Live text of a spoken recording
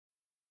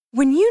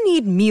When you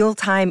need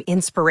mealtime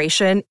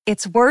inspiration,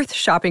 it's worth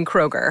shopping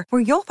Kroger,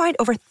 where you'll find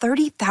over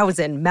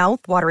 30,000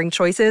 mouth-watering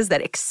choices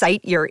that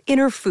excite your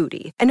inner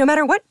foodie. And no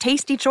matter what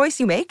tasty choice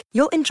you make,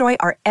 you'll enjoy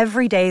our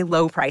everyday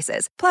low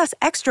prices, plus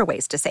extra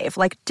ways to save,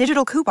 like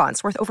digital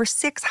coupons worth over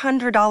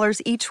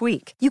 $600 each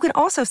week. You can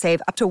also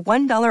save up to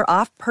 $1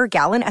 off per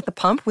gallon at the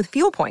pump with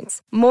fuel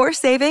points. More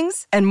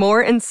savings and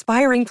more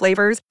inspiring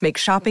flavors make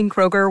shopping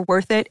Kroger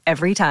worth it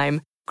every time.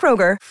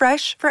 Kroger,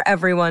 fresh for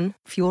everyone.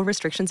 Fuel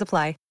restrictions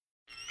apply.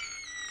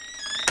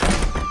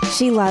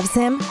 She loves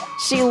him.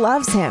 She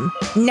loves him.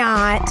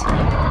 Not.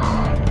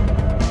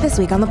 This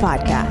week on the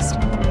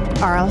podcast,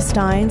 R.L.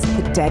 Stine's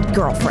The Dead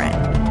Girlfriend.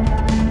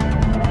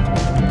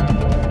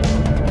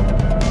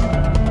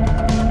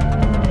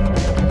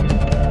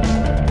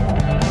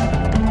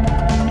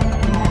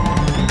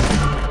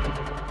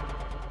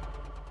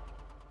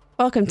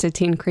 Welcome to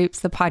Teen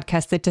Creeps, the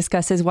podcast that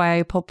discusses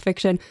YA pulp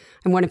fiction.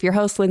 I'm one of your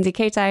hosts, Lindsay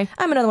Kaitai.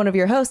 I'm another one of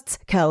your hosts,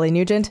 Kelly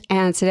Nugent.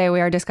 And today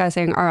we are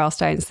discussing R.L.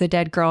 Stine's The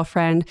Dead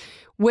Girlfriend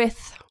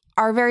with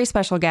our very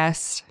special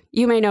guest.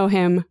 You may know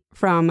him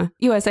from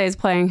USA's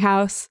Playing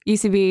House,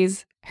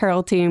 UCB's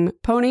Herald Team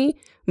Pony,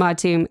 Mod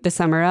Team The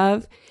Summer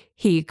Of.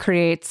 He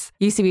creates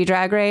UCB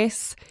Drag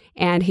Race,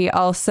 and he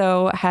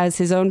also has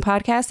his own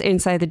podcast,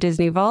 Inside the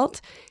Disney Vault,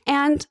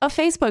 and a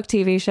Facebook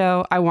TV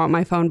show, I Want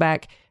My Phone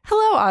Back.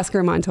 Hello,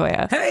 Oscar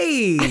Montoya.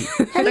 Hey,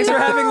 thanks for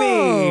having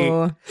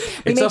me.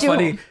 It's so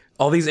funny.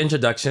 All these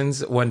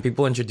introductions, when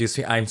people introduce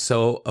me, I'm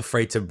so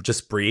afraid to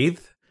just breathe.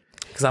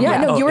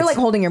 You were like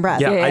holding your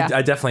breath. Yeah.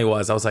 I definitely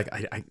was. I was like,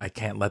 I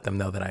can't let them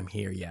know that I'm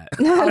here yet.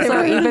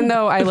 Also, even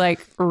though I like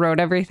wrote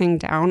everything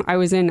down, I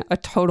was in a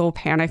total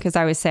panic as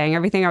I was saying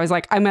everything. I was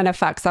like, I'm gonna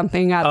fuck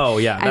something up. Oh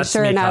yeah, and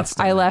sure enough,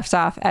 constantly. I left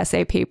off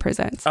SAP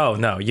Presents. Oh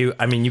no, you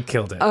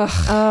killed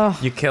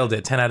it. You killed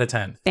it. 10 out of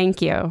 10.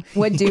 Thank you.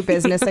 Would do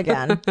business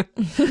again.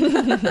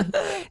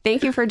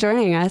 Thank you for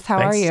joining us. How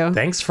are you?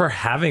 Thanks for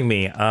having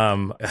me.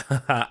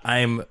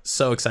 I'm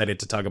so excited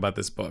to talk about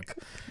this book.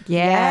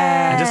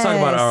 Yeah. And just talk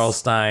about R.L.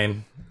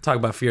 Stine, talk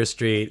about Fear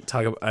Street,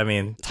 talk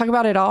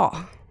about it all.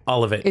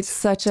 All of it. It's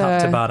such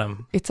top to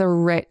bottom. It's a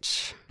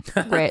rich,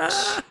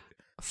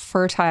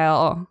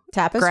 fertile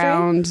tapestry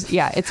ground.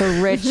 Yeah, it's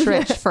a rich,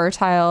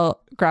 fertile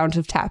ground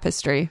of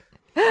tapestry.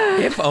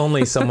 If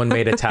only someone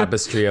made a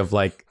tapestry of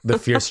like the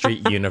Fear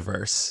Street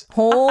universe.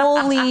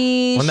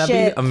 Holy Wouldn't that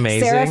shit. be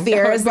amazing? Sarah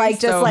Fear is like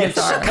just so like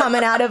bizarre.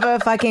 Coming out of a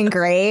fucking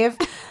grave.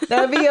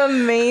 That'd be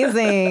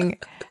amazing.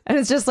 And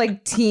it's just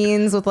like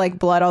teens with like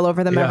blood all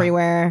over them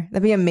everywhere.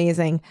 That'd be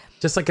amazing.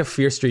 Just like a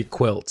Fear Street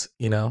quilt,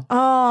 you know?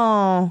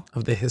 Oh.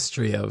 Of the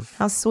history of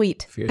how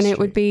sweet. Fear and Street. It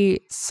would be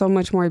so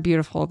much more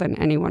beautiful than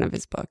any one of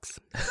his books.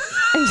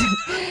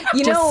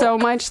 You just know, so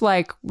much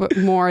like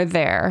more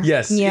there.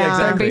 Yes. Yeah.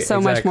 Exactly. There'd be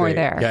so much more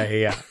there.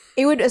 Yeah.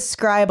 it would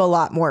ascribe a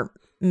lot more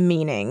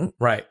meaning.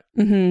 Right.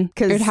 Mm-hmm.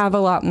 It would have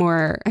a lot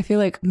more, I feel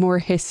like, more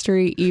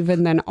history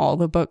even than all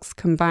the books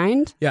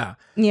combined. Yeah.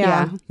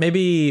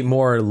 Maybe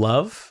more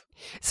love.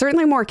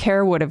 Certainly more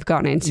care would have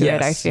gone into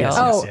it, I feel.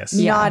 Yes.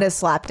 Not a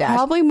slapdash.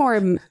 Probably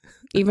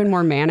even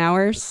more man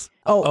hours.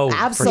 Oh,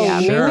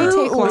 absolutely. For sure. Maybe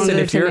take longer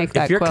Listen, to make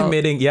that quilt.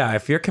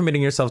 if you're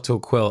committing yourself to a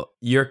quilt,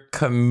 you're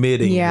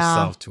committing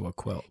yourself to a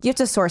quilt. You have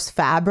to source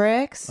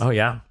fabrics. Oh,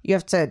 yeah. You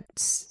have to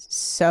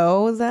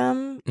sew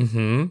them.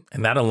 Mm-hmm.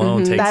 And that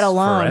alone takes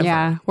forever.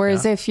 Yeah.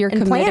 Whereas if you're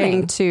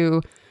committing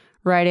to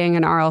writing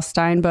an R.L.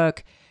 Stine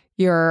book,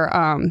 you're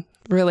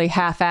really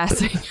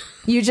half-assing.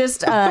 You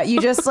just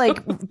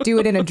like do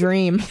it in a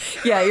dream.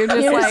 Yeah, you're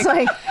just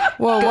like,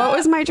 well, what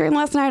was my dream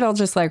last night? I'll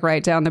just like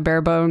write down the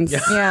bare bones.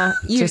 Yeah.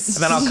 And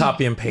then I'll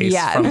copy and paste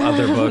from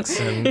other books.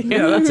 And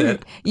that's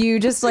it. You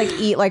just like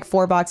eat like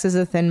 4 boxes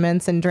of Thin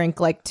Mints and drink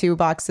like 2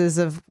 boxes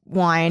of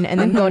wine and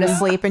then go to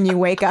sleep and you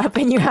wake up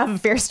and you have a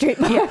Fear Street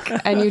book.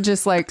 And you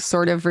just like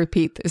sort of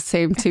repeat the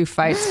same 2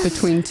 fights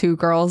between 2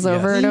 girls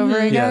over and over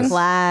again. Yes.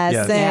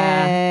 Classic.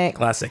 Yeah.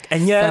 Classic.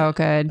 And yet, so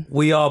good.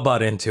 We all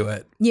bought into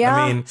it. Yeah.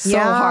 I mean, so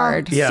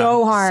hard. Yeah.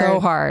 So hard.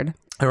 So hard.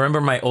 I remember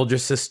my older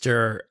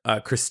sister,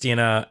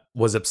 Christina,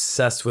 was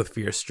obsessed with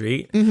Fear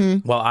Street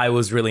while I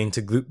was really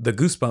into the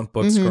Goosebump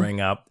books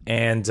growing up.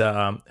 And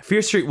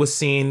Fear Street was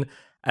seen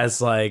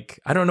as like,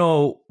 I don't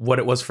know what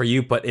it was for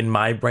you, but in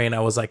my brain, I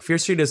was like, Fear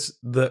Street is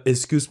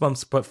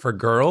Goosebumps, but for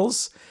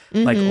girls,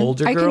 like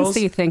older girls. I can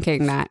see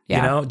thinking that, yeah.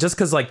 You know, just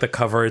because like the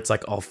cover, it's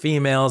like all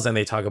females and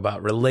they talk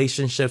about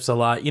relationships a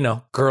lot, you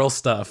know, girl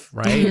stuff,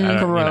 right?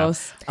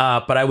 Gross.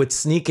 But I would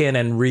sneak in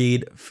and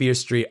read Fear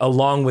Street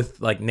along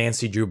with like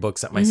Nancy Drew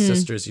books that my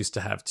sisters used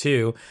to have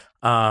too.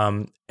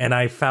 And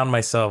I found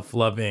myself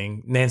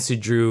loving Nancy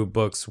Drew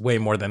books way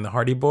more than the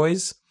Hardy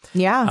Boys.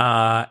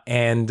 Yeah.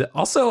 And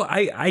also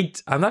I'm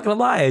not gonna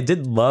lie, I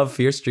did love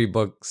Fear Street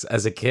books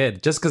as a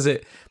kid just because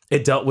it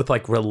dealt with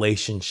like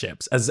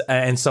relationships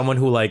and someone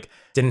who like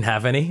didn't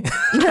have any.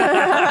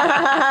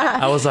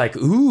 I was like,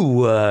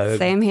 ooh,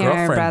 same here,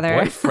 girlfriend, brother.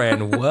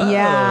 boyfriend. Whoa,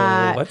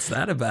 Yeah. what's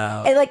that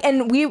about?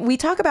 And we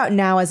talk about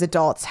now as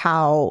adults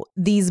how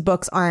these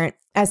books aren't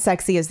as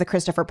sexy as the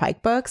Christopher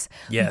Pike books.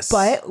 Yes.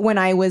 But when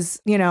I was,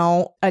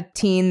 a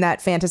teen that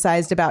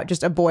fantasized about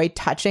just a boy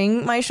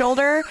touching my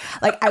shoulder,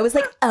 like I was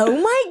like,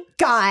 oh my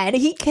God,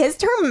 he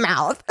kissed her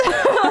mouth.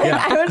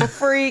 I would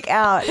freak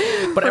out.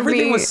 But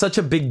everything was such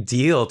a big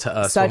deal to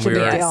us Such when a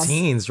we were big deal.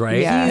 teens,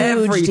 right? Yeah.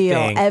 Huge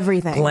deal.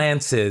 Everything.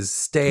 Glances,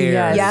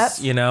 stares, Yes.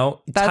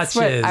 That's touches.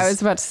 what I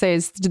was about to say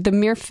is the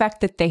mere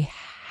fact that they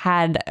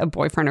had a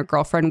boyfriend or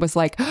girlfriend was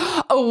like,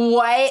 oh,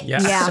 what?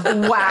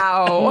 Yeah.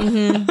 Wow.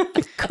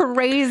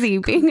 Crazy.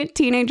 Being a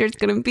teenager is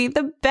going to be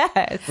the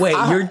best. Wait,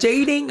 you're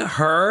dating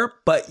her,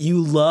 but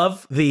you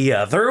love the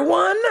other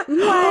one?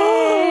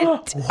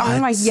 What? Oh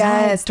my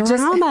Yes, God.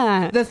 just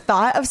Drama. the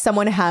thought of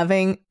someone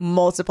having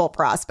multiple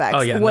prospects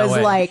Oh, yeah, no was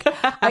way. like,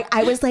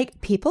 I was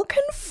like, people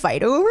can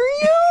fight over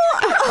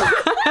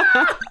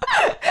you.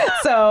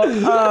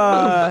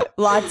 So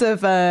lots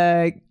of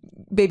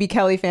Baby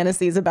Kelly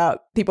fantasies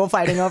about people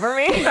fighting over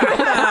me.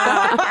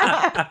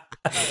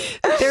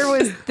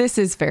 This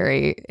is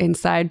very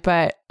inside,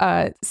 but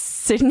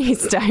Sydney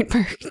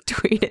Steinberg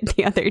tweeted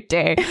the other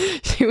day.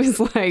 She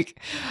was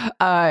like,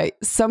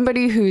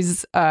 somebody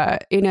who's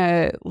in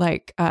a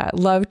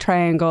love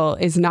triangle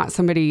is not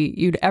somebody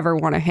you'd ever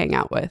want to hang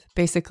out with,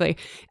 basically.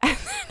 And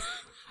then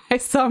I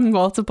saw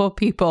multiple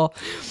people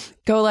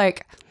go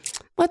like,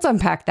 let's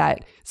unpack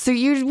that. So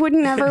you would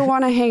never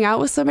want to hang out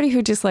with somebody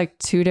who just like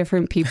two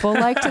different people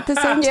liked at the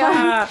same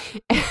time.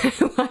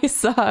 And I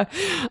saw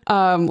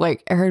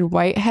Erin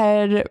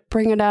Whitehead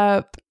bring it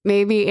up,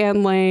 maybe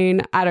Anne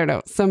Lane, I don't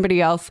know, somebody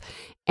else.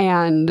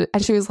 And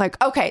she was like,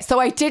 okay,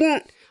 so I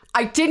didn't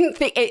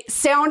think it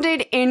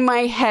sounded in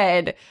my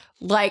head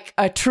like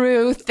a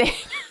true thing.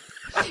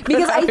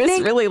 Because I was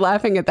really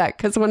laughing at that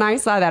because when I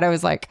saw that, I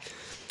was like,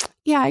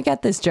 yeah, I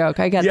get this joke.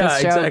 I get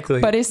this joke.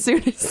 Exactly. But as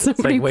soon as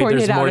somebody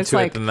pointed out, it's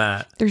like,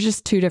 there's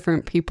just two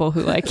different people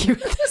who like you.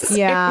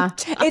 I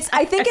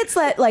think it's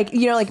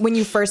like when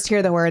you first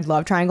hear the word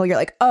love triangle, you're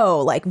like,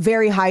 oh, like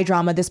very high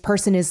drama. This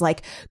person is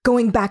like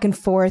going back and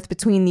forth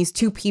between these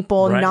two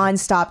people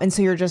nonstop. And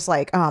so you're just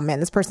like, oh man,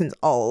 this person's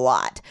a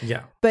lot.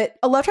 Yeah. But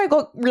a love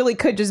triangle really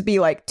could just be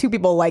like two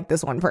people like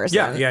this one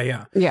person.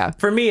 Yeah.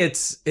 For me,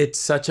 it's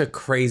such a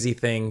crazy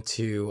thing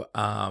to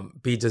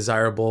be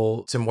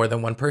desirable to more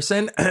than one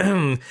person.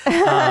 So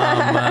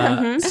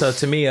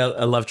to me,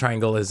 a love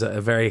triangle is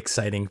a very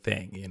exciting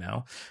thing,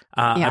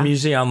 I'm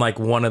usually on like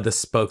one of the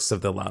spokes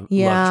of the love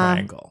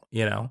triangle,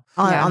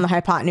 On the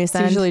hypotenuse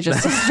end. It's usually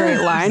just a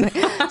straight line.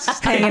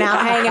 hanging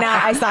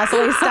out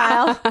isosceles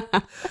style.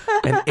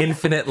 An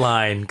infinite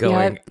line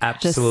going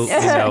absolutely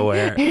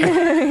nowhere.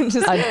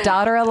 Just a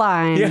dot or a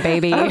line,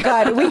 baby. Oh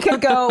God,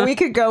 we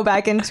could go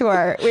back into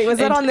our was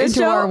that on this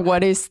into show? Our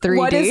what is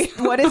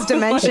 3D? What is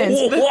dimensions?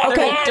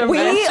 Okay,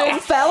 we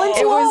fell into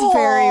it was a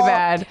very hole.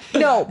 bad.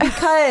 No,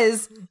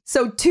 because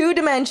so 2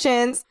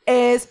 dimensions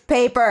is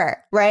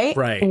paper, right?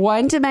 Right.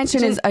 One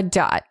dimension is a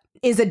dot.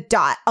 Is a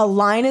dot. A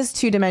line is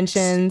 2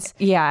 dimensions.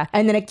 Yeah.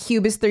 And then a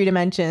cube is 3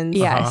 dimensions.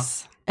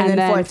 Yes. And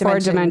then fourth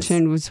fourth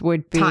dimensions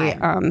would be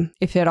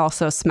if it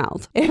also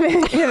smelled.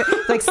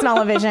 Like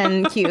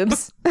smell-o-vision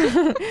cubes.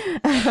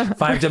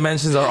 5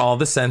 dimensions are all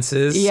the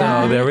senses.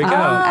 Yeah. So there we go.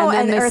 Oh,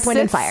 and then the Earth, Wind,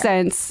 and sixth Fire.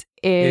 sense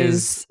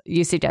is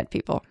you see dead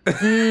people.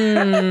 That's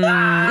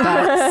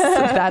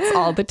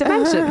all the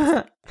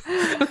dimensions.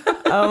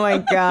 Oh my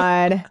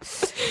God.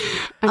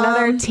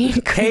 Another teen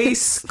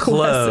Case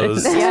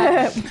closed.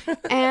 Yeah.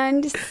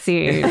 And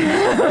scene.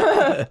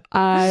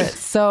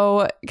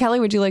 So, Kelly,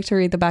 would you like to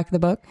read the back of the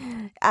book?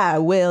 I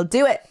will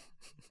do it.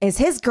 Is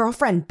his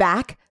girlfriend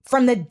back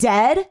from the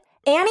dead?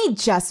 Annie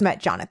just met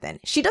Jonathan.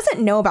 She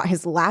doesn't know about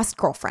his last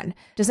girlfriend,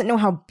 doesn't know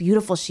how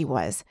beautiful she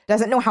was,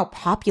 doesn't know how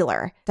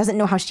popular, doesn't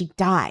know how she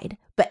died.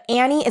 But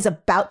Annie is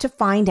about to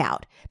find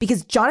out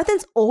because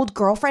Jonathan's old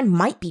girlfriend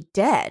might be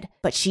dead,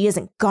 but she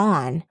isn't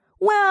gone.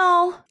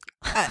 Well...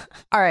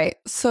 All right.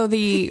 So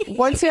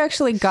once we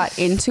actually got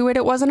into it,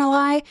 it wasn't a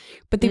lie.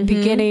 But the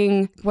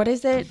beginning, what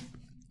is it?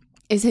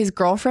 Is his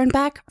girlfriend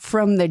back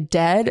from the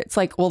dead? It's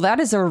like, well, that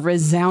is a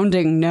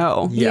resounding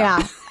no.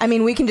 Yeah. I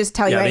mean, we can just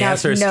tell you right the now.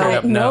 answer is straight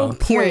up no.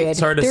 Period.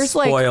 Sorry to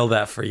spoil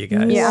that for you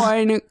guys.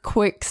 One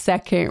quick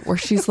second where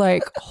she's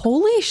like,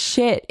 holy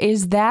shit,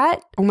 is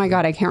that? Oh my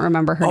God, I can't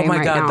remember her name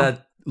right now. Oh my God,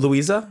 that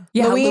Louisa?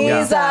 Yeah,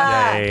 Louisa.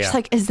 Yeah. She's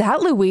like, is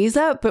that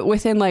Louisa? But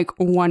within like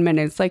 1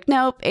 minute, it's like,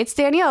 nope, it's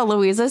Danielle,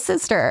 Louisa's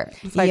sister.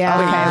 It's like,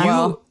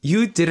 okay,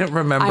 you didn't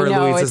remember I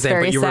know, Louisa's it's name,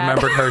 very but you sad.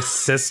 remembered her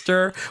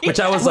sister,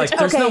 which I was like,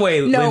 there's no way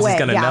Lindsay's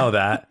going to know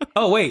that.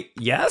 Oh, wait,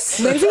 yes?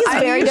 Lindsay's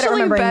I'm very good at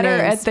usually remembering better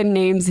names. at the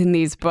names in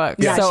these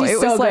books. Yeah, so she's it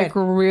was so like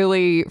good.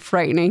 really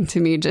frightening to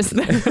me just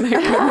then when I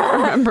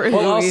couldn't remember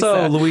Well, Louisa.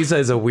 also, Louisa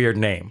is a weird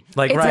name.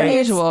 Like, It's right?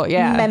 unusual,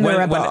 yeah.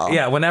 Memorable.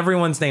 When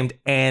everyone's named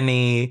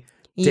Annie,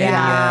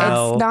 Yeah.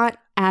 Danielle. It's not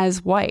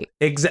as white.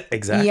 Exactly.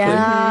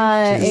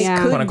 Yeah, She's it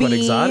could quote unquote be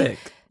exotic.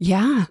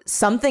 Yeah.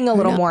 something a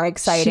little more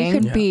exciting. She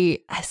could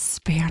be a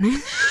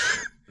Spanish.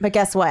 But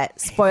guess what?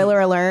 Spoiler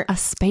alert. A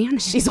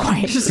Spanish. She's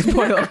white.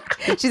 Spoiler.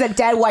 She's a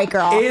dead white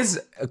girl. Is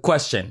a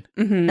question.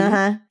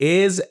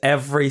 Is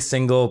every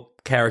single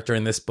character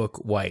in this book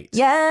white?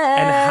 Yes.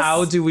 And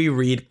how do we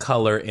read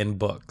color in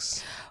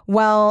books?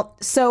 Well,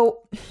 so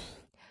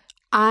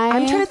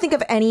I'm trying to think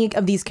of any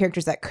of these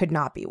characters that could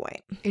not be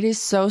white. It is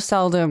so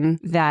seldom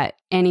that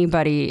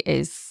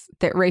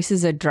that race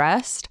is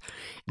addressed.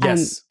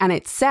 Yes. And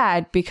it's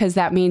sad because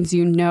that means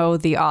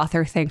the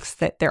author thinks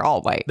that they're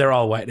all white. They're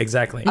all white,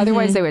 exactly.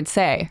 Otherwise, they would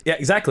say. Yeah,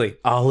 exactly.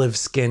 Olive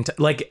skin.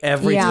 Like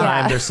every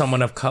time there's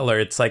someone of color,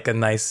 it's like a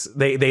nice,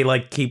 they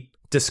like keep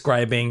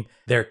describing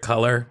their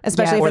color.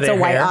 Especially if it's a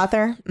white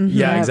author. Mm-hmm.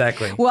 Yeah,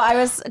 exactly. Well, I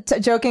was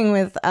joking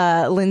with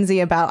Lindsay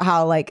about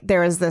how like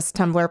there was this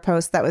Tumblr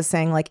post that was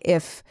saying like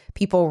if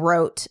people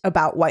wrote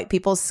about white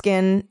people's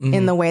skin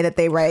in the way that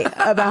they write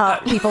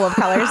about people of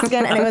color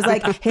skin, and it was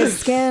like his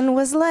skin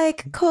was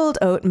like cold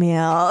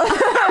oatmeal.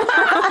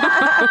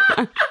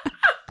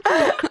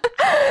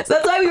 So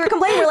that's why we were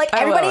complaining. We're like,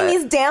 everybody in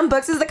these damn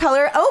books is the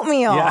color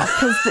oatmeal.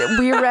 Because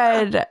we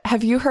read,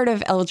 have you heard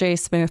of L.J.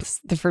 Smith's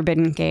The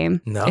Forbidden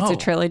Game? No. It's a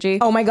trilogy.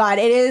 Oh my God,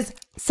 it is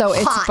So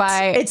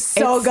hot. It's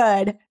so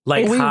good.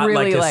 Like we hot,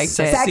 really like liked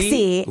it.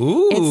 Sexy.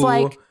 Ooh. It's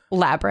like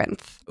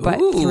Labyrinth, but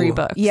 3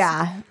 books.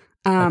 Yeah.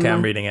 Okay,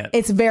 I'm reading it.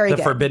 It's very The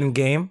good. Forbidden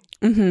Game?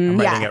 I'm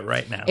writing Yeah. it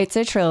right now. It's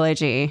a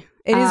trilogy.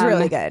 It is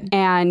really good.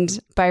 And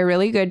by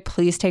really good,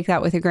 please take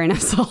that with a grain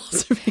of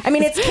salt. I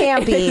mean, it's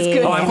campy. It's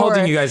good I'm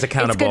holding you guys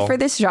accountable. It's good for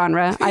this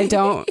genre.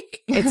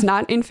 It's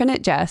not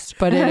infinite jest,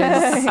 but it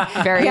is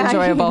very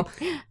enjoyable.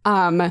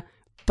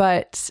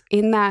 But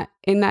in that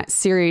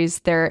series,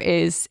 there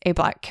is a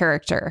Black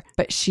character,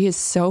 but she is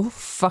so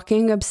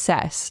fucking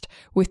obsessed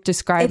with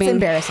describing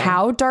embarrassing.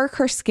 how dark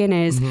her skin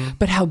is,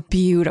 but how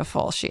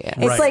beautiful she is.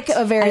 It's like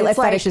a very It's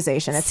like,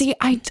 fetishization. It's, See,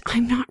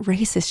 I'm not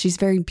racist. She's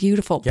very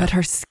beautiful, but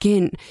her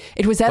skin,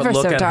 it was ever but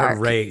look so at dark. her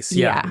race.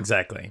 Yeah,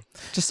 exactly.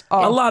 Just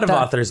A lot of the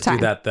authors time.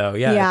 do that though.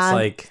 Yeah, Yeah. it's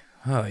like,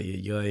 where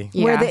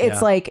Yeah.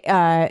 it's like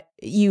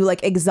you like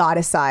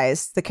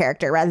exoticize the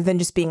character rather than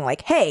just being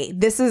like, hey,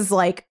 this is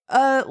like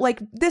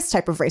this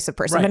type of race of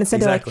person. Right, But instead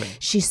exactly. they're like,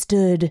 she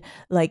stood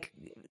like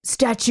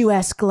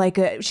statuesque, like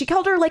she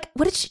called her like,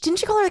 didn't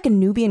she call her like a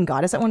Nubian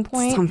goddess at one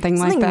point? Something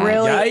like that.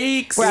 Really,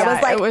 Yikes. where I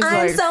was like, it was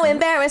I'm like, so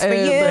embarrassed for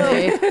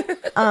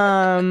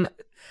you.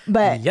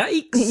 But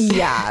Yikes.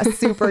 yeah,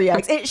 super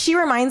yikes. She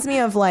reminds me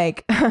of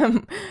like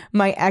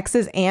my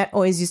ex's aunt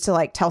always used to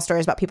like tell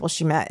stories about people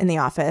she met in the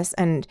office.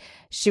 And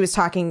she was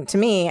talking to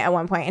me at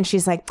one point and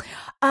she's like,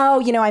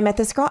 oh, I met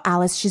this girl,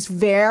 Alice. She's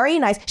very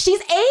nice. She's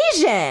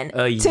Asian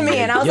to me.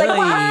 And I was like,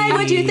 why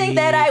would you think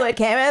that I would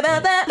care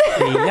about that?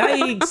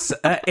 Yikes.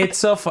 It's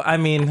so fun. I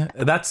mean,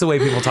 that's the way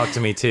people talk to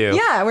me too.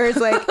 Yeah, where it's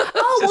like,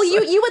 oh, well,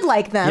 you would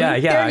like them. Yeah.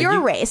 They're your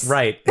race.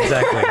 Right,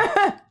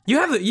 exactly.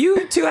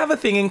 You two have a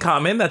thing in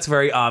common that's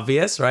very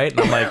obvious, right?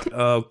 And I'm like,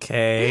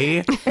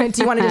 okay. Do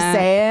you want to just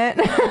say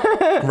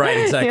it? Right,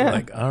 exactly.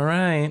 Like, all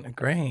right,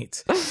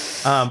 great.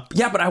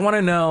 But I want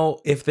to know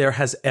if there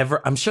has ever,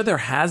 I'm sure there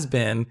has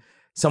been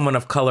someone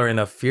of color in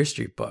a Fear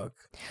Street book.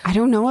 I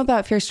don't know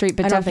about Fear Street,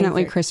 but I don't think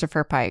definitely Fear-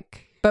 Christopher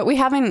Pike. But we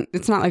haven't,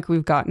 it's not like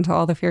we've gotten to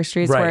all the Fear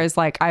Streets, Right. whereas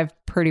like I've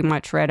pretty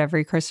much read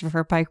every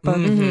Christopher Pike book.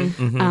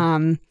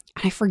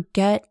 I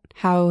forget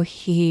how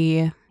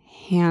he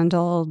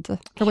handled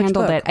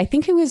book? it. I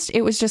think it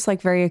was just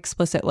like very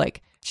explicit,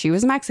 like she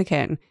was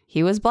Mexican,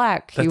 he was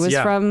Black, he was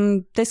yeah.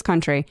 from this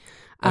country.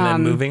 And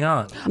then moving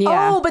on.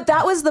 Yeah. Oh, but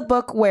that was the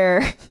book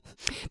where...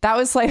 That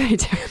was slightly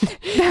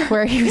different,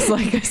 where he was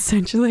like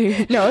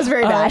essentially No, it was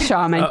very a bad.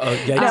 shaman. Uh-oh,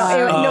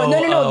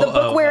 yikes. No. The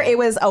book where it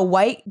was a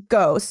white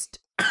ghost.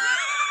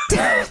 No,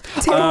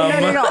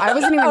 I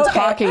wasn't even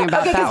talking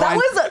about because that one.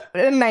 was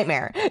a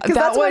nightmare.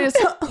 That was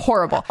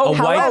horrible. A white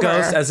However,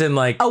 ghost, as in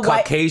like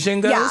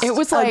Caucasian ghost? Yeah, It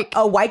was like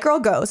a white girl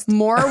ghost.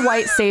 more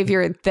white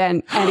savior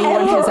than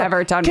anyone has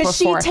ever done before.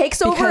 Because she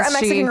takes over a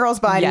Mexican girl's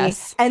body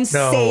and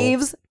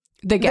saves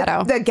the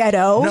ghetto. the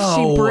ghetto. No.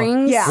 She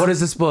brings Yeah. What is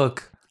this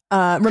book?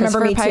 Remember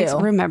Me Christopher Pike's Too.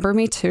 Remember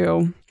Me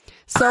Too.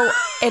 So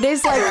it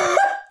is like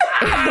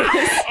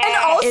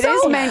it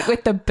is meant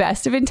with the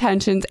best of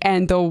intentions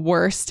and the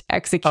worst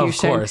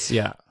execution. Of course,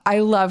 yeah. I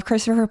love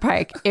Christopher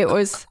Pike. It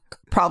was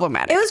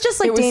problematic. It was just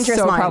like Dangerous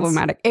so Minds.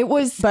 problematic. It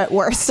was But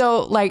worse.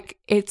 So like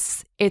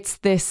it's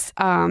this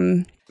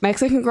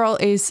Mexican girl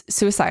is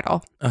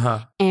suicidal.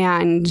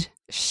 And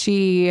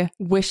she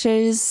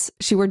wishes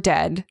she were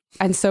dead.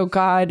 And so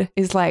God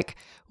is like,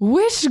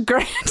 wish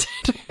granted.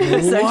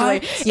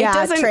 Essentially. Yeah, it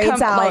doesn't trades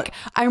come out. like,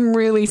 I'm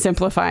really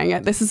simplifying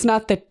it. This is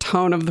not the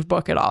tone of the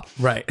book at all.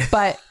 Right.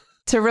 But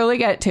to really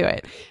get to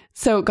it.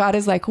 So God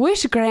is like,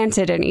 wish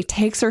granted. And he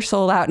takes her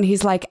soul out and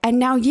he's like, and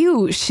now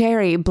you,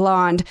 Sherry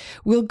Blonde,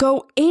 will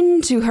go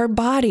into her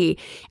body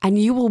and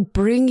you will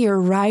bring your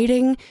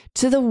writing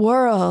to the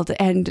world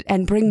and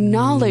bring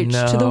knowledge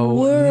to the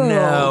world.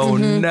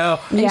 No.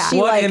 And she,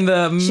 What like- in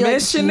the she, like,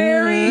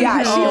 missionary?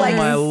 Yeah, she Oh, like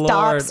my Lord.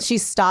 stops. She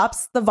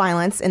stops the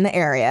violence in the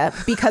area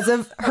because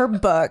of her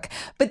book.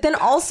 But then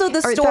also the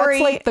Or story.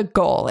 that's like the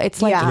goal.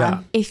 It's like,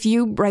 Yeah. if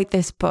you write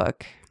this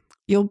book,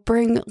 you'll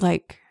bring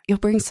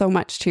so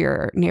much to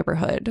your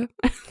neighborhood.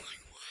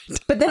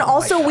 But then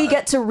also we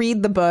get to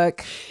read the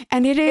book.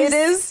 And it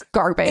is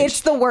garbage.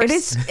 It's the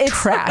worst.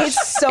 It's trash.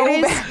 It's so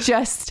bad. It's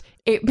just,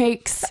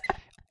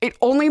 it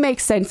only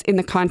makes sense in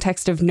the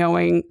context of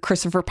knowing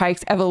Christopher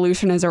Pike's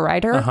evolution as a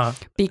writer,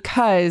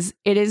 because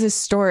it is a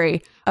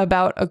story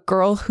about a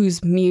girl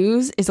whose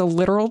muse is a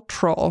literal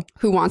troll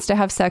who wants to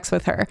have sex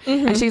with her.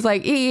 And she's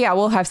like, yeah,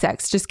 we'll have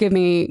sex. Just give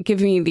me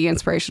the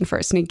inspiration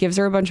first. And he gives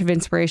her a bunch of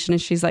inspiration.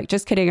 And she's like,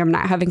 just kidding. I'm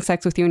not having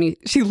sex with you. And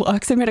she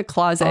locks him in a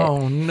closet.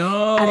 Oh,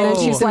 no. And then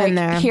she's like,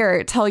 there.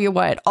 here, tell you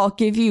what, I'll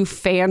give you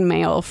fan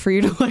mail for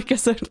you to, like I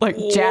said, like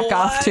jack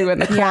off to in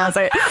the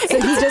closet.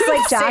 So he just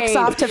like jacks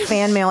off to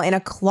fan mail in a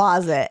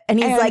closet. And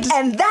he's like,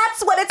 and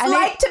that's what it's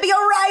like to be a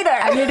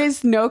writer. And it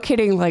is no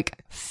kidding,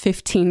 like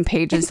 15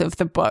 pages of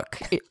the book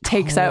it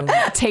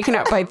taken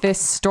up by this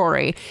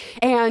story.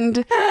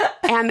 And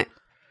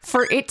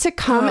for it to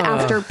come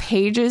after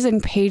pages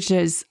and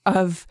pages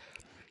of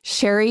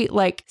Sherry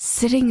like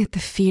sitting at the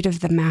feet of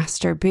the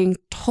master, being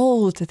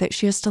told that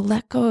she has to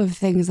let go of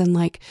things and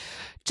like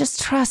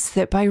just trust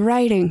that by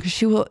writing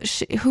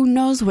who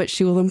knows what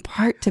she will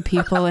impart to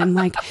people, and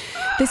like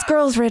this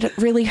girl's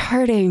really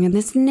hurting in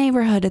this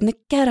neighborhood and the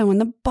ghetto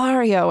and the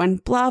barrio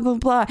and blah blah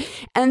blah,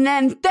 and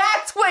then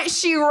that's what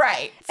she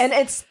writes, and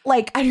it's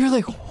like, and you're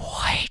like,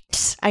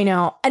 what? I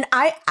know. And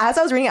as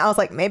I was reading it, I was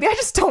like, maybe I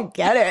just don't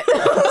get it. I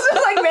was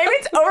just like, maybe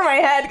it's over my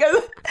head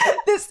because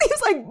this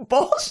seems like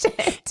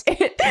bullshit.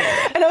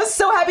 And I was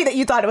so happy that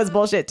you thought it was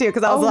bullshit too,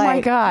 because I was oh like,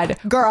 my God,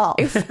 girl,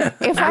 if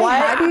I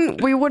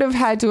hadn't, we would have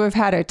had to have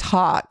had a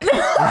talk.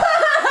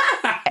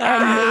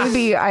 And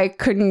maybe I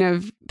couldn't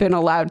have been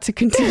allowed to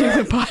continue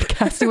the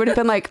podcast. It would have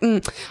been like,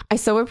 I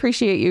so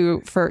appreciate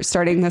you for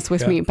starting this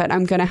with me, but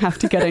I'm going to have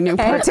to get a new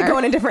partner. I have to go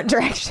in a different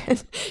direction.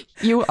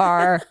 You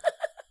are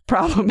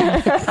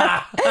problematic.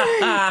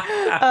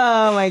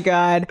 Oh my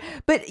God.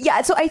 But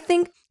yeah, so I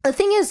think the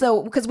thing is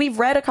though, because we've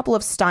read a couple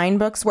of Stein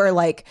books where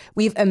like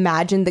we've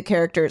imagined the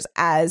characters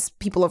as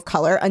people of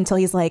color until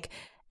he's like,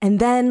 and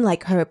then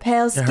like her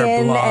pale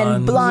skin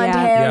and blonde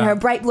hair and her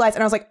bright blue eyes.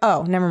 And I was like,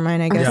 oh, never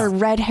mind, I guess. Her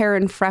red hair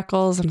and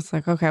freckles. And it's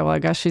like, okay, well, I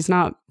guess she's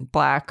not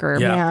black or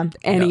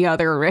any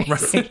other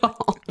race at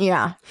all.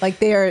 Yeah. Like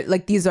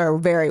these are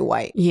very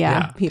white.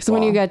 Yeah. People. So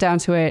when you get down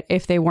to it,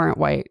 if they weren't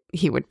white,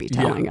 he would be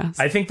telling us.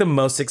 I think the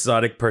most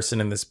exotic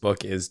person in this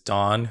book is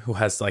Dawn, who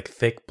has like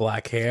thick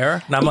black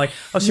hair. And I'm like,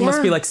 oh, she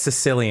must be like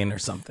Sicilian or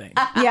something.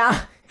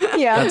 Yeah.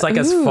 Yeah. That's like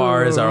as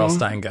far as R.L.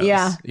 Stein goes.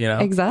 Yeah. You know?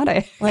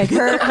 Exotic. Like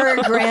her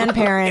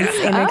grandparents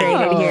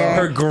immigrated here.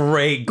 Her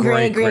great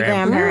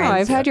grandparents. Oh,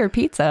 I've had your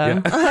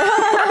pizza.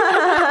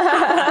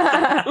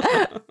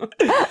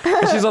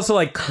 And she's also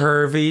like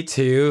curvy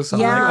too. So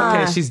I'm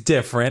like, okay, she's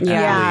different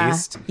at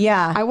least.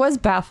 Yeah. I was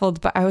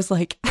baffled, but I was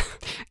like,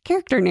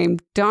 character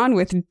named Dawn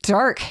with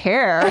dark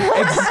hair.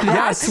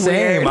 That's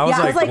same. I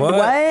was like,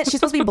 what?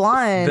 She's supposed to be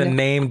blonde. The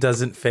name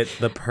doesn't fit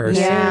the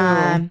person.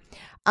 Yeah.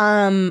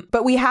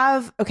 But we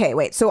have, okay,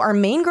 wait. So our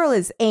main girl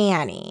is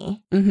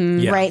Annie,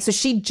 right? So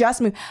she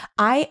just moved.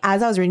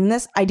 As I was reading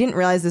this, I didn't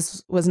realize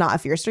this was not a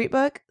Fear Street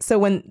book. So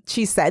when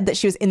she said that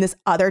she was in this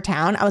other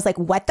town, I was like,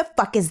 what the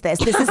fuck is this?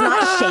 This is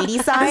not Shady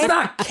Side. This is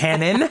not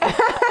canon.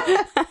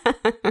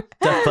 The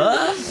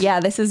fuck? Yeah,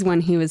 this is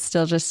when he was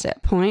still just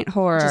at Point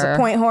Horror. Just a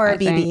Point Horror,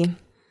 BB.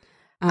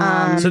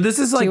 So this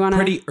is like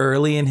pretty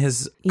early in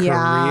his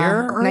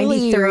career?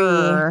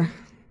 93.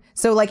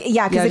 So like,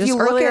 because if you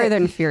look earlier at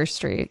than Fear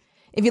Street.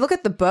 If you look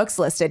at the books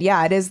listed,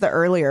 it is the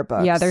earlier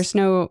books. Yeah, there's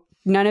none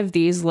of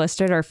these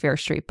listed are Fear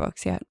Street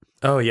books yet.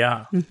 Oh,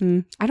 yeah.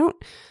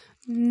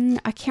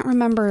 I can't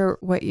remember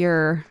what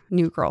year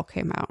New Girl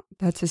came out.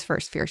 That's his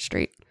first Fear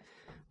Street,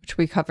 which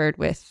we covered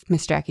with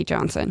Miss Jackie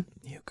Johnson.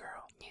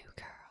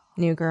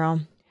 New Girl.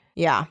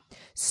 Yeah.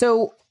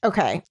 So,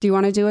 okay. Do you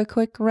want to do a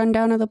quick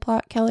rundown of the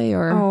plot, Kelly?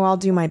 Or I'll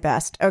do my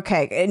best.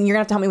 Okay. And you're going to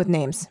have to help me with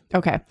names.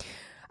 Okay.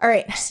 All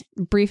right.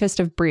 Briefest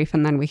of brief,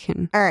 and then we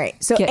can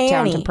so get Annie,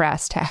 down to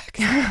brass tacks.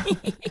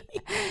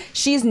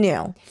 She's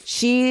new.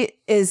 She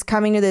is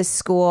coming to this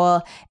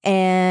school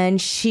and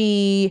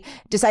she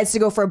decides to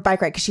go for a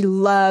bike ride because she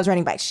loves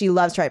riding bikes. She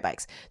loves to ride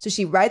bikes. So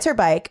she rides her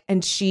bike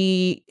and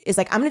she is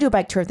like, I'm going to do a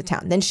bike tour of the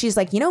town. Then she's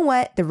like, you know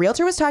what? The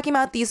realtor was talking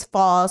about these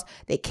falls.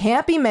 They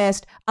can't be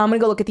missed. I'm going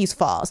to go look at these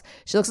falls.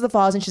 She looks at the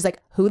falls and she's like,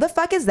 who the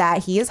fuck is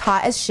that? He is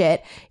hot as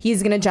shit.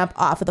 He's going to jump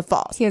off of the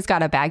falls. He has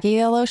got a baggy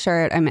yellow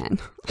shirt. I'm in.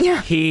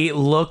 Yeah. He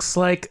looks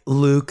like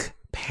Luke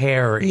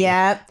Perry.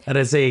 Yep. That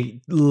is a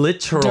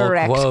literal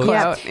direct quote.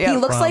 Yeah. Yep. He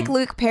looks like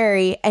Luke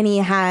Perry and he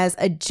has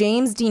a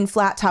James Dean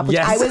flat top, which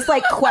I was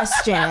like,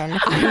 question,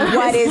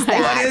 what is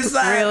that? What is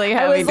that? Really I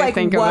heavy was to like,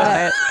 think what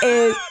about it.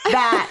 is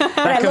that? But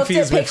I looked at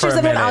confused me for pictures a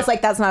of him and I minute. was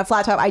like, that's not a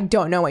flat top. I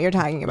don't know what you're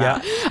talking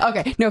about. Yeah.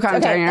 Okay, no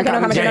commentary. Okay, No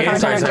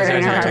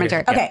commentary.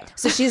 Sorry. Okay,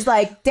 so she's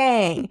like,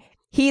 dang,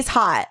 he's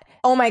hot.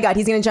 oh my God,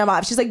 he's going to jump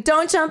off. She's like,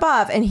 don't jump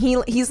off. And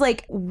he's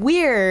like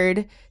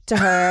weird to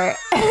her.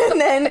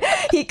 And then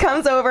he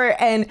comes over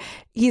and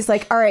he's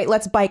like, all right,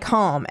 let's bike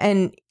home.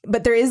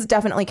 But there is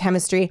definitely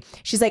chemistry.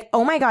 She's like,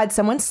 oh my God,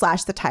 someone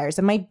slashed the tires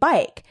of my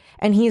bike.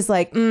 And he's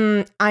like,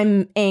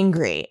 I'm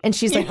angry. And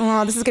she's like,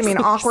 oh, this is going to be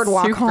an awkward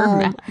walk home.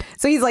 Mad.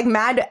 So he's like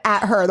mad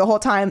at her the whole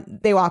time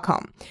they walk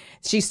home.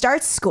 She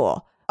starts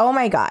school. Oh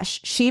my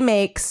gosh. She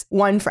makes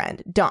one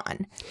friend,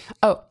 Dawn.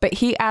 Oh, but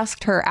he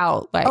asked her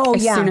out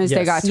as soon as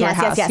they got to her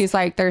house. He's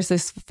like, there's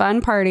this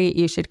fun party.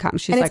 You should come.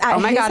 She's like, oh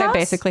my God, I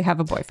basically have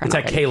a boyfriend. It's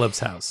at Caleb's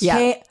house.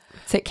 Yeah.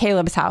 It's at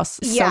Caleb's house.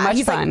 So much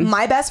he's fun. Like,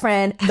 my best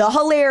friend, the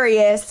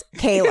hilarious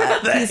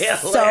Caleb. He's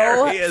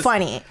so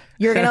funny.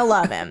 You're going to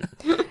love him.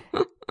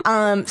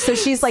 So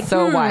she's like,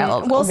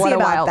 wild. We'll see what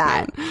about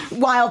that. Man.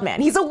 Wild man.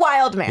 He's a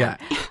wild man.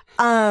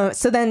 Yeah.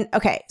 So then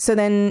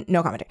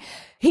no commentary.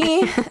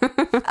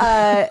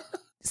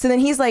 So then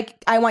he's like,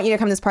 I want you to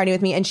come to this party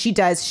with me. And she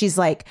does. She's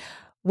like,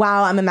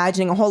 wow, I'm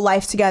imagining a whole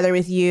life together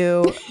with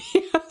you.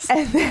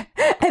 Yes.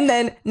 And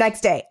then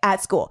next day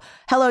at school,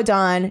 hello,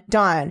 Dawn.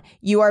 Dawn,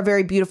 you are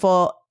very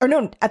beautiful. Or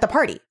no, at the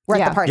party. We're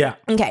at the party. Yeah.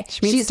 Okay.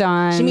 She meets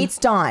Dawn. She meets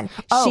Dawn.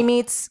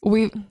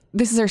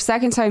 This is her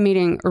second time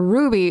meeting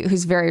Ruby,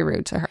 who's very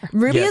rude to her.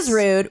 Ruby is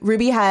rude.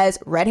 Ruby has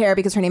red hair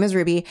because her name is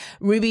Ruby.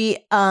 Ruby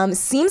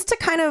seems to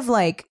kind of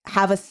like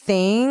have a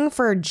thing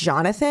for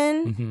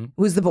Jonathan,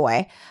 who's the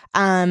boy.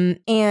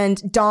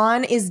 And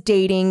Dawn is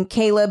dating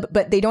Caleb,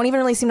 but they don't even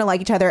really seem to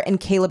like each other. And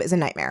Caleb is a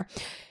nightmare.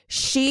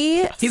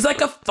 He's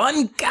like a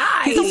fun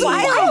guy. He's a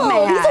wild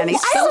man.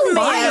 He's so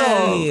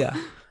wild.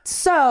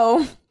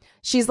 So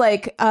she's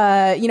like,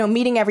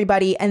 meeting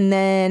everybody. And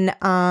then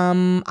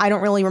I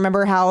don't really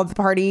remember how the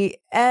party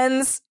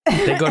ends.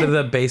 They go to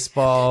the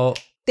baseball.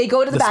 They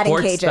go to the batting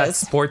cages. That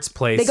sports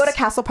place. They go to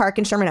Castle Park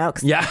in Sherman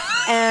Oaks. Yeah.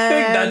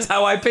 And that's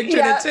how I pictured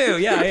it too.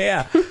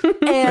 Yeah.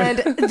 And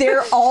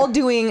they're all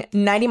doing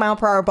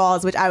 90-mile-per-hour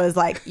balls, which I was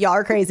like, y'all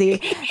are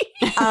crazy.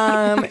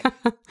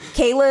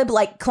 Caleb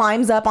like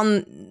climbs up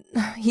on,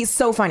 he's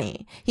so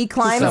funny. He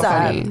climbs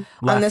up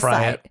on the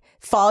side,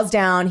 falls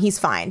down. He's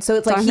fine. So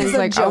it's like, he's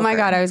like, oh my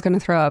God, I was going to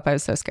throw up. I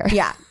was so scared.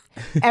 Yeah.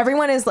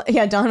 Everyone is,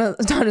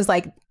 Dawn is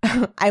like,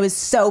 I was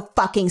so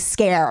fucking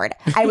scared.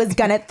 I was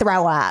going to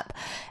throw up.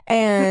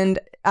 And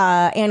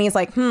Annie's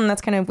like,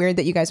 that's kind of weird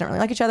that you guys don't really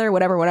like each other,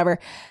 whatever.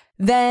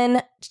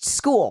 Then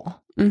school.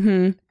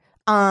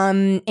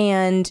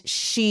 And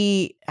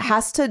she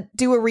has to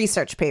do a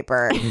research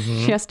paper.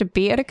 She has to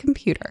be at a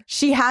computer.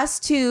 She has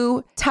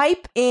to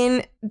type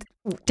in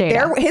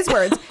data. His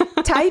words.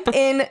 Type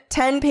in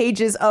 10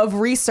 pages of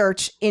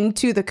research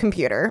into the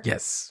computer.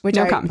 Yes. Which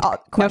no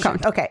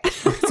comment. Okay.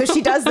 So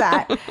she does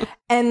that.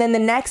 And then the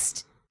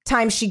next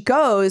time she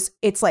goes,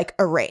 it's like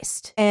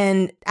erased.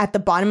 And at the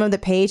bottom of the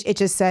page, it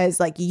just says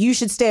like, you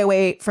should stay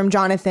away from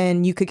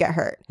Jonathan. You could get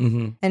hurt.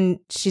 And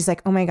she's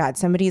like, oh my God,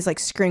 somebody's like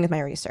screwing with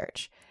my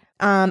research.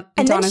 And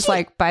Donna's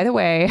like, by the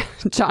way,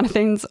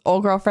 Jonathan's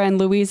old girlfriend,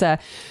 Louisa,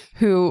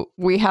 who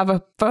we have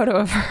a photo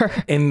of her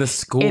in the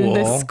school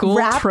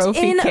wrapped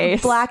trophy in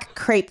case. Black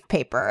crepe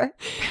paper.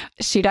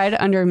 She died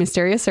under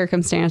mysterious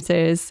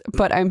circumstances,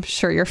 but I'm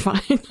sure you're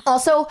fine.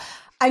 Also,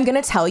 I'm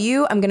going to tell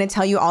you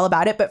all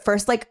about it. But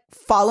first, like,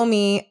 follow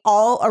me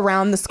all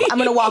around the school. I'm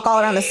going to walk all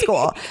around the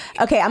school.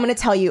 Okay, I'm going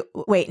to tell you.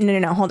 Wait,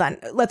 no. Hold on.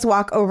 Let's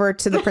walk over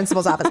to the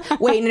principal's office.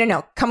 Wait,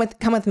 no. Come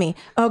with me.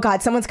 Oh,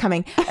 God, someone's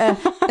coming. And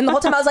the whole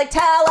time I was like,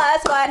 tell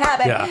us what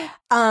happened.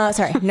 Yeah.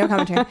 Sorry, no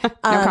commentary.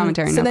 No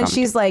commentary. So then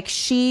she's like,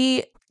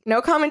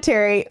 no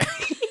commentary,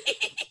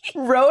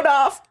 rode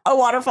off a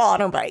waterfall on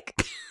a bike.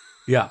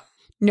 Yeah.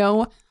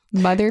 No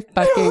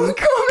motherfucking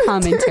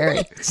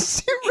commentary.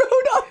 She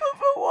rode off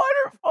of a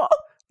waterfall.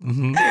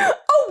 A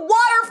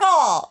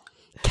waterfall.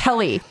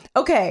 Kelly.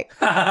 Okay.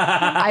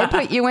 I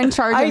put you in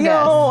charge of this.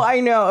 I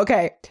know.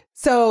 Okay.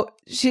 So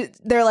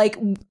they're like,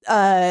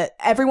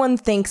 everyone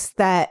thinks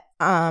that,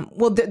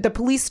 the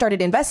police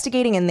started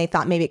investigating and they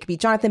thought maybe it could be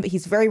Jonathan, but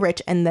he's very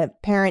rich. And the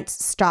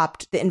parents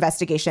stopped the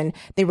investigation.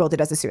 They ruled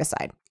it as a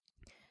suicide.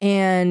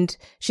 And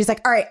she's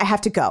like, all right, I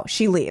have to go.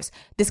 She leaves.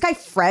 This guy,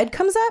 Fred,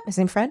 comes up. His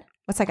name Fred?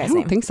 What's that guy's name?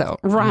 I don't think so.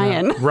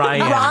 Ryan. No.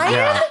 Ryan?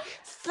 Yeah.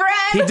 Fred.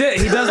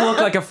 He does look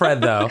like a Fred,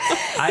 though.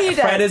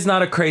 Fred is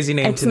not a crazy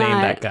name to name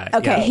that guy.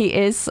 Okay. Yeah. He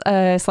is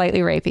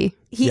slightly rapey.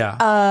 Yeah.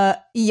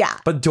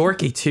 But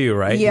dorky, too,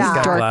 right? Yeah. He's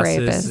got dork glasses.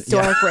 rapist.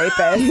 Dork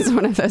rapist. He's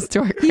one of those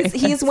dork rapists.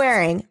 He's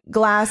wearing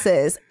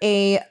glasses,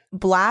 a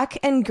black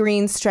and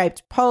green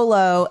striped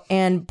polo,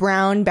 and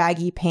brown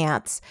baggy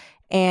pants.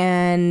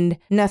 And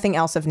nothing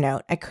else of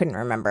note. I couldn't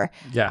remember.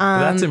 Yeah,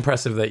 that's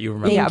impressive that you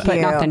remember. Yeah, that. but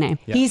not the name.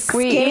 Yeah. He's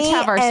skinny we each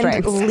have our and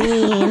strengths.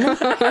 lean.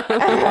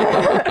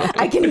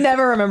 I can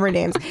never remember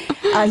names.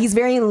 He's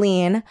very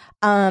lean,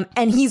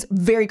 and he's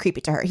very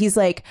creepy to her. He's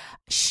like,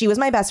 she was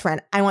my best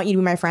friend. I want you to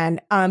be my friend.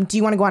 Do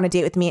you want to go on a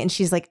date with me? And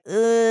she's like,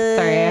 sorry,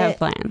 I have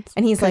plans.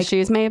 And he's like,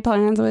 she's made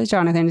plans with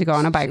Jonathan to go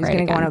on a bike ride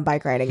again. Go on a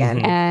bike ride again.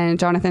 And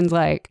Jonathan's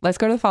like, let's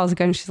go to the falls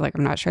again. She's like,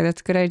 I'm not sure that's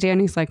a good idea. And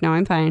he's like, no,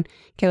 I'm fine.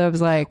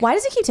 Caleb's like, why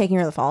does he keep taking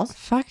her to the falls?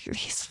 fuck,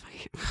 he's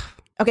fucking...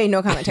 Okay,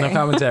 no commentary. No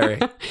commentary.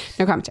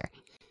 No commentary.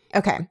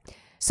 Okay.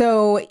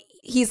 So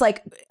he's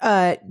like,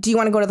 do you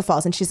want to go to the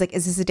falls? And she's like,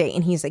 is this a date?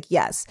 And he's like,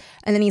 yes.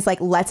 And then he's like,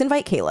 let's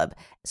invite Caleb.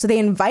 So they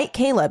invite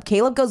Caleb.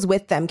 Caleb goes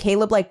with them.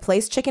 Caleb like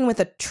plays chicken with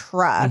a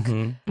truck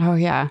Oh,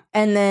 yeah.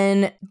 and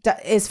then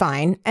is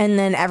fine. And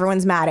then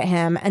everyone's mad at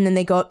him. And then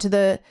they go up to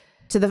the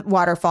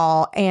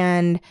waterfall,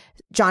 and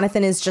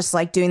Jonathan is just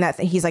like doing that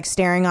thing. He's like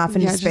staring off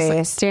into Just, like,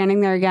 space.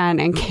 standing there again.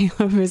 And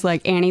Caleb is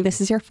like, Annie, this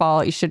is your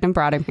fault. You shouldn't have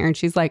brought him here. And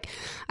she's like,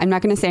 I'm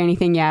not going to say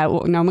anything yet.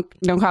 Well,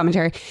 no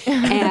commentary.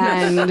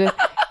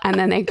 And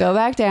then they go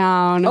back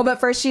down. Oh, but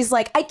first she's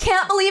like, I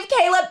can't believe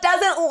Caleb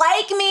doesn't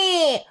like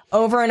me,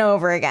 over and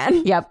over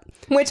again. Yep.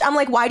 Which I'm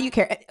like, why do you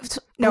care?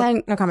 No, And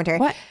then- no commentary.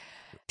 What?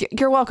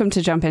 You're welcome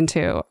to jump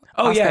into.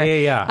 Oh, Oscar.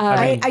 yeah.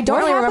 I don't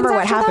What really remember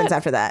what happens happens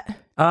after after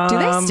that. Do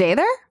they stay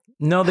there?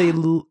 No, they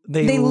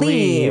They leave.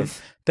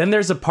 leave. Then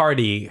there's a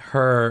party.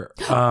 Her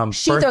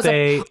She throws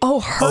a- Her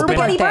Open-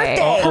 spaghetti birthday.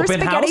 Oh, Her open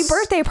spaghetti house?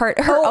 birthday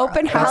party. Her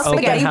open house open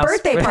spaghetti house.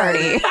 birthday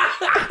party.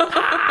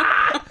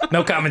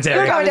 No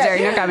commentary.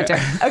 No commentary.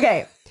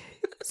 Okay.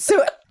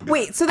 So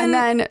wait, so And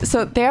then, then,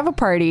 so they have a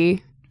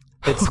party.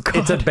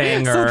 It's a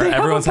banger. So they have a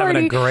Everyone's having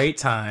party. a great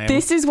time.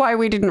 This is why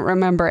we didn't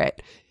remember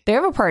it. They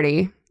have a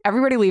party.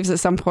 Everybody leaves at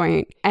some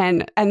point,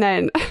 and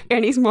then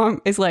Annie's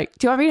mom is like,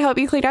 "Do you want me to help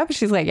you clean up?" And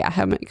she's like, "Yeah,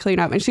 help me clean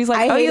up." And she's like,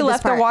 I "Oh, hated you this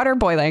left the part. water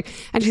boiling."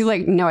 And she's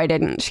like, "No, I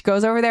didn't." She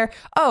goes over there.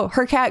 Oh,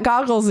 her cat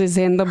Goggles is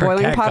in the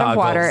boiling cat pot of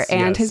water Goggles,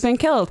 and yes. has been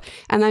killed.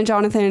 And then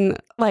Jonathan,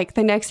 like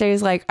the next day,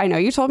 is like, "I know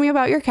you told me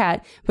about your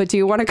cat, but do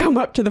you want to come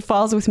up to the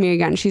falls with me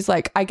again?" She's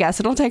like, "I guess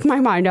it'll take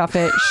my mind off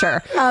it."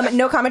 Sure.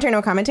 no commentary,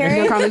 no commentary.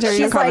 No commentary,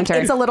 no She's commentary.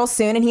 like, it's a little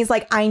soon. And he's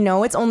like, I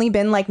know it's only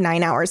been like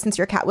 9 hours since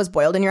your cat was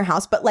boiled in your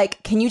house, but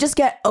like, can you just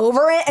get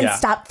over it and Yeah.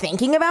 stop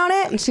thinking about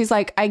it? And she's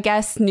like, "I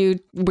guess new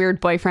weird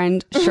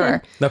boyfriend."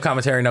 Sure. No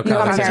commentary. No No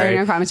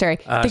commentary. commentary.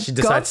 They She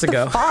decides to the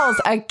go. falls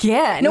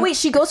again. No, wait,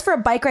 she goes for a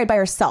bike ride by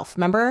herself.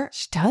 Remember?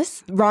 She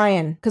does?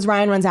 Ryan, because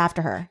Ryan runs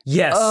after her.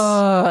 Yes.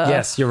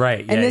 Yes, you're right.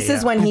 And Yeah, this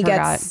is yeah. when he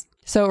Forgot. gets.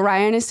 So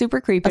Ryan is super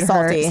creepy to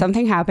her. Assaulty.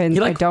 Something happens.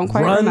 He I don't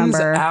quite runs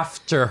remember.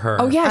 after her.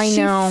 Oh yeah, I she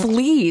know.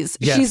 flees.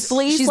 Yes. She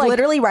flees. She's like,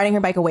 literally riding her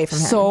bike away from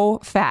him. so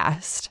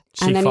fast.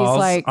 She and then falls he's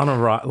like, on a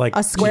rock, like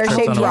A she square-shaped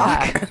trips on a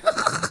rock.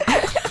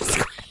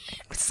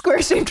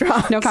 Square shaped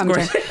rock. no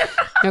commentary.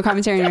 No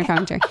commentary. No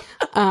commentary.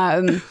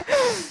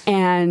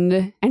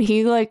 And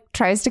he like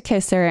tries to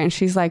kiss her, and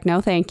she's like,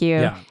 "No, thank you."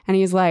 Yeah. And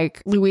he's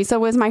like, "Luisa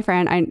was my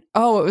friend." It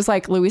was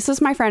like,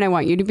 "Luisa's my friend. I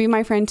want you to be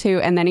my friend too."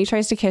 And then he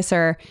tries to kiss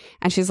her,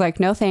 and she's like,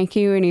 "No, thank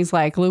you." And he's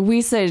like,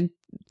 "Luisa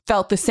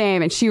felt the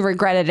same, and she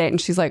regretted it." And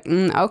she's like,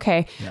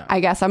 "Okay, I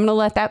guess I'm gonna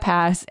let that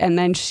pass." And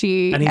then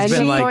she And he's she's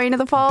been like, going to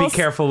the falls. be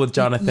careful with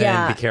Jonathan.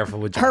 Yeah. Be careful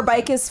with Jonathan. Her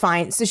bike is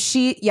fine. So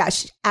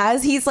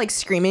as he's like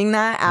screaming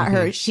that at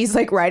her, she's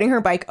like riding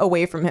her bike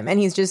away from him, and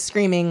he's just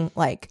screaming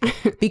like,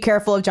 "Be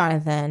careful of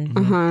Jonathan."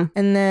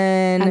 And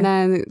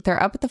then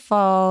they're up at the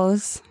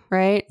falls,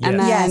 right? And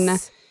then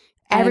yes,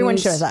 everyone and-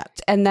 shows up.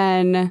 And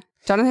then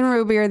Jonathan and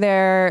Ruby are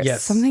there.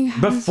 Yes. Something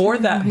happens before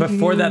to that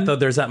Ruby. though,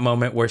 there's that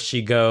moment where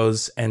she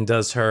goes and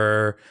does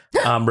her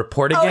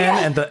report Oh,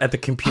 again at the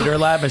computer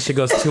lab, and she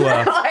goes to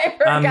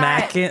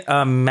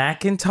a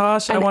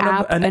Macintosh. An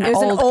app, It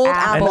was an old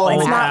Apple. An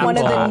It's old not one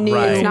of the Apple, new.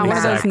 right. It's not one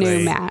of those new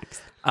Exactly.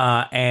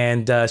 Macs.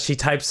 And she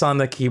types on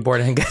the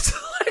keyboard and gets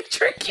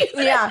electrocuted.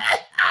 Yeah.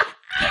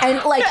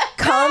 And like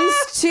comes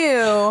to.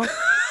 Oh,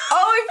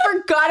 I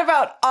forgot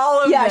about all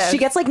of Yeah, this. she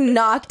gets like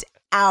knocked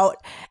out.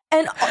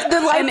 And the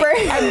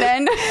library, and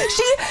then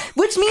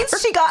which means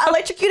she got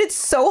electrocuted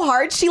so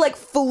hard, she like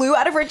flew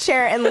out of her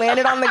chair and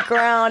landed on the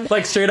ground.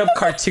 Like straight up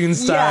cartoon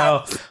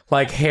style,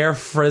 like hair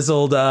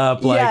frizzled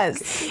up. Like,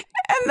 Yes.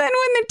 And then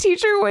when the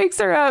teacher wakes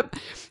her up,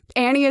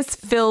 Annie is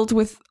filled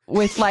with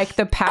like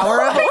the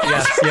power of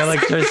yes, the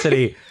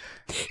electricity.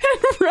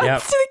 and runs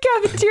Yep. to the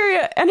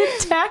cafeteria and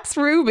attacks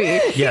Ruby.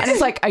 Yes. And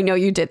it's like, I know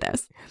you did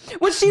this.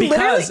 Well, she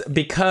literally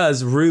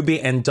Because Ruby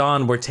and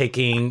Dawn were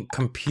taking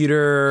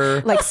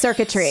computer like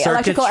circuitry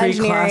electrical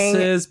engineering.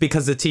 classes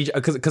because the teacher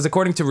because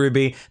according to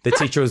Ruby the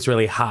teacher was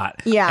really hot.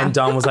 Yeah. And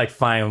Dawn was like,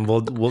 fine,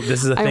 we'll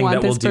this is a I thing want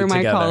that we'll this do for my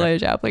together.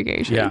 college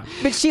application. Yeah.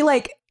 But she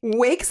like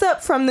wakes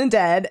up from the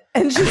dead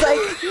and she's like,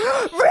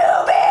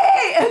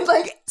 Ruby! And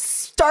like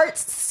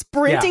starts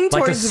sprinting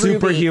like a towards Ruby.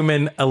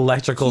 superhuman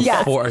electrical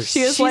Yes, force.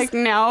 She is She's- like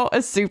now a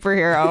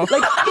superhero.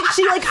 Like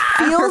she like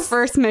Her feels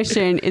first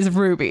mission is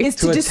Ruby. is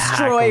to attack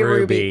destroy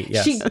Ruby. Ruby,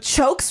 yes. She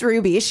chokes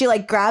Ruby. She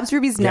like grabs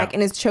Ruby's neck Yeah.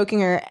 and is choking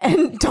her.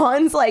 And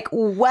Dawn's like,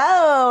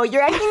 whoa,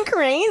 you're acting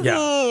crazy.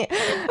 Yeah.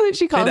 And then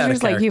she calls Get out her, of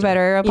she's like, you character.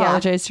 better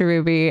apologize to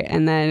Ruby.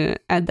 And then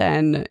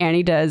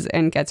Annie does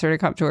and gets her to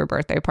come to her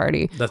birthday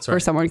party. That's where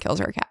right. someone kills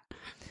her cat.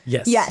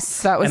 Yes.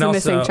 Yes. That was And a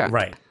missing also- chunk.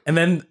 Right. And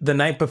then the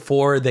night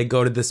before they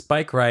go to this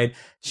bike ride,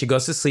 she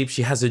goes to sleep.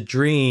 She has a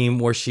dream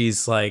where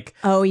she's like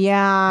Oh,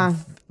 yeah.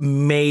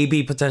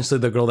 maybe potentially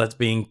the girl that's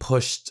being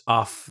pushed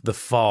off the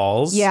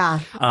falls. Yeah.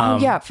 Oh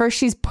yeah, first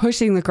she's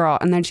pushing the girl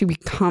and then she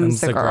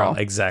becomes the girl.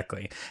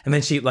 Exactly. And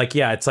then she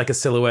it's like a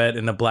silhouette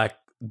in a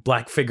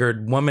black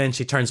figured woman.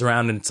 She turns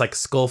around and it's like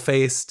skull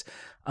faced,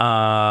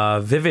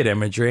 vivid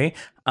imagery.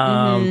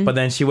 But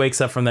then she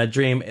wakes up from that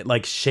dream. It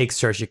like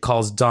shakes her. She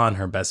calls Dawn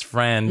her best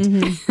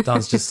friend.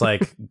 Dawn's just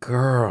like,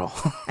 girl.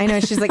 I know.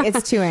 She's like,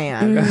 it's 2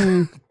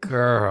 a.m.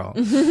 Girl.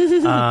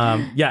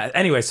 Yeah.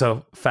 Anyway,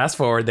 so fast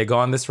forward. They go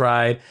on this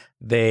ride.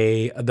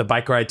 The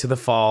bike ride to the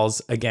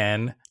falls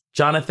again.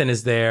 Jonathan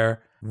is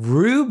there.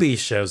 Ruby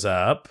shows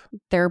up.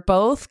 They're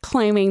both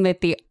claiming that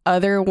the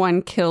other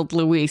one killed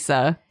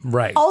Louisa.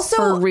 Right. Also,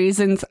 for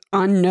reasons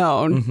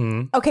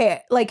unknown.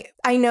 okay, like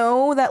I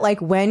know that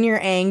like when you're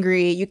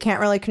angry, you can't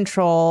really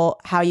control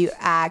how you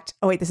act.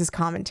 Oh wait, this is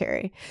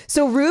commentary.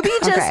 So Ruby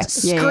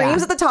just Yeah, screams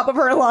yeah. at the top of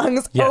her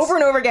lungs Yes. over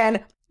and over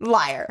again,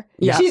 liar.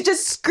 Yeah. She's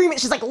just screaming.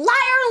 She's like, liar,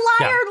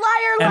 liar,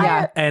 liar,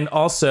 liar. And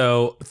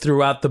also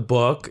throughout the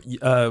book,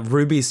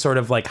 Ruby's sort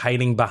of like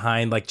hiding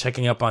behind, like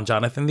checking up on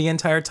Jonathan the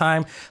entire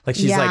time. Like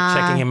she's like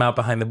checking him out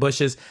behind the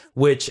bushes,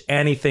 which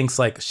Annie thinks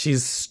like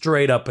she's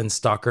straight up in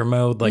stalker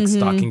mode, like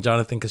stalking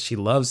Jonathan because she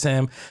loves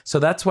him. So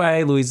that's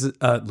why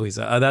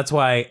that's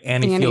why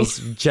Annie feels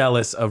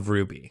jealous of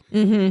Ruby.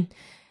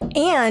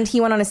 And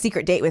he went on a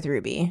secret date with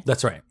Ruby.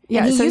 That's right.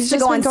 Yeah, And he so used he's to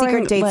just go been on secret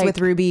going, dates like- with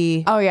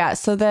Ruby. Oh yeah,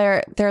 so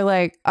they're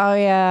like, oh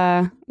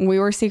yeah, we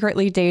were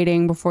secretly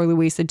dating before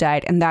Louisa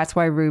died, and that's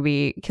why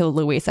Ruby killed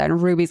Louisa.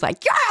 And Ruby's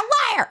like, you're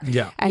a liar.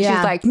 Yeah. And Yeah.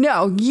 she's like,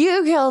 no,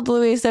 you killed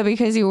Louisa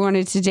because you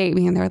wanted to date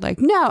me. And they're like,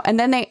 no. And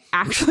then they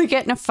actually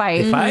get in a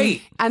fight.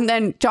 Fight. And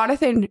then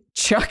Jonathan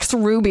chucks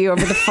Ruby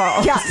over the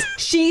falls. Yeah,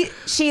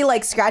 she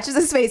like scratches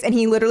his face and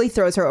he literally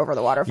throws her over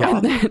the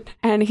waterfall.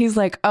 And he's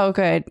like, oh,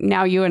 good.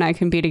 Now you and I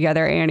can be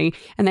together, Annie.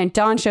 And then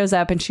Dawn shows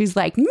up and she's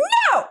like, no,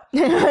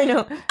 I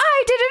know.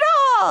 I did it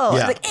all.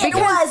 Yeah. Like, it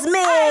was me.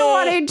 I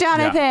wanted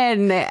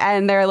Jonathan.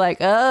 And they're like,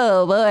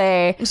 oh,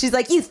 boy. And she's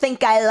like, you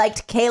think I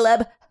liked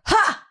Caleb?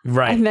 Ha!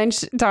 Right. And then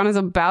Dawn is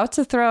about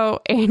to throw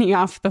Annie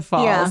off the Yeah.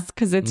 falls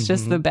because it's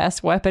just the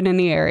best weapon in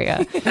the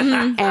area.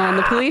 And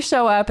the police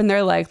show up and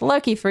they're like,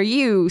 lucky for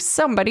you,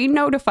 somebody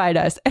notified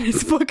us. And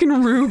it's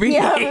fucking Ruby.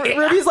 Yeah,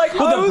 Ruby's like,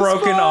 With a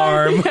broken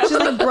arm. She's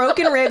like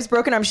broken ribs,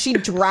 broken arms. She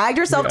dragged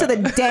herself to the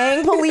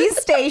dang police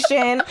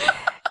station.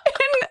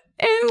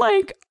 In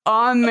like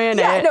a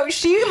minute. Yeah, no,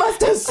 she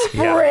must have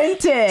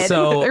sprinted.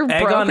 So They're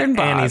egg on broken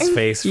Annie's bones.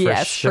 face for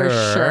Yes, sure.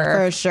 for sure.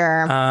 for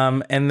sure.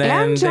 And then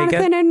And they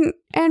Jonathan get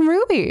and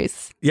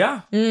Ruby's.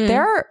 yeah.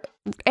 They're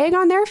egg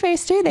on their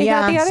face too. They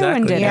Yeah. got the other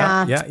one Exactly. did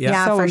Yeah. it.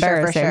 Yeah, So for sure, for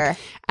embarrassing. sure.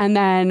 And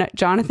then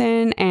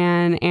Jonathan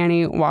and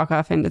Annie walk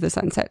off into the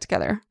sunset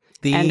together.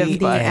 The End of the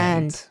book.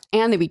 end.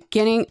 And the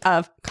beginning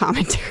of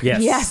commentary.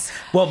 Yes. Yes.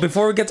 Well,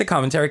 before we get to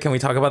commentary, can we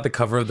talk about the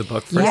cover of the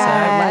book for a second?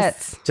 Yes.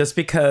 Let's. Just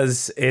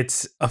because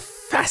it's a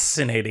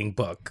fascinating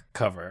book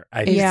cover. I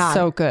think. It's Yeah.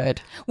 so good.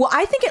 Well,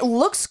 I think it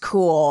looks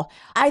cool.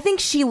 I think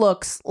she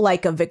looks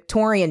like a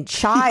Victorian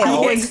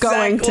child. I was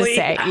going to Exactly.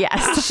 say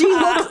yes. She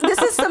looks. This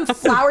is some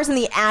flowers in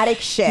the attic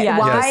shit. Yeah,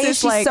 Why this is is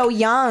she like so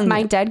young?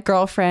 My dead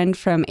girlfriend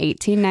from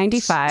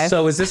 1895.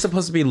 So is this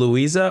supposed to be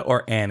Louisa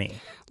or Annie?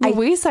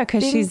 Louisa,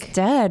 because she's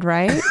dead,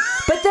 right?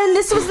 But then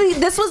this was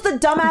the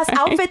dumbass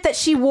outfit that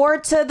she wore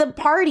to the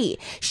party.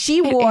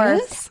 She wore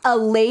is? a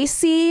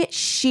lacy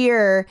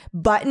sheer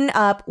button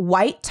up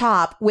white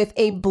top with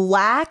a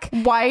black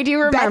Why do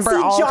you remember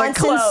Betsy all the Johnson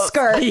clothes?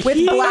 skirt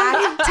with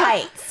black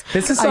tights.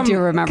 This is I some, do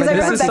remember 'Cause I the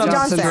remember This is Betsy some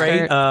Johnson.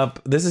 straight up.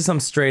 This is some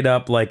straight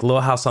up like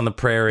Little House on the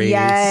Prairie,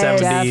 Yes.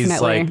 70s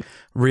Definitely. like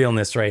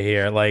realness right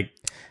here. Like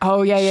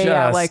Oh yeah, yeah,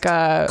 yeah. just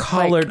Like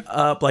collared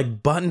up,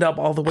 like buttoned up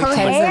all the way. Her to the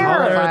hair.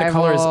 collar. The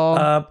collar is Revival.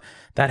 up.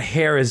 That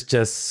hair is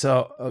just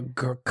so.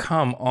 Girl,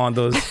 come on,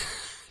 those.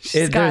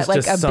 got, there's like,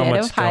 just a so bit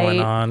much of going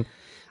height. on.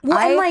 Well,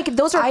 and like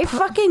those are I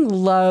fucking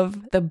love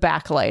the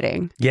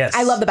backlighting. Yes,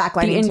 I love the The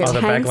backlighting too. intense, the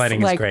backlighting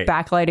is like great.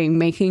 backlighting,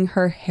 making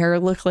her hair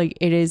look like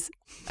it is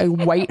a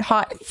white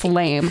hot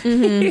flame.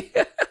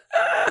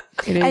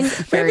 It is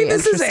very Maybe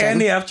this is interesting.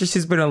 Andy after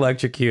she's been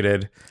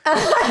electrocuted.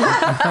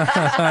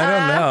 I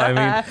don't know. I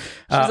mean,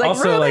 like,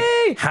 also like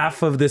 "Ruby!"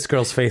 half of this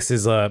girl's face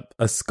is a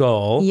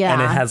skull, Yeah.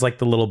 and it has like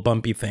the little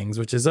bumpy things,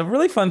 which is a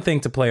really fun thing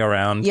to play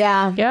around.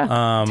 Yeah.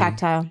 Yeah.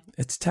 Tactile.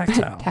 It's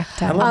tactile.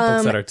 Tactile. I love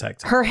books that are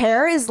tactile. Her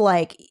hair is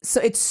like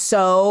it's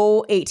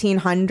so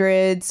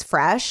 1800s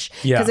fresh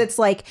Yeah. because it's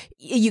like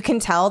you can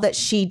tell that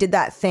she did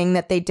that thing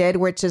that they did,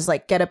 which is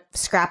like get a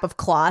scrap of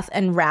cloth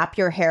and wrap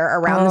your hair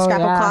around the Oh, scrap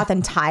yeah. of cloth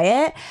and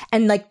tie it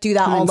and like do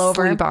that all then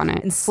over sleep on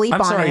it. and sleep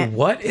I'm on sorry. it.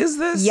 What is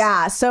this?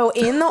 Yeah, so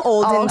in the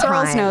olden All girls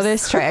times, know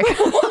this trick.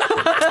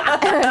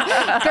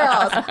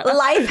 girls,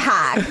 life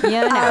hack.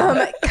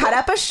 Cut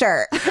up a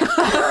shirt.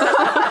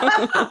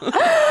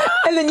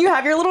 And then you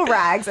have your little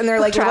rags and they're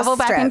like Travel little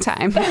back in strips.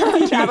 time.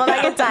 Travel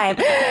back in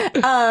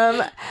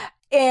time.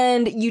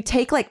 And you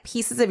take like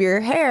pieces of your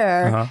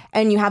hair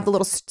and you have the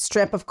little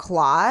strip of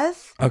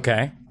cloth.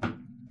 Okay.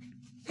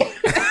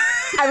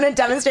 I'm going to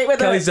demonstrate with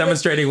Kelly's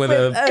demonstrating with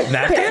a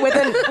napkin. with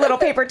a little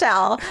paper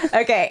towel.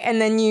 Okay.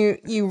 And then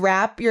you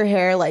wrap your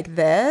hair like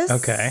this.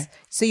 Okay.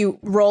 So you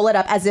roll it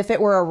up as if it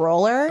were a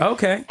roller.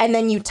 Okay. And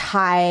then you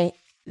tie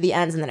the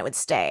ends and then it would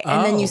stay.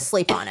 And then you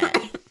sleep on it.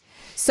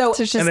 So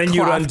So it's just And then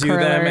you cloth undo them,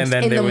 curlers. and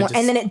then in they the would mor- just.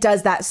 and then it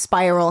does that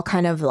spiral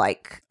kind of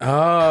like oh,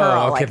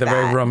 curl okay, like the that.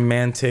 very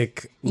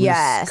romantic loose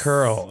Yes.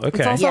 curl. Okay.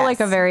 It's also Yes.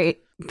 like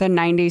the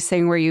 90s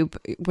thing where you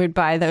would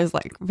buy those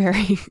like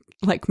very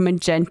like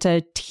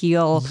magenta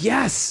teal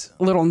yes.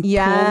 little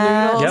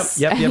Yes. pool noodles.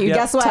 Yep, and yep, you yep.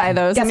 Guess what? tie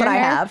those Guess in what your I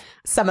hair. have?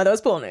 Some of those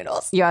pool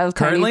noodles. You have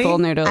tiny Currently? pool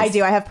noodles. I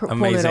do. I have pool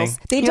Amazing. noodles.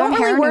 They You don't have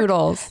really hair work.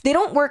 noodles. They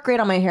don't work great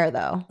on my hair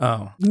though.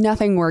 Oh.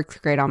 Nothing works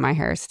great on my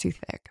hair. It's too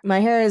thick.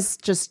 My hair is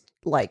just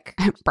like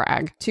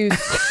Brag. too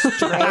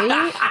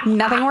straight.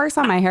 Nothing works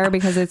on my hair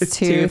because it's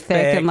too too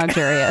thick and thick.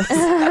 luxurious.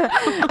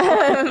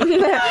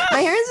 My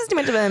hair is just too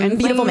much of a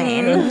beautiful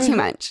mane. Too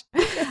much.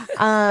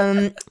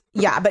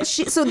 Yeah, but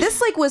so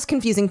this like was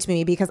confusing to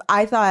me because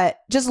I thought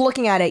just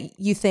looking at it,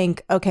 you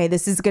think, okay,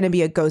 this is going to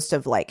be a ghost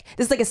of like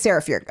this is like a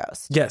Seraphir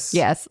ghost, Yes.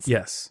 Yes.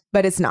 Yes.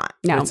 but it's not.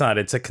 No. It's not.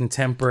 It's a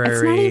contemporary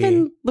It's not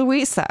even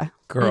Louisa.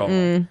 girl.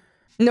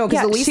 No,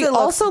 because Yeah, Elisa she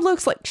also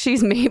looks like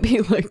she's maybe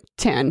like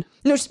 10.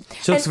 no,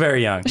 She looks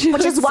very young.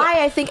 which is why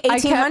I think I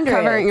kept 1800s.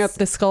 covering up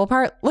the skull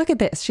part. Look at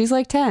this. She's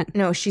like 10.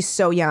 No, she's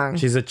so young.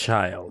 She's a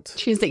child.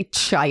 She's a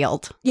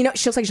child. You know,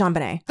 she looks like Jean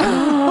Benet.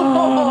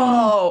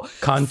 Oh,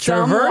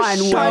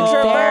 Controversial.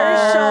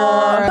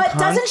 But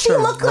doesn't she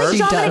look like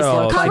Jean Benet?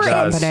 Controversial. Cover She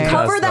does, it. she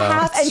Cover does, the though.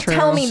 half and It's true.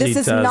 tell me She this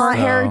is does, not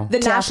though. the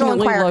National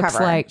definitely Enquirer looks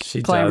cover. like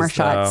She glamour does,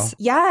 shots.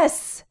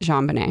 Yes.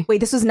 Jean Benet. Wait,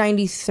 this was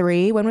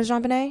 93. When was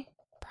Jean Benet?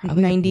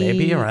 90.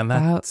 Maybe around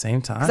that About-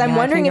 same time. Because I'm Yeah, I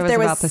wondering think if it there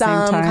was was about the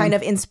same some time. kind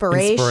of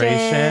inspiration.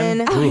 Inspiration.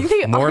 Like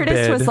the artist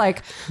Morbid. was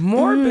like,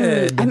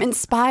 Morbid. I'm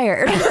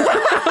inspired. Like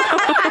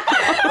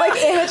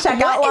in a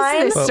checkout What line.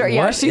 is this But story?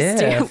 Yeah, what she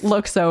if?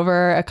 looks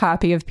over a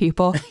copy of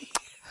People.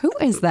 Who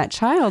is that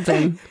child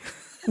in?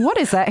 What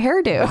is that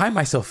hairdo? Why am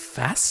I so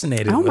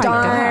fascinated Oh with my her?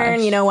 Darn,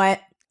 gosh. you know what?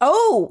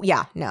 Oh,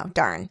 yeah, no,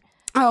 darn.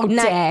 Oh,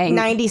 dang.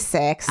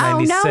 96. Oh, no,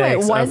 it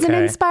 96, wasn't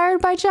okay. inspired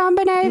by Jean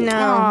Benet? No,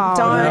 Oh,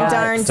 darn, yeah.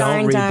 darn,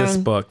 Don't read darn. this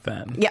book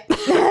then.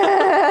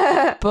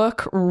 Yeah.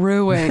 Book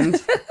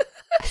ruined.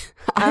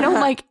 I don't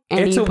like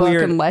any It's a book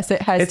weird- unless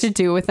it has to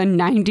do with a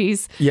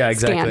 90s Yeah,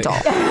 exactly.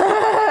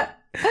 scandal.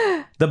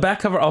 The back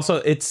cover also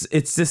it's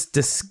this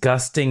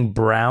disgusting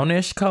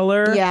brownish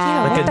color.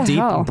 Yeah. Like What a the deep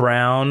hell?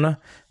 brown.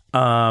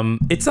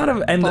 It's not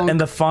a and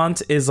the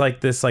font is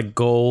like this like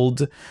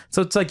gold.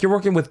 So it's like you're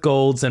working with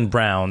golds and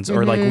browns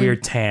or like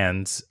weird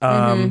tans.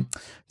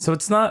 So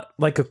it's not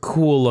like a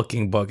cool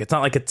looking book. It's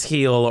not like a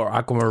teal or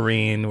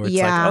aquamarine where it's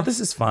Yeah. like, oh,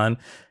 this is fun.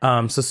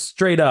 So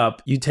straight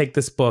up, you take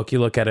this book, you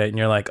look at it, and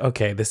you're like,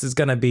 okay, this is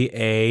gonna be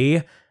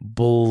a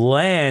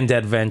bland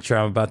adventure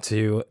I'm about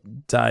to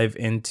dive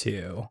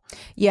into.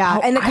 Yeah,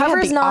 and the I had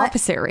cover's the not.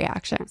 opposite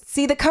reaction.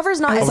 See, the cover's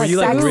not as were like you,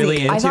 like, sexy. really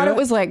I into thought it? it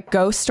was like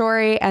Ghost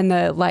Story, and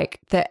the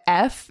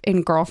F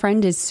in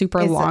Girlfriend is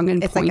super long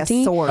and it's pointy. like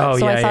a sword. Oh,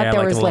 So yeah, I thought yeah, there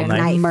like a was little like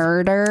knife.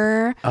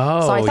 murder.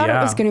 Oh, so I thought yeah.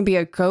 it was going to be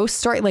a ghost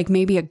story, like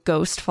maybe a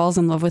ghost falls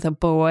in love with a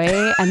boy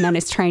and then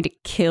is trying to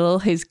kill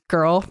his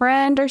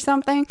girlfriend or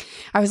something.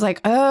 I was like,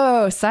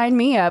 oh, sign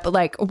me up.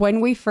 Like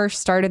when we first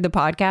started the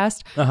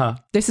podcast,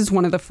 this is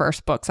one of the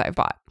first books I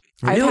bought.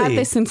 I've had Really?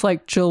 this since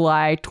like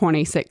July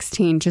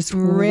 2016, just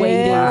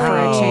waiting for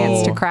a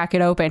chance to crack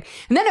it open.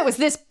 And then it was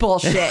this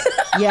bullshit.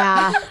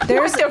 Yeah, What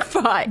the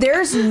fuck?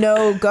 there's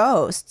no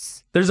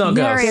ghosts. There's no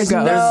There ghosts. is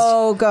ghosts.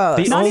 No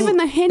ghosts. The Not only- even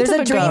the hint There's of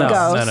a a dream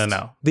ghost. ghost.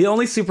 No. The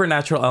only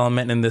supernatural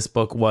element in this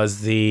book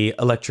was the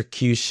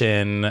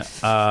electrocution,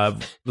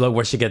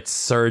 where she gets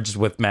surged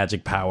with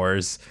magic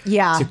powers.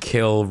 Yeah. To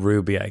kill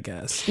Ruby, I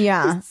guess.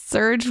 Yeah,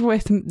 Surge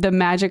with the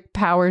magic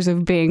powers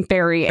of being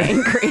very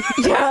angry.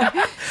 yeah.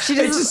 She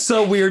It's just just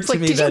so weird to like,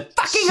 me "Did you that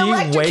fucking she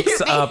electrocute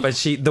wakes me?" up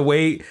and the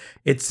way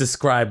it's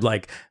described,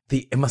 like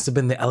it must have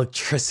been the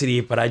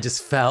electricity, but I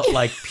just felt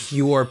like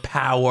pure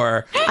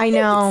power. I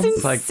know.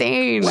 It's like,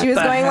 insane. She was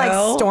the going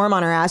hell? like storm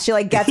on her ass. She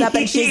like gets up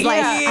and she's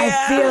like,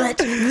 I feel it.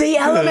 The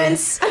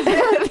elements.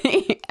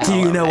 Do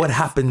you know what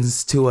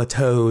happens to a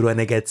toad when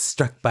it gets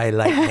struck by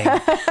lightning?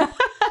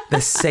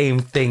 The same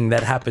thing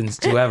that happens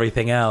to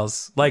everything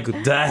else. Like,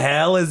 the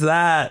hell is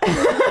that?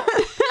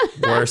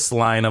 Worst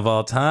line of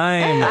all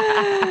time.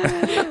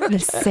 The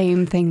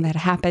same thing that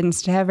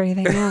happens to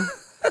everything else.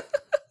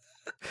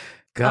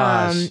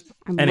 Gosh.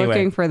 I'm Anyway.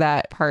 looking for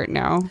that part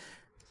now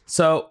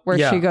So, where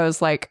yeah. she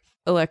goes like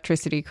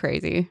electricity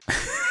crazy.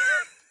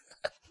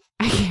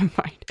 I can't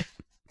find it.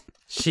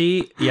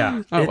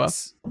 Oh, well.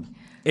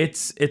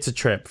 it's a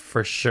trip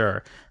for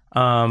sure.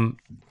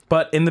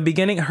 But in the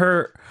beginning,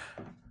 her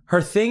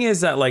thing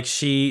is that like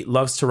she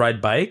loves to ride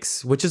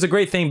bikes, which is a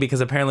great thing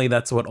because apparently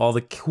that's what all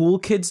the cool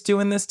kids do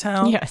in this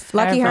town. Yes,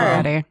 Lucky her.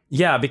 everybody.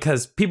 Yeah,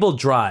 because people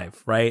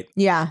drive, right?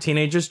 Yeah.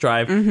 Teenagers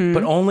drive,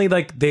 but only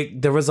like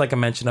there was like a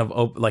mention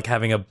of like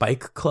having a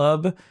bike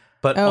club,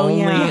 but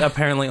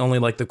apparently only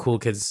like the cool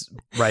kids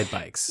ride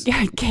bikes.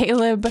 Yeah,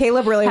 Caleb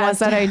really has wants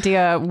that to-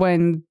 idea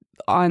when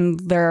on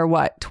their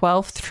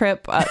 12th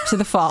trip up to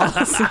the falls.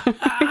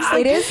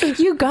 It is.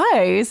 You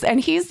guys, and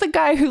he's the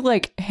guy who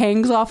like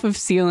hangs off of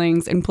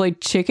ceilings and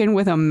played chicken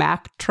with a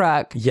Mack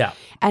truck. Yeah.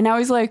 And now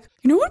he's like,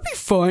 you know what'd be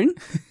fun?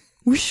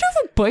 We should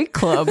have a bike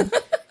club.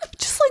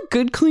 Just like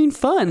good, clean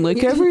fun. Like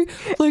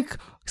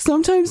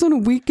sometimes on a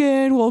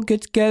weekend we'll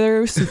get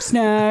together with some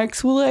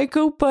snacks. We'll like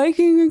go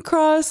biking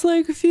across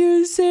like a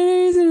few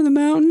cities into the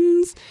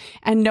mountains.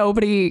 And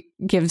nobody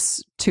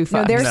gives two fucks.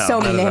 No, they're No, so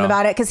not mean to at him all.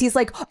 about it because he's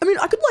like, I mean,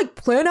 I could like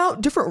plan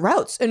out different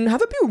routes and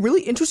have it be a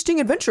really interesting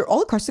adventure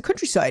all across the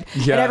countryside.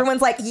 Yeah. And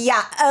everyone's like,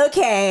 yeah,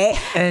 okay.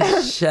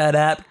 And shut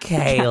up,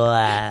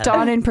 Kayla.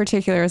 Dawn in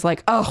particular is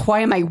like, oh, why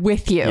am I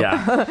with you?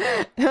 Yeah.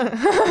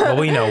 Well,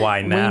 we know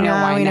why now. know.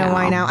 Now why we know now.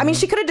 why now. I mean,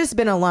 she could have just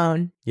been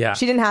alone. Yeah.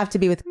 She didn't have to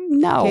be with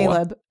No.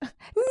 Caleb.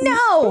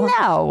 No.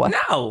 No.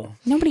 No.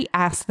 Nobody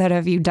asked that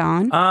of you,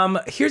 Dawn.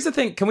 Here's the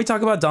thing. Can we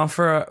talk about Dawn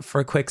for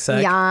a quick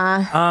sec?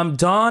 Yeah.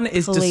 Dawn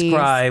is Please.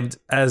 described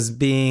as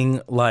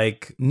being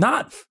like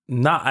not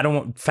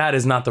fat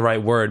is not the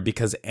right word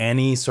because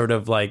Annie sort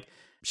of like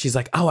she's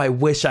like, oh, I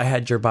wish I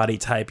had your body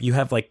type. You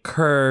have like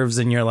curves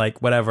and you're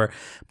like whatever.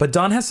 But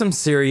Dawn has some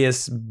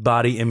serious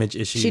body image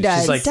issues. She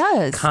does. She's like She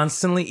does.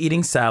 constantly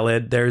eating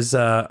salad. There's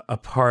a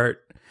part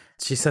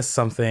she says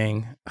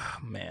something. Oh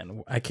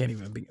man, I can't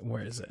even be.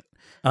 Where is it?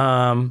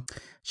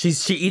 She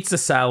eats the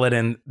salad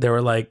and they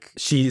were like,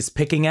 she's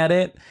picking at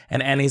it.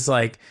 And Annie's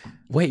like,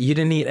 wait, you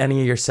didn't eat any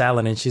of your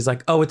salad. And she's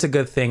like, oh, it's a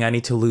good thing. I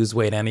need to lose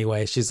weight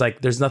anyway. She's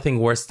like, there's nothing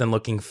worse than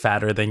looking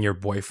fatter than your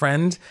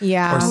boyfriend.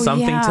 Yeah. Or Oh,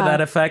 something to yeah.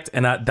 that effect.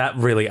 And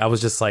I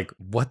was just like,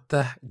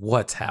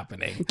 what's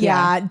happening?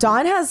 Yeah.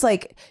 Dawn has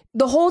like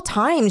the whole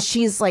time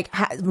she's like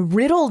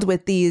riddled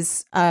with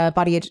these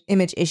body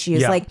image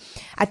issues. Yeah. Like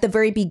at the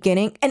very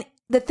beginning. And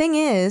the thing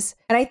is,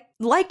 and I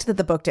liked that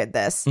the book did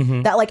this,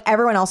 that like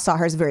everyone else saw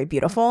her as very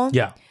beautiful.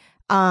 Yeah.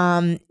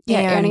 Yeah,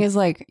 and Annie is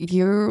like,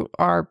 you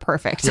are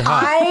perfect.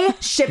 I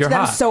shipped You're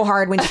them hot. so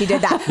hard when she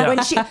did that.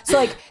 When she, so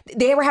like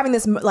they were having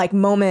this like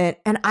moment,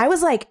 and I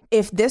was like,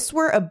 if this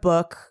were a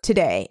book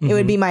today, it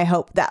would be my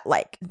hope that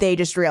like they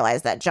just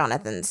realize that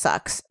Jonathan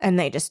sucks and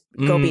they just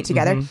go be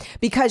together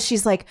because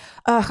she's like,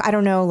 ugh, I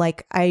don't know,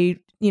 like I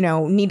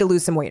need to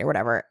lose some weight or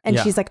whatever, and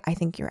Yeah. she's like, I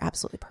think you're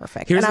absolutely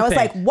perfect, Here's and I the was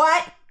thing. like,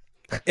 what?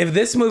 If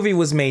this movie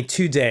was made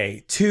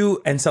today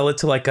and sell it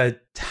to like a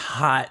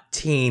hot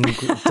teen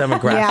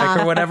demographic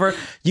Yeah. or whatever,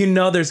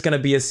 there's going to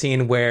be a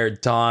scene where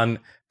Dawn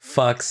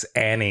fucks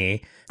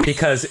Annie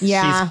because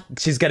Yeah.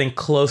 she's getting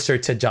closer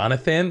to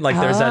Jonathan. Like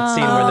there's that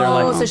scene where they're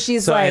like, Oh, so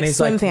she's like Annie's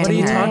swim like, what are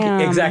you fanning her. talking?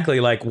 Damn. Exactly,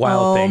 like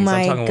wild Oh things.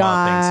 my I'm talking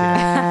wild things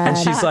here. And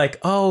God. she's like,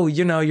 oh,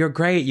 you're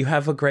great. You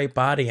have a great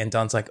body. And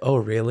Dawn's like, oh,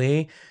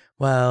 really?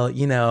 Well,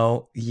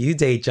 you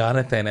date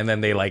Jonathan, and then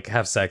they like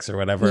have sex or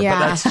whatever. Yeah.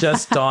 But that's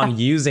just Dawn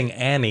using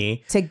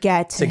Annie To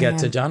get to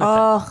Jonathan.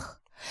 Oh.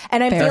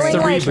 And I'm That's feeling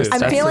the like reboot. I'm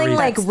That's the feeling reboot.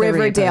 like That's the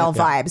Riverdale reboot,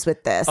 yeah. vibes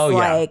with this. Oh,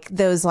 yeah. Like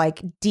those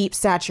like deep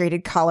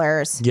saturated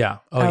colors. Yeah.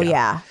 Oh,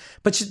 yeah.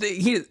 But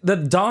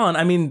the Dawn,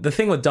 I mean, the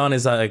thing with Dawn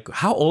is like,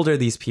 how old are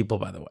these people,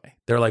 by the way?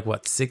 They're like,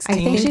 what, 16? I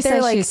think she they're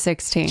says like- she's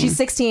 16. She's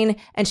 16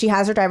 and she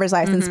has her driver's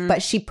license,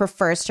 but she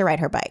prefers to ride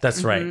her bike.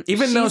 That's right.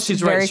 Even though she's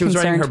very she was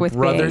riding concerned her with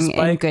brother's being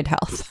in bike. good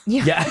health.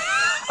 Yeah.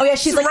 Oh yeah,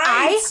 she's like,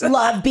 right. I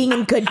love being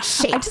in good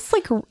shape. I just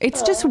like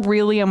it's just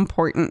really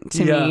important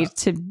to Yeah. me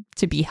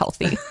to be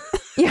healthy.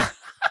 Yeah.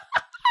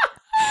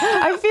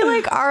 I feel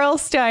like R.L.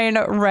 Stein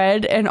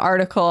read an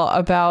article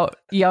about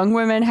young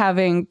women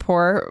having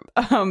poor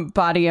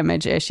body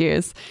image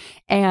issues.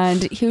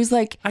 And he was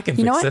like, I can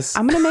you know fix what? this."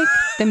 I'm going to make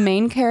the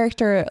main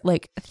character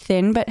like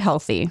thin but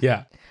healthy.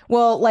 Yeah.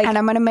 Well, like And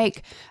I'm going to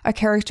make a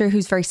character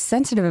who's very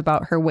sensitive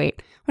about her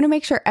weight. I'm going to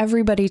make sure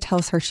everybody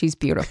tells her she's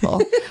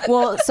beautiful.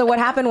 well, so what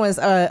happened was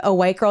a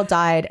white girl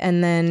died,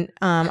 and then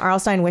R.L.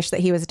 Stein wished that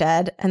he was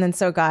dead, and then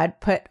so God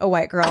put a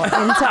white girl into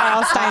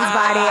R.L. Stein's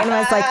body and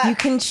was like, "You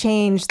can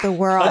change the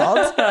world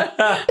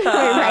by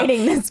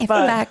writing this book." If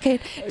I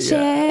could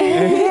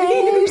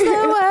change the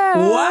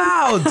world.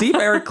 Wow. Deep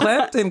Eric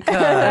Clapton cut.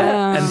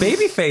 And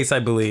Babyface, I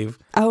believe.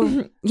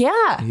 Oh,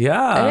 yeah.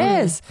 Yeah.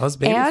 It is. That was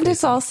And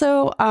it's Babyface.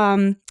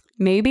 also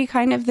maybe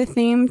kind of the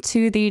theme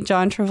to the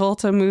John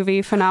Travolta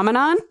movie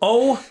Phenomenon.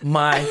 Oh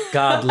my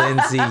God,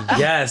 Lindsay.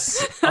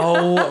 Yes.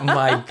 Oh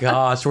my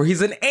gosh. Where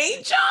he's an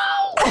angel.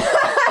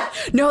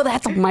 No,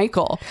 that's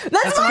Michael.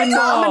 That's Michael!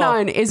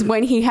 Phenomenon is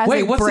when he has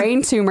Wait, a what's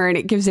brain tumor and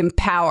it gives him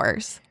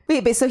powers.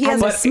 Wait, but so he has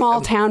And the a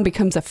small town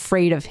becomes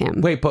afraid of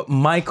him. Wait, but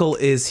Michael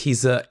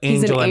he's an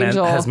angel and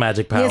angel. has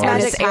magic he powers. has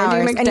magic it's Andrew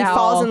powers, and he McDowell.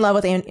 falls in love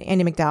with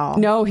Andy McDowell.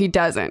 No, he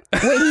doesn't.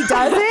 Wait, he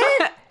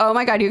doesn't? Oh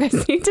my God, you guys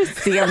need to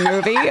see a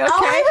movie, okay? All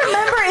I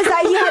remember is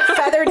that he had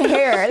feathered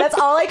hair. That's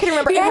all I can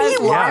remember. He and has he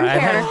wore, blonde I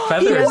hair. had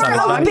feathers he on wore his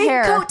a body. big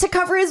hair. coat to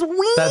cover his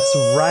wings. That's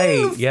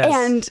right. Yes.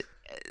 And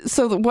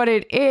so what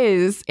it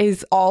is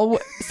all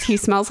he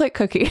smells like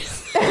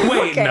cookies.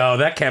 Wait, no,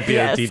 that can't be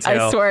a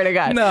detail. I swear to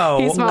God. No.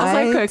 He smells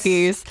like What?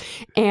 cookies,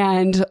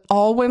 and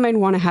all women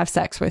want to have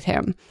sex with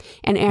him.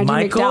 And Andy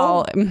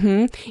Michael?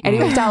 McDowell, Andy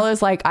McDowell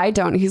is like, I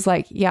don't. He's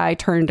like, yeah, I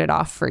turned it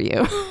off for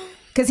you.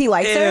 Because he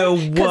likes her.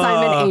 Ew, Because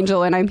I'm whoa. an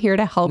angel and I'm here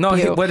to help No,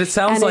 you. what it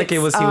sounds And like he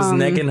was it's,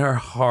 negging her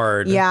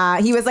hard.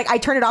 Yeah, he was like, I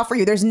turned it off for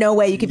you. There's no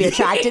way you could be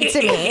attracted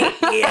to me.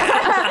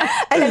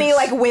 And then he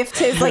like whiffed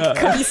his like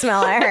cookie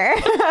smell at her.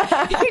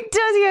 He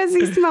does, yes,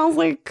 he smells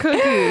like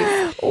cookies.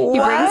 He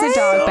brings a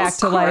dog back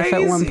to life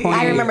at one crazy. point.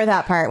 I remember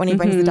that part when he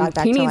brings the dog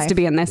back He to needs life. to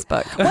be in this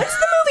book. What's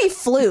the movie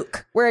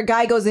Fluke, where a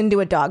guy goes into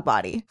a dog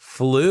body.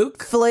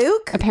 Fluke?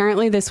 Fluke?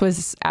 Apparently, this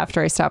was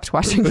after I stopped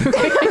watching movies.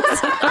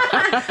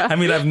 I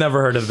mean, I've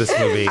never heard of this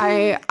movie.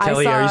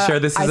 Kelly, are you sure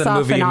this is a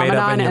movie you made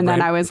up in your and brain?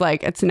 then I was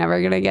like, it's never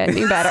going to get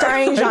any better.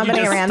 Starring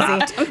Jean-Benet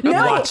Ramsey.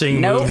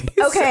 watching movies.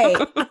 Okay.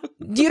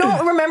 You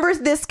don't remember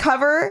this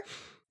cover?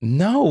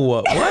 No.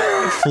 What?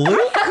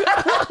 Fluke?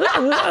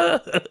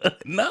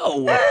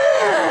 No.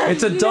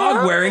 It's a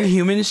dog wearing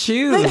human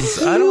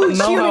shoes. I don't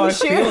know how I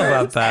feel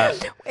about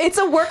that. It's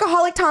a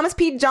workaholic Thomas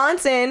P.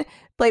 Johnson,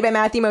 played by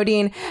Matthew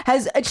Modine,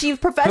 has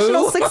achieved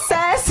professional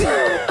success.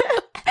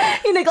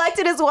 He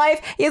neglected his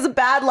wife. He has a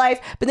bad life,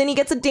 but then he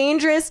gets a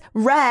dangerous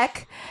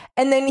wreck,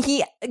 and then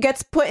he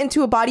gets put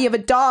into a body of a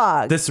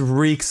dog. This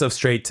reeks of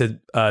straight to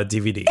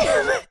DVD.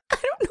 I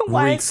don't know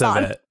why Reeks of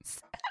it.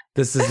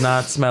 This does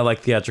not smell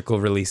like theatrical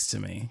release to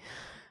me.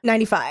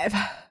 95.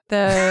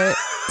 It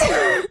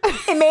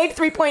made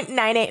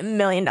 $3.98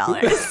 million.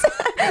 That's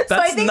so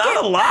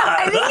not a lot.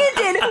 I think it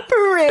did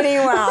pretty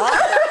well.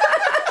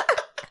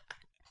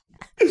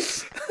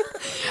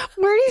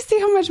 Where do you see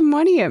how much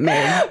money it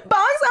made?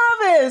 Box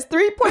office,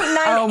 3.98.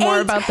 Oh, more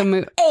about the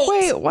movie.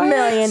 Wait, what?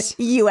 million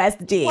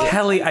USD.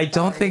 Kelly, I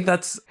don't think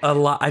that's a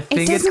lot. I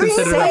think it's Screenplay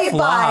considered a by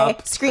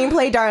flop.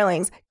 Screenplay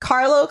Darlings.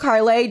 Carlo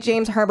Carlet,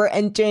 James Herbert,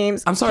 and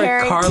James I'm sorry,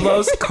 Carrington.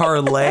 Carlos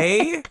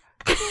Carlet?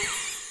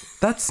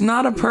 That's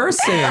not a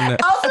person.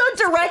 Also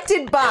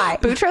directed by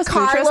Boutros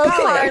Carlo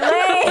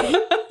Carlet.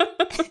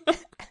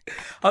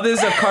 Oh,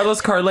 there's a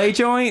Carlos Carlet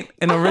joint,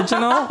 an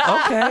original?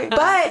 Okay.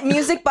 But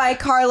music by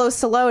Carlos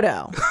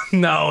Soloto.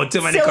 No,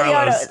 too many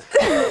Carlos.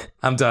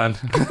 I'm done.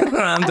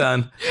 I'm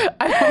done.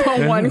 I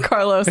have a one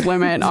Carlos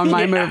limit on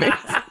my movie.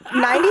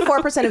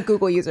 94% of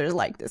Google users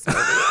like this movie.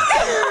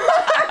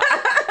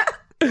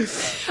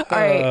 All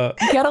right,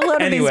 get a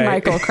load of these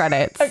Michael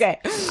credits. Okay.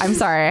 I'm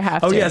sorry, I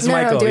have to. Oh, yes,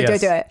 Michael. do it,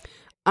 yes. do it.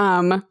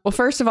 Well,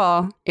 first of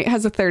all, it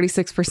has a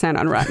 36%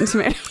 on Rotten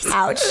Tomatoes.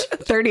 Ouch.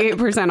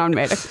 38% on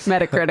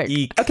Metacritic.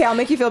 Eek. Okay, I'll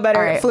make you feel better.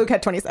 All right. Fluke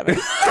had 27.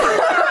 There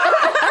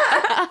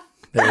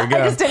we go.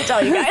 I just didn't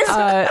tell you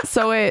guys.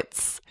 So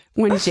it's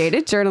when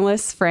jaded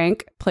journalists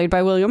Frank, played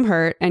by William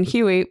Hurt, and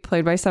Huey,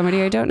 played by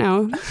somebody I don't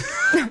know,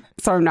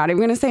 so I'm not even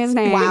going to say his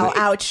name. Wow,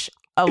 ouch.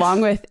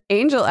 Along with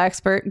angel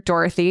expert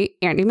Dorothy,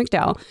 Andie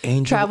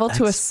MacDowell, travel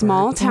to a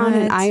small town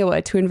in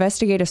Iowa to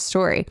investigate a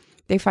story.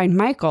 They find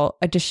Michael,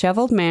 a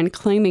disheveled man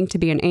claiming to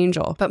be an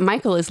angel, but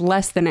Michael is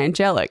less than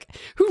angelic.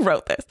 Who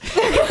wrote this?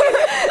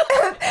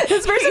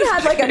 This person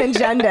had like an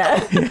agenda.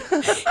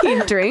 He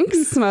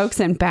drinks, smokes,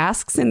 and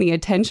basks in the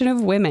attention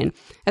of women.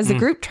 As the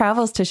group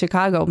travels to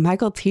Chicago,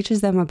 Michael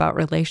teaches them about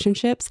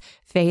relationships,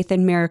 faith,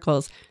 and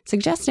miracles,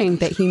 suggesting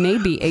that he may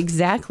be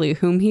exactly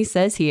whom he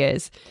says he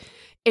is.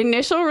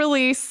 Initial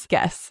release,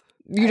 guess.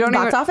 You don't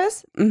Box even...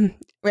 office?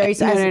 Where you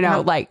said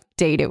No. Like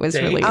date it was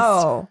Date. released.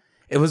 Oh.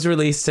 It was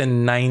released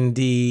in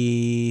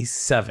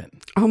 97.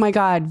 Oh my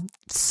God.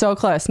 So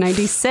close.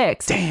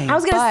 96. Dang. I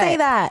was going to say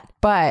that.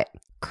 But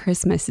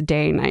Christmas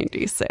Day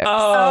 96.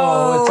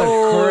 Oh, it's a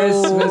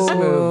Christmas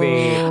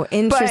movie. Oh,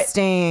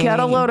 interesting. Get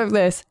a load of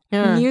this.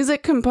 Yeah.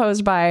 Music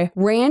composed by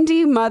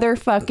Randy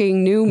motherfucking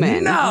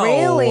Newman. No.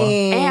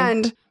 Really?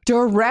 And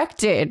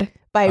directed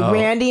by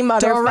Randy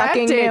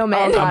motherfucking Directed.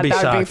 Newman. Oh, I'd be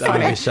that would be shocked. I'd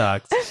funny. be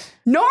shocked.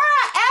 Nora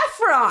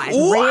Ephron.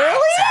 Really?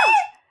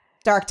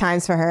 Dark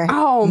times for her.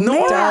 Oh,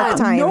 man. Dark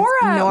times.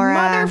 Nora Nora.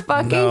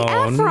 motherfucking No,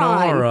 Ephron.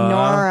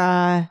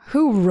 Nora.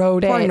 Who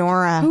wrote it? Poor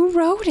Nora. Who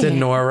wrote it? Did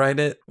Nora write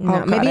it? No,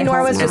 God, maybe I Nora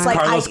hope was not. just like,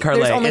 Carlos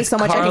Carlet. there's only It's so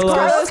much I can. Carlos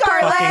Carlos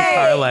fucking Carlet.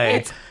 Carlet.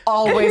 It's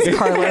always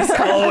Carlos.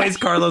 Always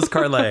Carlos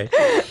Carlet.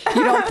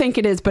 You don't think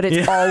it is, but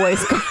it's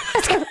always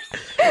Carlos.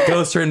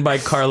 Ghost written by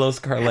Carlos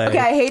Carlet. Okay,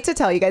 I hate to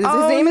tell you guys. His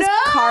Oh, name is no.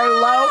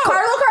 Carlo.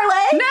 Carlo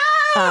Carlet? No!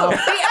 Oh. The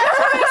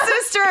Ephron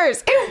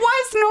sisters! It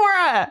was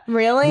Nora!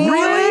 Really?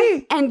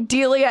 Really? And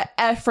Delia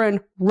Ephron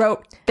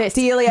wrote this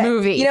Delia.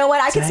 movie. You know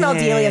what? I can smell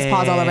Delia's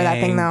paws all over that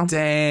thing, though.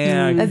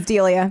 Dang. That's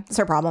Delia. It's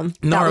her problem.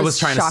 Nora was was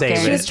trying to shocking. save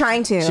it. She was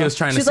trying to. She was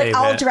trying to She's like, save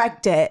I'll it.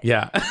 direct it.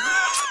 Yeah.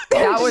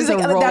 that was She's a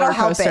like, roller that'll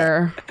help it.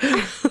 coaster.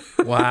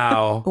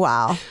 Wow.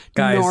 Wow.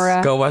 Guys,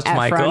 Nora go watch Ephron.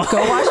 Michael.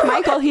 Go watch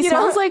Michael. He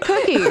smells like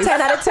cookies.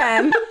 10 out of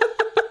 10.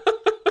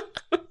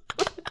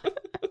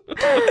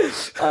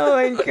 Oh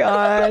my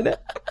God.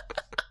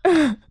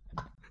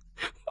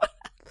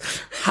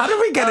 How did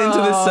we get into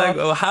this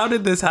segment? How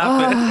did this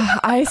happen?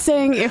 I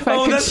sang If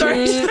I Could that's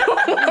right. Choose.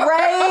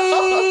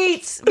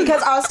 Right.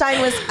 Because Austin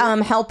was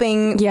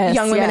helping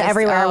young women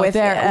everywhere with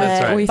there.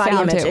 That's right. We body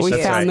found image it. We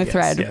issues. found the Yes,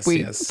 thread. yes,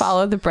 we yes.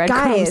 followed the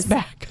breadcrumbs Guys,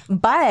 back.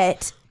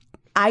 But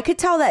I could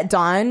tell that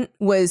Dawn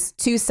was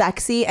too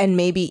sexy and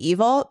maybe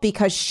evil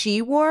because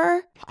she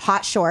wore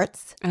hot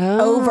shorts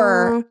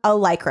over a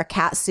Lycra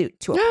cat suit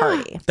to a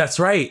party. That's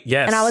right.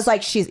 Yes. And I was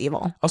like, she's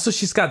evil. also,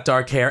 she's got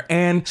dark hair.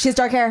 And She has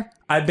dark hair.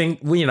 I've been,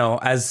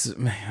 as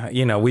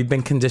you know, we've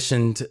been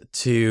conditioned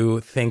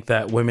to think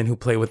that women who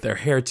play with their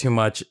hair too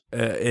much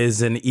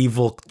is an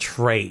evil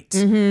trait.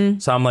 Mm-hmm.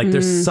 So I'm like,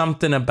 there's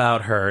something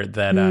about her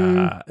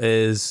that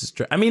is.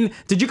 I mean,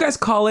 did you guys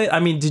call it?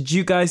 I mean, did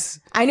you guys?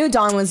 I knew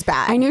Dawn was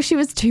bad. I knew she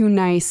was too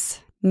nice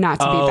not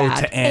to be bad.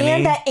 To Annie.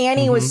 And that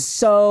Annie was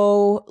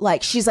so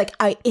like, she's like,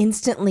 I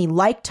instantly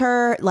liked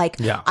her. Like,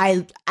 Yeah.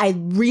 I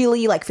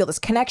really like feel this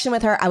connection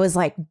with her. I was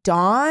like,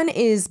 Dawn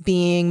is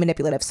being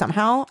manipulative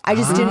somehow. I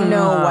just didn't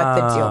know what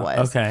the deal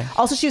was. Okay.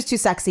 Also, she was too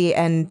sexy,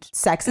 and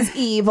sex is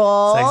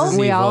evil. Sex is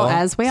We all, evil.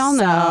 as we all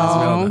know,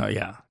 Oh, no,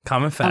 yeah.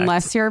 Common fact.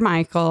 unless you're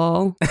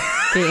Michael,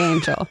 the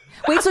angel.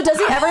 Wait, so does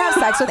he ever have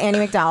sex with Annie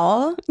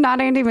McDowell? Not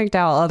Andy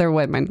McDowell, other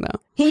women though.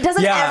 He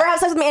doesn't Yeah. ever have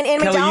sex with Annie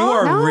Kelly, McDowell? you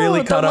are No,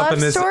 really the caught up love in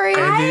this. story-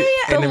 Andy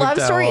The love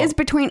story McDowell. is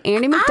between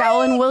Andy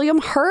McDowell and William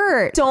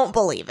Hurt. Don't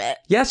believe it.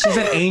 Yeah, she's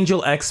an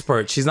angel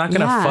expert. She's not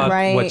gonna Yeah. fuck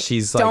Right. what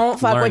she's like Don't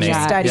fuck what learning. you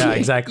study. Yeah,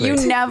 exactly. You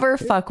never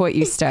fuck what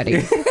you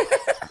study.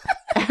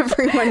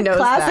 Everyone knows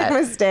Classic that.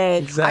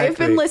 mistake. Exactly. I've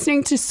been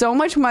listening to so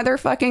much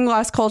motherfucking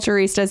Las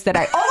Culturistas that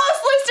I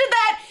almost listed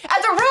that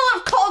as a rule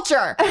of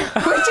culture,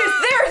 which is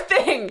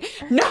their thing,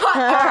 not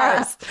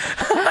ours.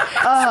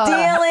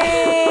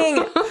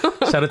 Stealing.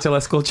 Shout out to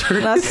Les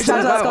Culture. Shout out to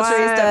Las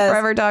Culturistas.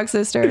 Forever Dog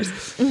Sisters.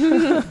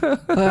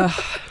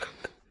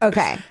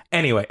 Okay.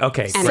 Anyway,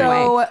 okay. great.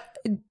 So,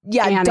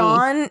 yeah, Annie,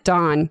 Dawn.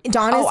 Dawn.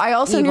 Dawn Oh, is I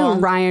also evil.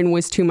 knew Ryan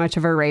was too much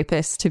of a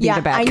rapist to be Yeah,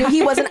 the bad I knew guy.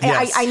 he wasn't.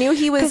 Yes. I knew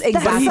he was that's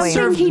But he exactly.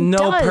 served he no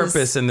does.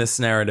 purpose in this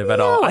narrative at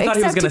all. I thought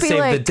he was except going to to be save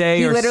like, the day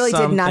he or literally did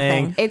something.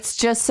 nothing. It's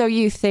just so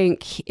you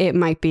think it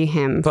might be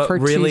him But for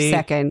really, 2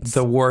 seconds.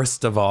 the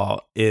worst of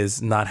all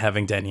is not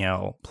having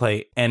Danielle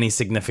play any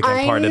significant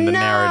I part in the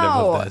narrative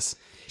know. of this.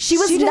 She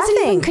was she doesn't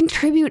even nothing.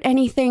 contribute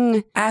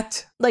anything.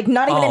 At Like,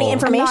 not even any all.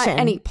 information. Not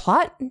any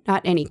plot,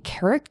 not any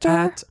character.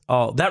 At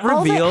all. That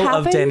All that reveal of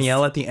happens-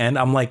 Danielle at the end,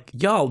 I'm like,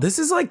 y'all, this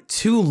is like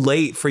too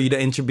late for you to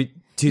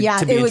Yeah,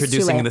 to be it was too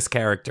introducing late. this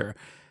character.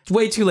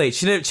 Way too late.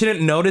 She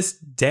didn't notice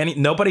Danny.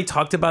 Nobody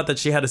talked about that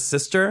she had a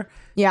sister.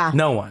 Yeah.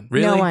 No one.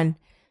 Really? No one.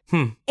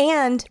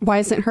 And Why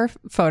isn't her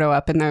photo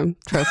up in the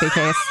trophy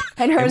case?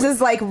 hers is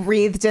like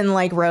wreathed in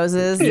like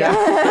roses.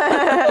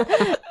 Yeah.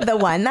 The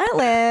one that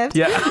lived.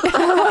 Yeah.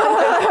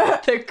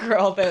 The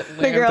girl that lived.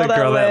 The girl, The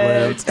girl that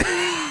lived.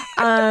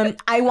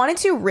 I wanted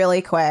to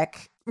really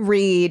quick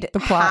read The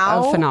plot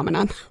of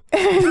Phenomenon.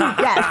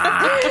 Yes.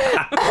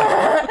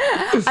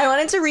 I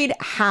wanted to read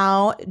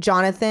how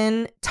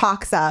Jonathan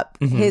talks up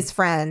his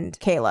friend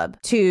Caleb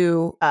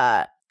to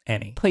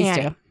Annie. Please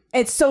Annie. do.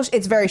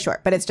 It's very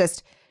short, but it's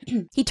just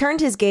he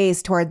turned his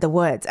gaze toward the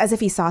woods as if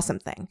he saw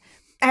something.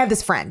 I have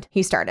this friend,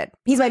 he started.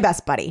 He's my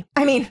best buddy.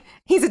 I mean,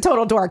 he's a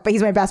total dork, but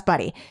he's my best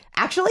buddy.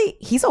 Actually,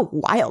 he's a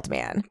wild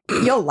man.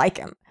 You'll like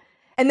him.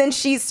 And then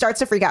she starts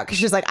to freak out because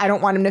she's like, I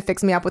don't want him to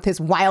fix me up with his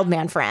wild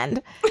man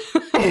friend.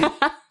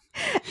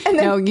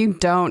 No, you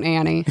don't,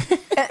 Annie.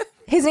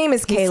 His name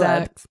is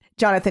Caleb. sucks.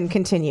 Jonathan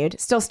continued,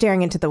 still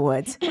staring into the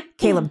woods.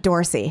 Caleb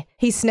Dorsey.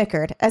 He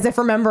snickered, as if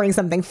remembering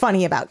something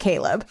funny about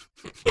Caleb.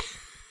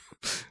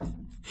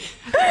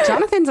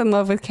 Jonathan's in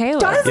love with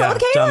Caleb. Jonathan's in love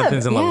with Caleb.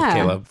 Jonathan's in love with Yeah.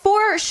 Caleb.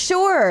 For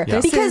sure. Yeah.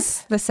 This Because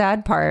is the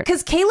sad part.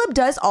 Caleb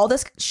does all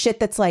this shit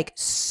that's like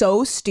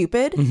so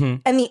stupid,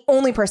 and the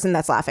only person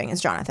that's laughing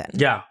is Jonathan.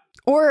 Yeah.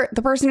 Or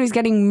the person who's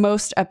getting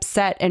most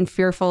upset and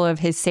fearful of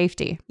his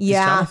safety. It's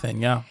Yeah.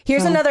 Jonathan, yeah.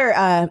 Here's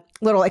another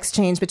little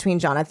exchange between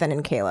Jonathan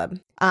and Caleb.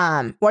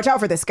 Watch out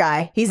for this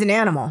guy. He's an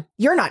animal.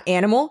 You're not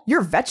animal.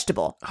 You're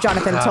vegetable.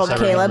 Jonathan gosh, told I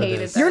Caleb. remember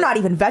this. You're not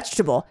even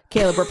vegetable.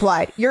 Caleb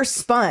replied. You're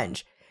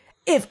sponge.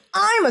 If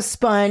I'm a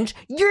sponge,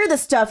 you're the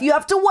stuff you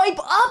have to wipe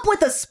up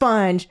with a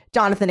sponge,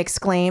 Jonathan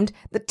exclaimed.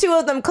 The two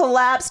of them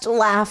collapsed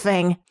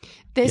laughing.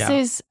 This Yeah.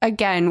 is,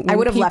 again, when I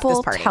would have left this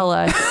people party. tell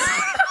us,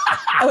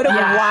 I would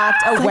have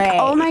walked away.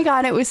 oh my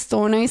God, it was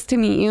so nice to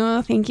meet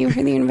you. Thank you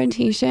for the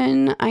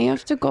invitation. I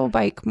have to go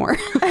bike more.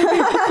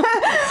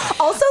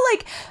 Also,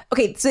 like,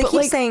 okay, so they keep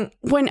like, saying,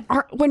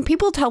 when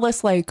people tell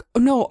us like, oh,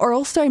 no,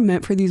 R.L. Stine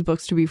meant for these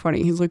books to be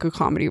funny. He's like a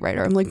comedy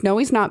writer. I'm like, no,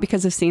 he's not,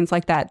 because of scenes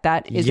like that.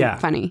 That isn't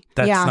funny.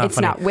 That's Yeah. not It's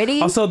funny. not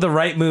witty. Also, the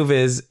right move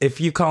is if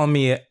you call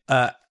me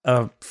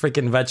a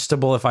freaking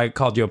vegetable, if I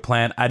called you a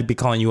plant, I'd be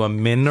calling you a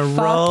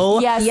mineral.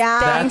 Yes, yeah,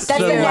 That's that's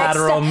the the next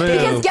lateral step. move.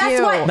 Because guess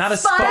you. what? Not a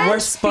sponge.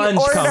 Where's sponge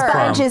come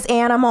Sponge from? is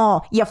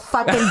animal, you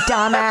fucking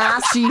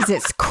dumbass.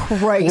 Jesus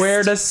Christ.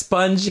 Where does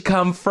sponge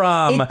come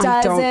from? It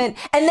doesn't.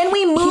 And then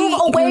we move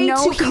away to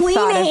he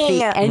thought of cleaning.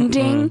 the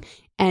ending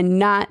and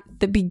not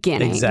the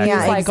beginning. Exactly. He's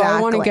Yeah, like, oh,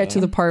 I want to get to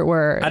exactly. the part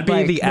where I'd be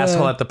like, the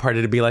asshole at the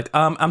party to be like,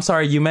 I'm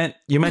sorry, you meant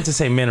to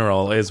say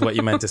mineral is what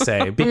you meant to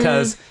say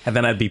because, and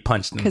then I'd be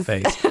punched in the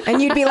face.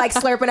 And you'd be like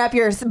slurping up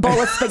your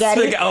bowl of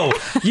spaghetti. Like, oh,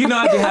 you know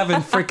I'd be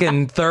having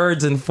freaking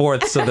thirds and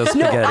fourths of those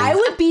No, spaghetti. I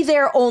would be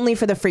there only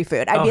for the free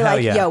food. I'd Oh, be hell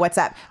like, yeah. yo, what's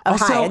up? Oh,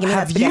 Also, hi. Give me that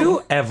have spaghetti.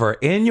 you ever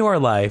in your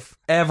life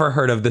ever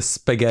heard of the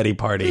spaghetti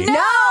party?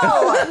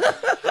 No.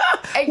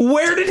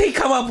 Where did he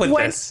come up with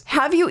When, this?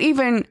 have you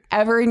even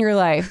ever in your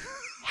life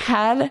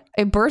had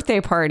a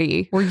birthday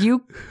party where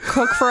you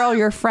cook for all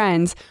your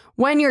friends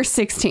when you're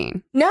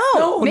 16.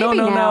 No. Maybe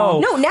No, now.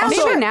 now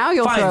Maybe now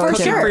you'll fine, throw a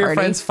cooking dinner for your party.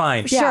 friends,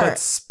 fine. Yeah. But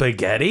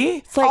spaghetti?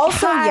 It's like,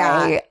 Also,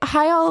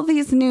 hi, all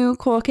these new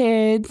cool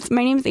kids.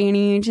 My name's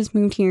Annie. I just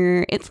moved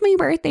here. It's my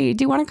birthday.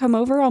 Do you want to come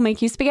over? I'll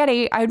make you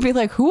spaghetti. I'd be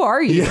like, who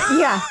are you?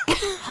 Yeah.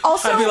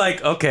 Also, I'd be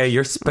like, okay,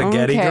 you're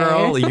spaghetti Okay.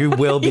 girl. You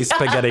will be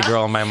spaghetti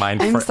girl in my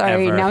mind I'm forever.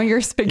 sorry. Now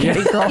you're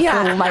spaghetti girl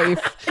for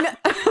life.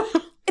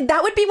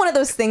 that would be one of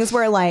those things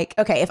where, like,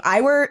 okay, if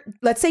I were,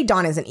 let's say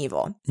Dawn isn't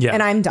evil, Yeah.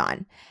 and I'm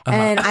Dawn,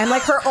 and I'm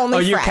like her only Oh,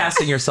 friend. you're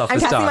casting yourself I'm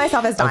as casting Dawn.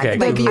 myself as Dawn, Okay,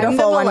 the cool. beautiful I'm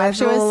the one with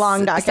voluptuous, the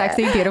long docket.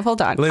 sexy, beautiful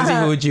Dawn. Lindsay,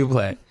 who would you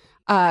play?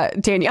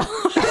 Danielle.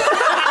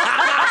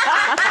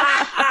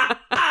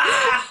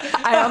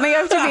 I only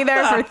have to be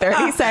there for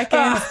 30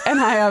 seconds, and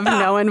I have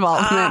no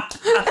involvement.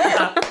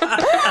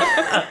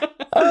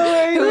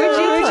 Who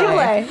would you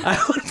play?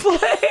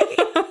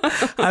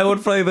 I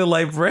would play the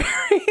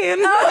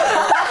librarian.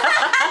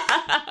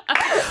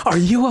 Are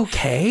you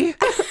okay?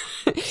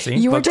 See,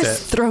 You were booked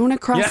just it. thrown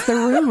across the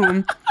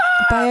room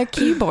by a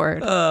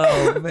keyboard.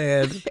 Oh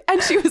man.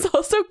 And she was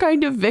also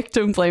kind of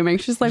victim blaming.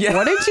 She's like, Yeah.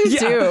 what did you Yeah.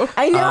 do?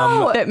 I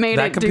know. that made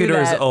That it do computer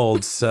is that.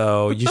 old,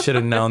 so you should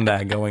have known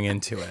that going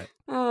into it.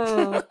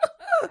 Oh.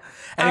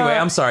 Anyway,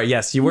 I'm sorry.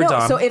 Yes, you were no,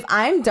 Dawn. so if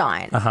I'm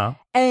Dawn, Uh-huh.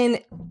 and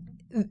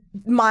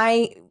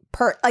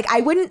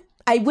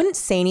I wouldn't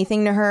say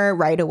anything to her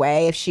right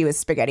away if she was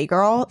spaghetti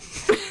girl.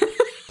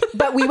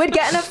 But we would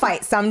get in a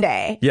fight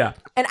someday. Yeah.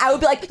 And I would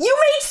be like, you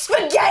made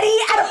spaghetti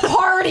at a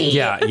party.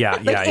 Yeah.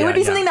 Like, it would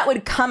be something that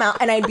would come out,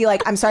 and I'd be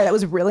like, I'm sorry, that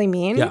was really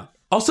mean. Yeah.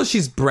 Also,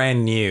 she's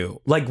brand new.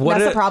 Like, what?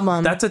 That's the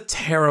problem. That's a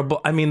terrible.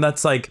 I mean,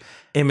 that's like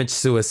image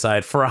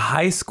suicide for a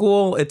high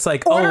school. It's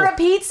like, Order a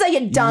pizza,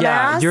 you dumbass.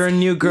 yeah, you're a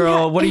new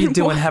girl. What are you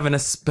doing having a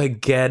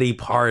spaghetti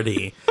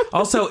party?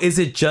 Also, is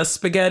it just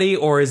spaghetti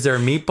or is there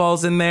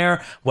meatballs in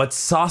there? What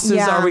sauces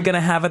Yeah. are we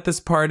gonna have at this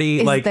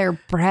party? Is there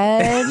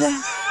bread?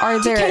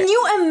 Are there? Can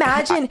you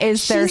imagine?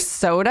 Is there she's-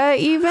 soda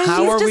even?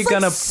 How are She's we just like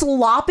gonna-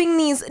 slopping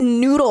these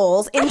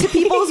noodles into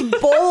people's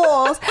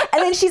bowls,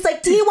 and then she's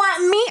like, "Do you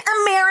want meat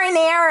or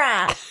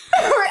marinara?"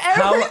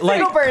 For every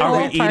single person. are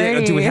we eating?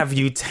 party. Do we have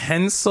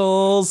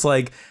utensils?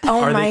 Like,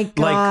 Oh are my they,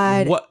 God.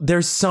 Like, what?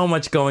 There's so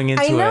much going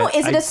into I know. it.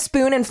 Is it a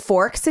spoon and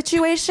fork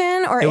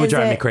situation, or It would is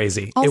drive it me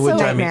crazy. Also, it would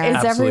drive me nightmare. is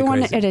absolutely everyone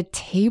crazy. at a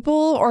table,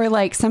 or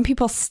like some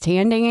people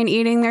standing and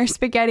eating their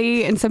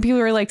spaghetti, and some people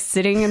are like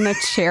sitting in the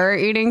chair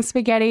eating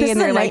spaghetti, This and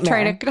is a they're like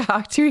nightmare. trying to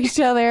talk to each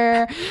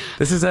other?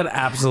 This is an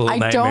absolute I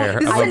nightmare. don't.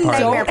 This is I a nightmare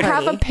don't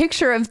party. have a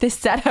picture of the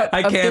setup I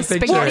of can't the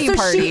picture spaghetti it.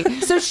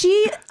 party. So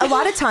she a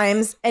lot of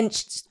times, and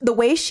the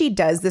way she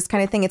does this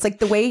kind of thing, it's like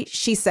the way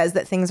she says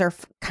that things are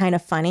kind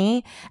of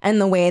funny, and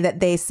the way that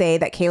they say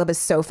that Caleb is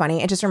so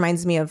funny. It just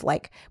reminds me of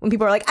like when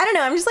people are like, I don't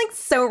know, I'm just like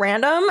so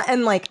random,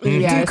 and like do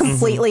Yes.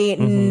 completely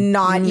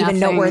not even Nothing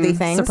noteworthy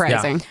things.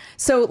 Surprising.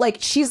 So like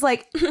she's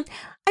like,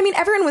 I mean,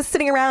 everyone was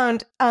sitting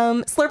around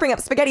slurping up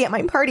spaghetti at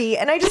my party,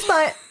 and I just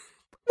thought,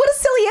 what a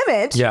silly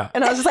image. Yeah.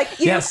 And I was just like,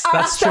 you Yes, are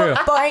that's so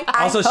true. boring.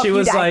 I Also, hope she you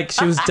was die. like,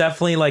 she was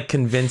definitely like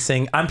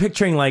convincing. I'm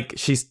picturing like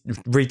she's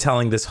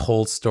retelling this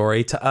whole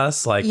story to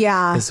us. Like,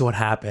 Yeah. this is what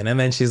happened. And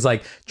then she's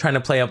like trying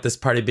to play up this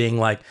party being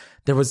like,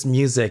 there was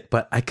music,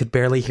 but I could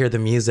barely hear the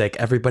music.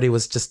 Everybody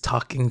was just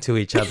talking to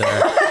each other.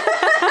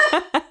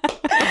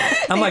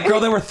 I'm like, girl,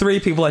 there were 3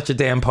 people at your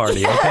damn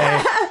party,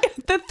 okay?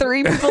 The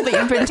 3 people that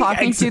you've been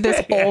talking to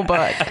this whole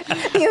book.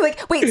 You're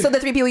like, wait, so the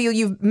 3 people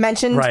you've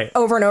mentioned Right.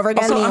 over and over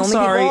again, Also, the I'm only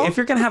sorry, people? if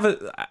you're gonna have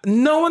a,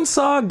 no one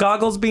saw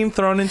goggles being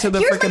thrown into the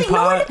Here's the freaking thing,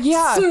 no one pot.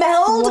 Yeah.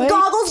 smelled What?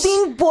 goggles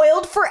being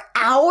boiled for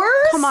hours?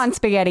 Come on,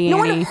 spaghetti No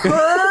one Annie.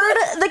 heard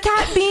the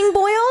cat being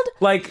boiled?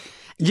 Like,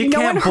 you No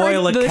can't one heard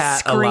boil a the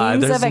cat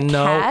alive. screams There's of a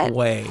no cat?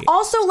 way.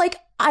 Also,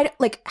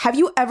 have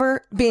you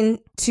ever been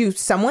to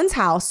someone's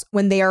house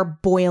when they are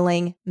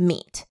boiling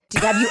meat?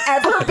 Have you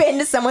ever been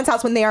to someone's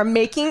house when they are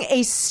making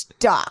a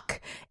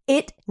stock?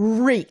 It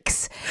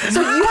reeks.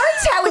 So you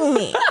are telling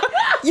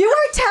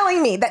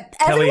me that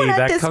everyone Kelly, at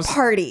that this comes-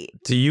 party,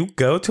 Do you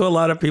go to a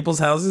lot of people's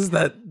houses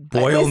that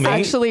boil meat?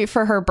 Actually,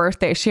 for her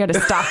birthday, she had a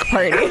stock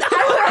party.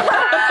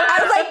 I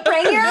was like,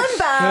 bring your own bones.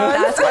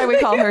 That's why we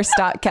call her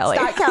Stock Kelly.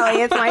 Stock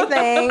Kelly, it's my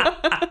thing.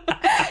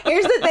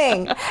 Here's the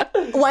thing.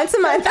 Once a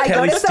month, I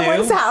Kelly go to stew?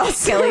 someone's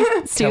house. Kelly,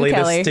 Stew Kelly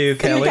Kelly. the stew,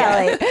 Kelly.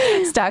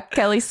 Kelly. Stock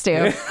Kelly stew.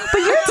 But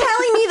you're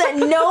telling me that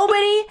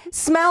nobody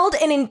smelled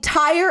an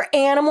entire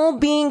animal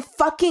being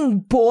fucking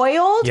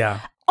boiled Yeah,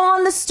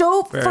 on the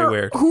stove Very for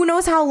weird. who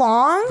knows how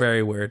long?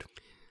 very weird.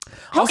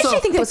 How could Also,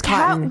 she think it was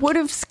Cat cotton? would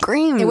have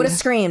screamed. It would have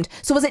screamed.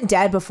 So was it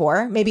dead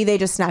before? Maybe they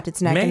just snapped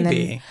its neck and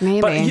then...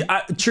 Maybe.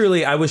 But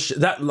truly, I was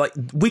that like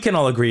we can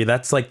all agree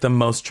that's like the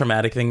most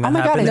traumatic thing that Oh my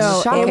God, happened. it's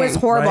No, shocking. it was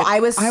horrible.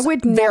 Right? I I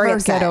would very never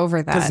upset. get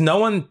over Because that. no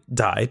one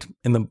died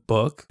in the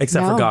book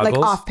except No, for like goggles.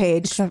 Like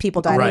off-page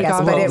people died, I right? guess.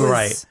 Goggles. But it was...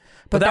 right.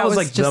 But that was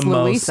like just the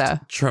Louisa.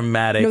 most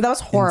traumatic. No, that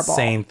was horrible.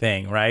 Insane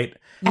thing, right?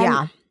 And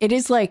Yeah. it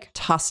is like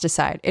tossed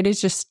aside. It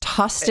is just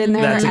tossed in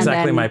there, That's and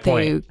exactly then my they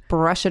point.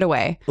 brush it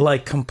away.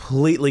 Like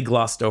completely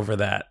glossed over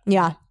that.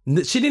 Yeah.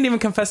 She didn't even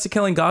confess to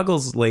killing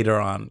goggles later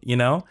on. You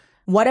know,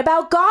 What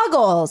about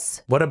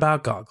Goggles? What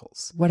about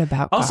Goggles? What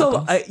about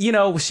Also,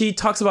 Goggles? she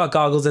talks about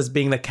Goggles as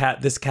being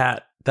this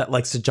cat that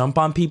likes to jump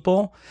on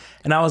people.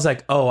 And I was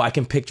like, oh, I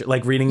can picture,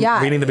 like reading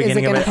the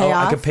beginning of it. Oh,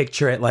 I could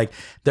picture it. Like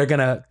they're going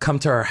to come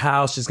to her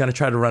house. She's going to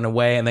try to run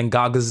away. And then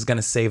Goggles is going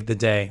to save the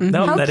day.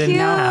 No, that didn't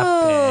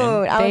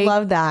happen. I would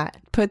love that.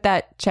 Put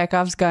that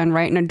Chekhov's gun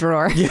right in a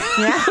drawer.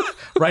 Yeah.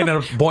 Right in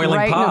a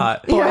boiling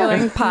pot.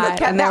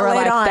 Pot. And they were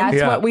like,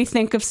 that's what we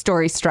think of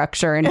story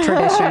structure and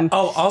tradition.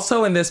 Oh,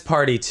 also in this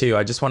party too,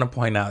 I just want to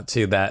point out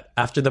too that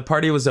after the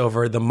party was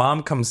over, the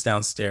mom comes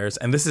downstairs,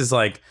 and this is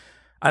like,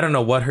 I don't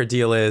know what her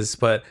deal is,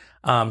 but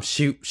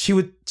she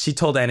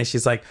told Annie,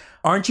 she's like,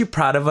 aren't you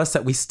proud of us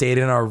that we stayed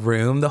in our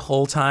room the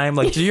whole time?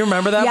 Like, do you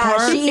remember that part?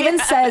 Yeah, she even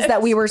says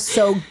that we were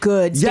so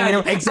good. Yeah,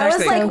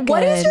 exactly. I was like,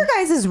 what is your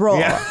guys' role?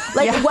 Yeah.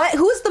 Like,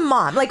 who's the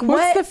mom? Like,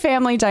 What's the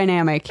family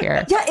dynamic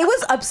here? Yeah, it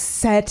was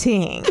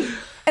upsetting.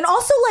 And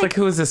also, like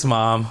who is this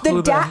mom?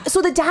 So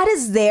the dad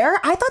is there.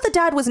 I thought the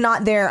dad was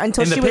not there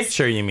until in the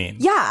picture. You mean?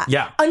 Yeah,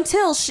 yeah.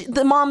 Until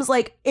the mom's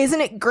like,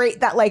 "Isn't it great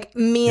that like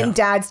me and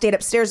dad stayed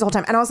upstairs the whole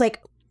time?" And I was like,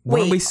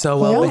 "Wait, weren't we so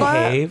well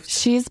behaved?"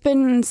 She's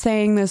been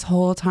saying this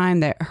whole time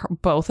that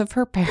both of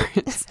her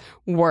parents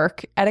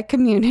work at a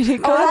community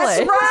college.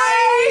 That's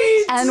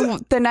right.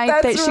 And the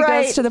night that she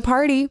goes to the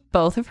party,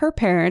 both of her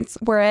parents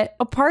were at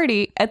a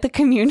party at the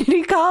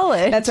community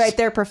college. That's right.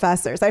 They're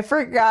professors. I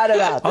forgot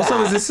about that.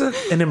 Also, is this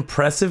an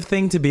impressive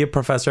thing to be a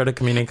professor at a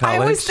community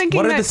college? I was thinking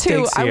what are that the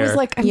too. stakes here? I was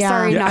like, I'm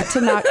sorry not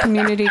to knock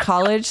community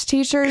college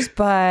teachers,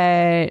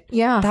 but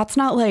that's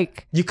not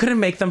like you couldn't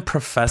make them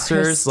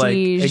professors. Prestige.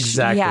 Like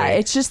exactly. Yeah,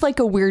 it's just like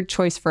a weird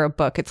choice for a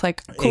book. It's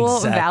like cool,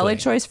 valid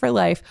choice for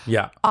life.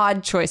 Yeah,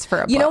 odd choice for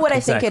a book. You know what I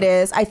think it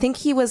is? I think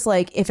he was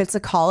like, if it's a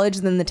college,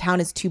 then the town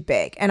is too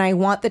big, and I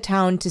want the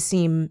town to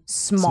seem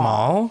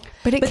small.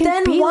 But it can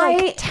then be why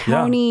like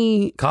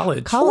towny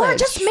college, or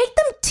just make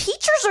them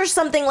teachers or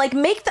something. Like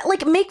make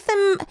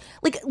them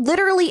like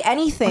literally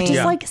anything. Or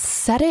just like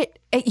set it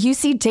at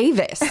UC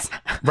Davis.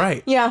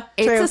 Right. Yeah,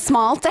 it's true. a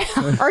small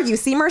town. Or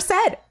UC Merced.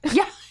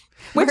 Yeah.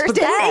 Which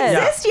didn't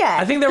exist yet.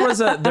 I think there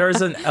was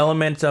an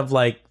element of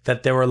like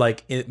that they were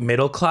like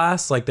middle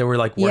class, like they were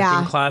like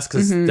working class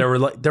because there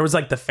was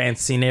like the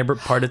fancy neighbor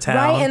part of town,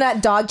 right? And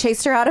that dog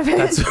chased her out of it.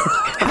 That's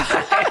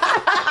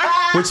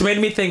which made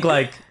me think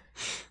like,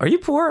 are you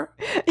poor?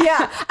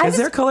 Yeah, is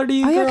there color to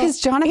you? Oh yeah, girl? because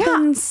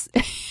Jonathan's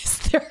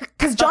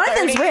because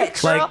Jonathan's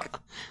rich. Like,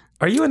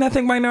 are you an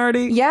ethnic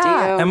minority?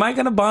 Yeah. Am I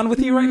gonna bond with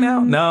you right now?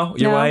 No,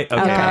 you're white.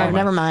 Okay,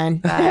 never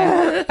mind.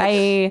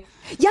 Bye.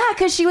 Yeah,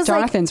 because she was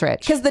Jonathan's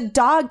rich. Because the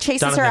dog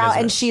chases Jonathan her out,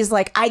 and rich. she's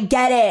like, "I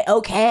get it,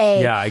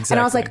 okay." Yeah, exactly.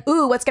 And I was like,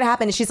 "Ooh, what's gonna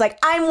happen?" And she's like,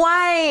 "I'm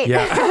white."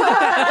 Yeah.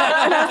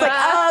 And I was like,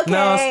 "Oh,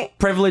 okay." No,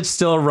 privilege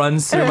still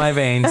runs through my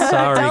veins.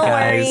 Sorry, Don't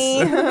guys.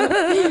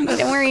 worry.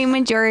 Don't worry,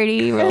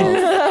 majority rules.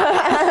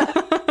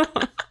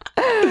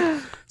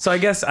 So I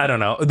guess I don't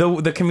know.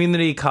 The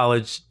community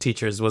college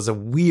teachers was a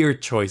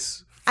weird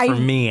choice for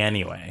me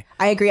anyway.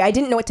 I agree. I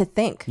didn't know what to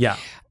think. Yeah.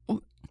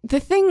 The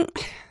thing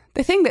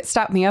that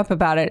stopped me up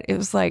about it, it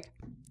was like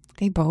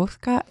they both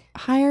got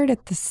hired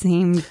at the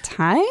same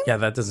time. Yeah,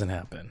 that doesn't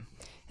happen.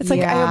 It's like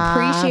I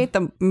appreciate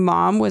the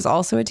mom was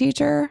also a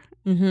teacher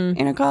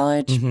in a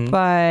college,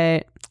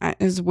 but it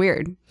was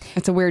weird.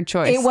 It's a weird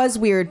choice. It was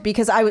weird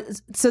because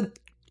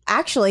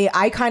actually,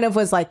 I kind of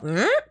was like,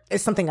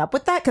 is something up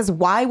with that? Because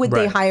why would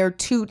they hire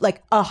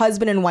a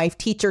husband and wife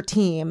teacher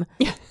team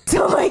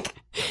to like...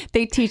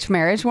 They teach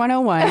marriage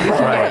 101. You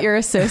can get your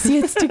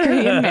associate's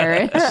degree in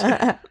marriage.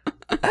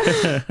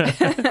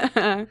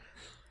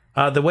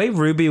 The way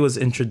Ruby was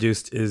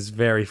introduced is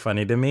very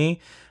funny to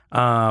me.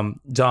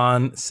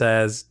 Dawn,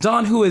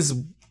 who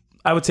is,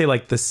 I would say,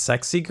 like the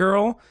sexy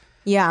girl.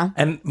 Yeah.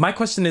 And my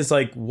question is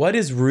like, what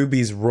is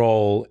Ruby's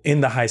role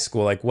in the high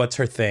school? Like, what's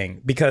her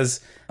thing?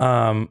 Because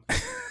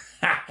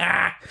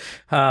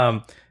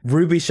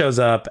Ruby shows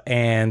up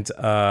and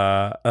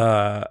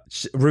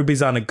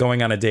Ruby's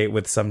going on a date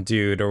with some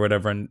dude or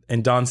whatever.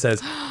 And Dawn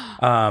says,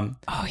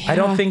 I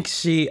don't think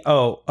she's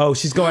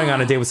going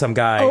on a date with some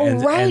guy.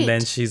 And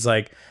then she's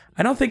like,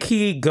 I don't think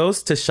he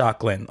goes to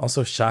Shocklin.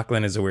 Also,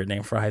 Shocklin is a weird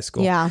name for high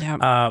school.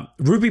 Yeah.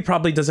 Ruby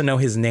probably doesn't know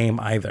his name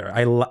either.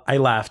 I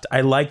laughed.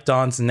 I like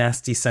Dawn's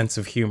nasty sense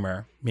of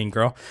humor. Mean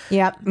girl.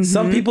 Yep. Mm-hmm.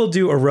 Some people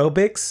do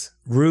aerobics.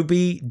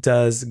 Ruby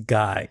does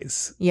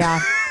guys.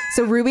 Yeah.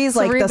 So Ruby's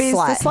like the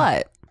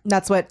slut.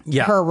 That's what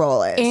her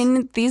role is.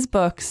 In these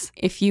books,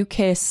 if you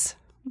kiss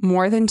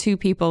more than 2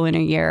 people in a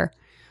year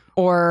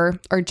or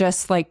are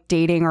just like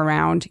dating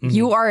around,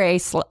 you are a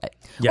slut.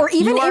 Yeah. Or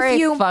even if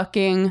you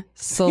fucking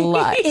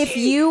slut. If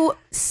you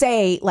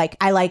say like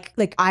I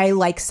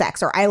like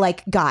sex or I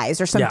like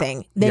guys or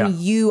something, then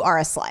you are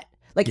a slut.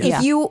 Like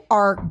if you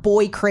are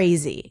boy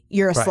crazy,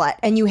 you're a slut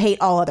and you hate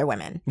all other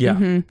women.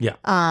 Yeah.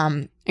 Yeah.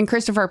 In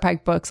Christopher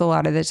Pike books, a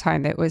lot of the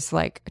time it was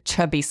like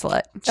chubby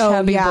slut,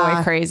 chubby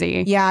boy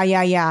crazy.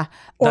 Yeah.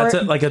 Or,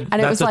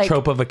 that's a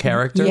trope of a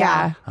character.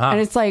 Yeah. And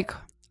it's like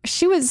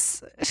she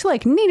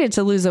like needed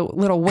to lose a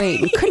little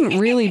weight and couldn't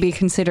really be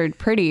considered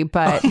pretty,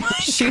 but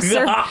she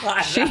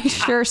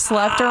sure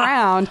slept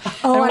around.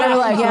 Oh, and we were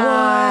like,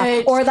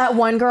 Yeah. Or that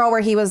one girl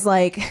where he was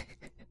like,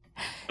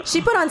 she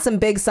put on some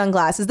big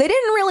sunglasses. They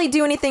didn't really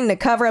do anything to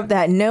cover up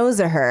that nose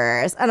of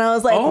hers. And I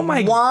was like, Oh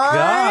my what? gosh.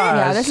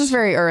 Yeah, this is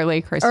very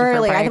early, Christopher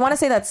Early. I Pike. want to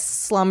say that's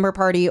Slumber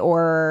Party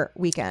or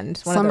Weekend.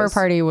 One of Slumber those.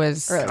 Party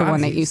was the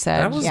one that you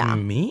said. That was Yeah.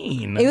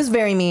 mean. It was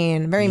very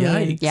mean. Very mean.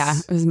 Yikes. Yeah,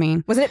 it was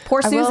mean. Wasn't it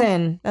Poor I will-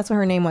 Susan? That's what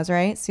her name was,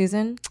 right?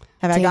 Susan?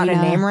 Have I gotten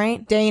her Dana. name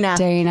right? Dana.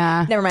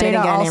 Dana. Never mind, I Dana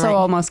didn't get her name also right.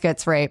 almost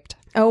gets raped.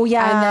 Oh,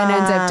 yeah. And then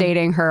ends up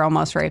dating her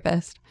almost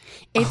rapist.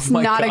 It's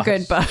my not a gosh.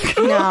 good book.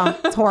 No,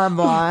 it's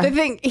horrible. The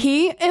thing,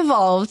 he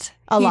evolved.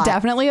 A lot. He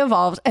definitely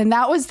evolved. And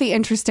that was the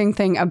interesting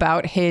thing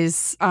about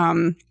his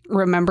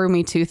Remember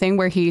Me Too thing,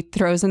 where he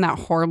throws in that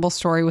horrible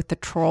story with the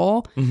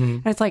troll.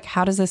 And it's like,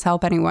 how does this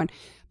help anyone?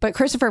 But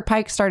Christopher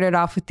Pike started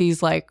off with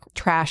these like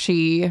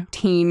trashy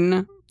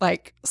teen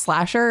like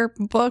slasher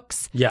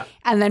books. Yeah.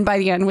 And then by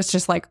the end was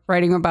just like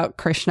writing about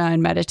Krishna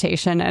and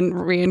meditation and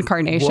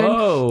reincarnation.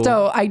 Whoa.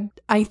 So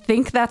I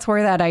think that's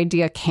where that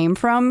idea came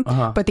from.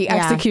 But the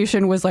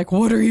execution was like,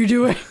 what are you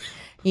doing?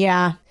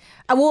 Yeah.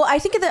 Well, I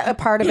think that a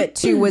part of it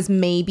too was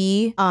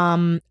maybe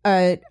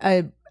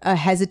a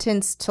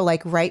hesitance to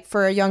like write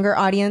for a younger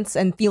audience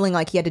and feeling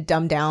like he had to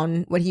dumb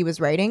down what he was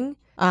writing.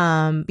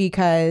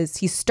 Because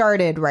he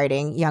started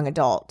writing young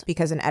adult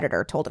because an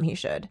editor told him he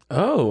should.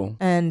 Oh.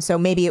 And so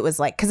maybe it was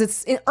like, because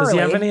it's early. Does he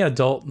have any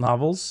adult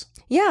novels?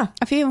 Yeah.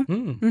 A few.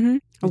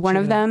 One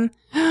of them.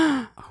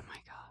 Oh my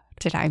God.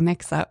 Did I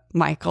mix up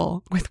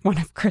Michael with one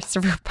of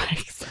Christopher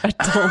Pike's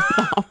adult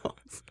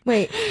novels?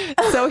 Wait.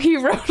 So he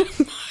wrote a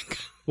book.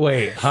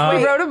 Wait, huh?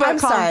 He wrote a book I'm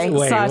called sorry.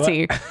 Wait,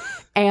 Sati.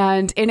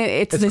 And in it,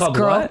 it's this called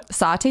girl, what?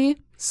 Sati.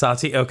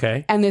 Sati,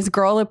 okay. And this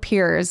girl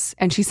appears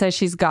and she says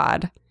she's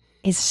God.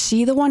 Is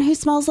she the one who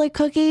smells like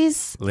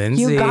cookies?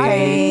 Lindsay. You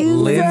guys.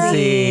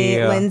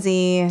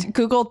 Lindsay.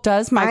 Google,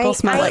 does Michael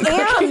smell like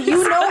cookies? You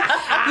know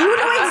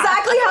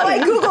exactly how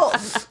I Google.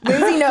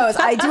 Lindsay knows.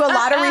 I do a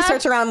lot of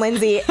research around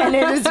Lindsay, and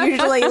it is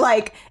usually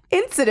like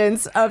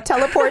incidents of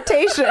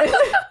teleportation.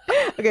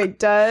 Okay,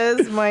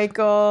 does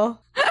Michael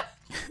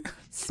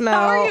smell?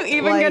 How are you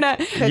even like gonna-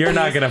 cookies? You're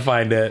not going to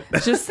find it.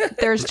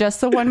 There's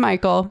just the one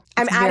Michael.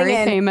 I'm It's adding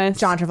very in famous.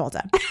 John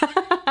Travolta.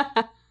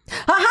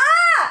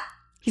 Haha!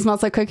 He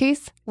smells like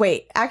cookies.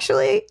 Wait,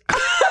 actually, How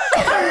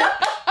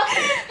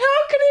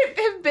could it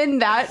have been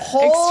that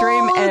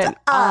extreme? And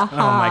up. Oh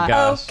my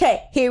gosh.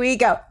 Okay, here we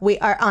go. We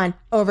are on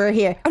over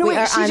here. Oh, no, we wait,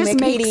 are she on just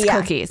makes Wikipedia.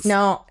 cookies.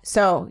 No,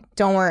 so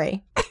don't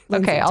worry.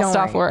 Lindsay, Okay, I'll don't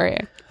stop worry.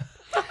 worrying.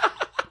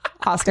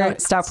 Oscar,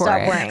 stop Stop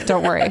worrying. worrying.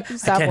 Don't worry.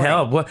 Stop Can't worrying.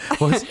 help.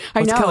 What's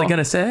know. Kelly going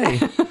to say?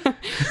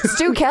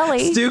 Stu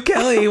Kelly. Stu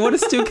Kelly. What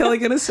is Stu Kelly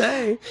going to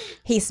say?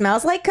 He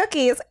smells like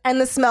cookies,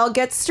 and the smell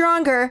gets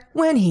stronger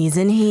when he's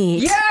in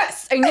heat.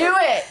 Yes, I knew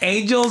it.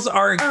 Angels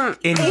are in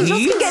Angels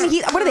heat? can get in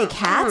heat. What are they,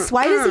 cats?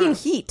 Why is he in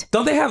heat?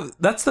 Don't they have,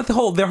 that's their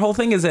whole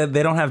thing is that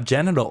they don't have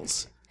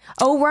genitals.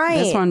 Oh, right.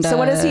 This one So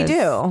what does he does.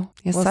 do?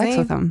 He has We'll sex see.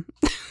 with him.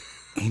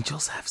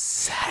 Angels have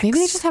sex. Maybe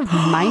they just have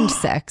mind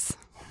sex.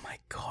 Oh my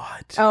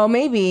God. Oh,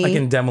 maybe. Like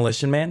in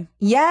Demolition Man?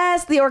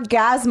 Yes, the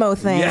orgasmo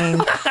thing. Yeah.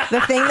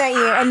 The thing that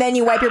you, and then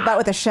you wipe your butt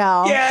with a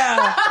shell.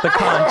 Yeah. The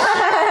conch.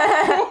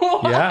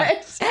 Yeah.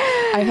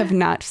 I have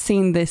not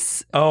seen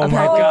this. Oh my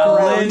apparently God,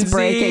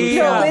 groundbreaking Lindsay.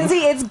 No, film. Lindsay,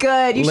 it's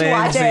good. You should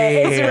watch it.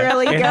 It's Lindsay.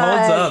 really It good.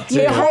 holds up, too.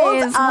 It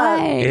holds Guys, up.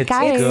 what? It's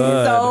Guys.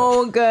 good.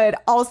 So good.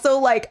 Also,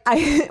 like,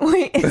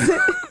 wait, is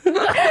it?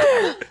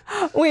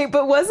 Wait,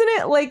 but wasn't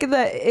it like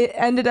that? It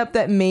ended up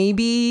that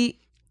maybe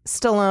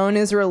Stallone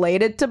is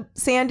related to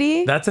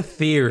Sandy. That's a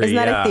theory. Isn't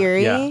that yeah. a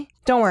theory? Yeah.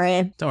 Don't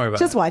worry. Don't worry about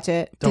Just it. watch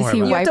it. Don't Does worry he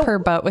about it. wipe have to- her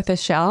butt with a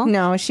shell?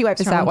 No, she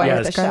wipes Is her that own why butt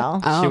it's with a good?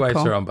 shell. Oh, She wipes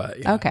cool. her own butt.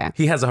 Yeah. Okay.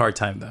 He has a hard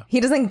time though.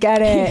 He doesn't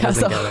get it. He has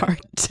a Doesn't get it. hard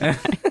time.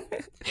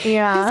 He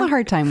Yeah. has a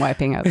hard time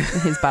wiping up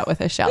his butt with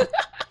a shell.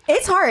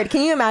 It's hard.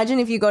 Can you imagine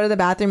if you go to the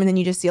bathroom and then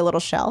you just see a little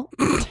shell?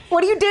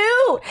 What do?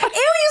 Ew,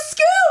 you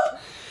scoop!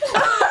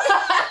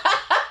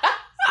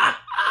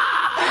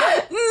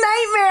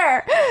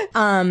 Nightmare.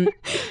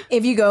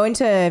 If you go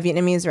into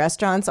Vietnamese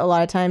restaurants, a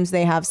lot of times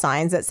they have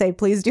signs that say,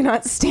 please do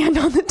not stand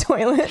on the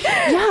toilet.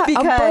 Yeah, a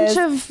bunch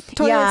of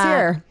toilets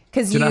here.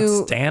 Because Do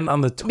not stand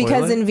on the toilet.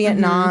 because in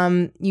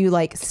Vietnam, you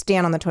like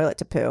stand on the toilet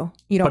to poo.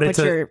 You don't but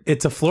put your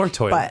it's a floor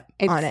toilet. butt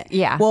It's- on it.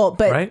 yeah. Well,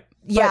 but Right?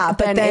 yeah, But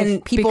but then then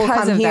if- people because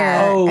come of here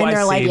that- Oh, and I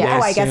they're like, see. They oh,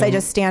 I guess I assume-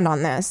 just stand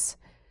on this.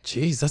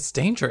 Jeez, that's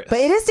dangerous. But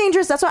it is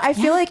dangerous. That's why I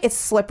feel like it's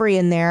slippery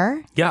in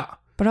there. yeah.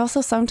 But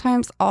also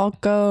sometimes I'll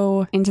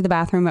go into the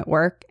bathroom at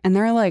work and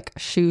there are like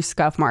shoe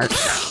scuff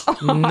marks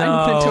on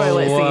the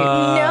toilet seat.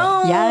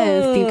 No.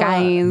 Yes, you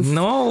guys.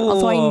 No.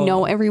 Also, I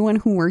know everyone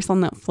who works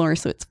on that floor,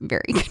 so it's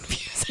very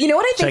confusing. You know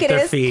what I think Check it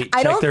their is? feet.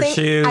 I Check don't their think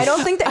shoes. I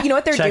don't think that you know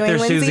what they're Check doing, their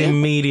shoes Lindsay?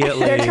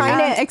 immediately. They're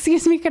trying to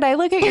Excuse me, could I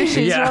look at your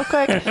shoes Yeah. real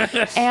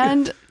quick?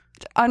 And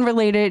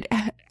unrelated,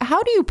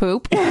 how do you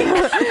poop?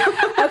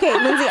 Okay,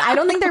 Lindsay, I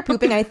don't think they're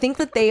pooping. I think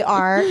that they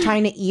are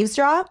trying to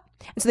eavesdrop.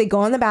 And so they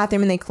go in the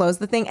bathroom and they close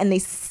the thing and they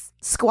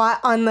squat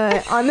on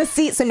the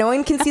seat so no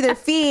one can see their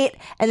feet,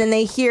 and then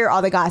they hear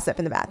all the gossip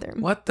in the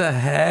bathroom. What the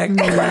heck?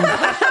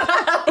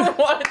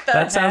 What the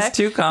That sounds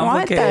too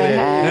What the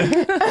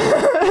complicated.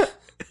 heck?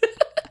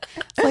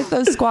 It's like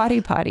those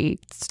squatty potty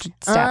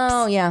steps.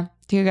 Oh, yeah.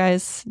 Do you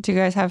guys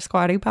have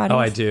squatty potties? Oh,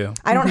 I do.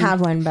 I don't have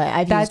one, but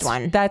I've used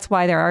one. That's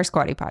why there are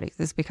squatty potties,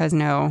 is because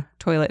no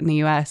toilet in the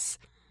US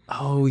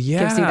Oh, yeah.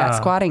 gives you that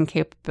squatting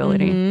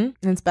capability.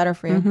 Mm-hmm. It's better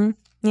for you.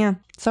 Yeah.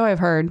 So I've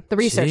heard. The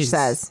research Jeez.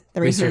 says.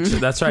 The Research.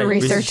 research. That's right. The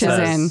research is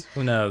says. in.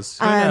 Who knows?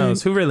 Who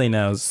knows? Who really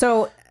knows?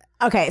 So,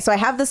 okay. So I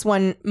have this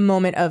one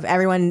moment of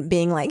everyone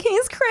being like,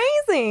 he's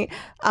crazy.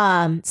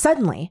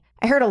 Suddenly,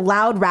 I heard a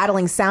loud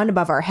rattling sound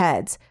above our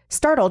heads.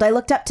 Startled, I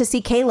looked up to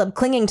see Caleb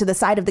clinging to the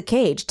side of the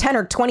cage, 10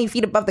 or 20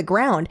 feet above the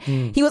ground.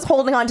 He was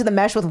holding onto the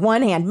mesh with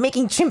one hand,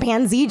 making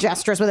chimpanzee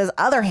gestures with his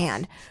other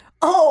hand.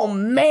 Oh,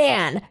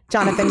 man,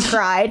 Jonathan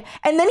cried.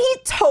 And then he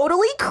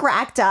totally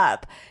cracked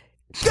up.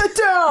 Get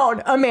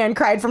down, a man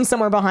cried from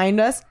somewhere behind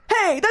us.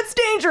 Hey, that's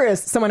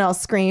dangerous, someone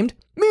else screamed.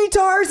 Me,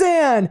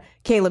 Tarzan,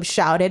 Caleb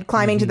shouted,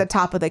 climbing to the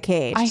top of the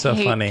cage. I So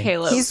hate funny.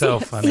 Caleb. He's so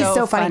funny. He's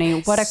so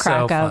funny. What a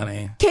crack so up.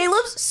 funny.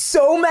 Caleb's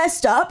so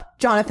messed up,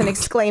 Jonathan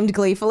exclaimed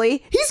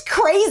gleefully. He's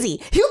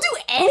crazy. He'll do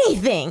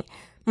anything.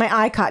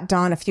 My eye caught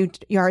Dawn a few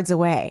yards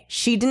away.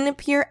 She didn't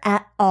appear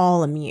at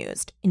all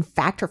amused. In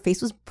fact, her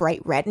face was bright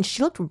red and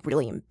she looked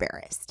really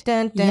embarrassed.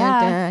 Dun, dun,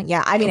 Yeah. dun.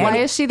 Yeah, I mean, Why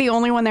is she the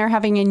only one there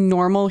having a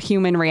normal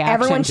human reaction?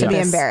 everyone to should be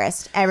this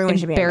embarrassed. Everyone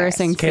should be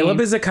embarrassing embarrassed. Caleb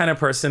scene? is the kind of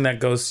person that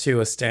goes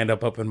to a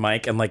stand-up open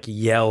mic and like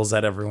yells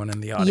at everyone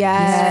in the audience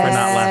Yes. for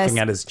not laughing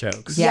at his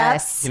jokes.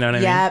 Yes. You know what I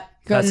mean? Yep.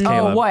 That's Oh,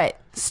 Caleb. what?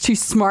 It's too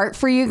smart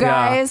for you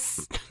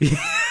guys.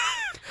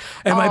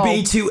 Am I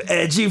being too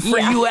edgy for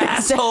you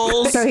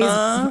assholes? So he's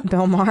huh?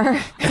 Bill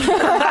Maher.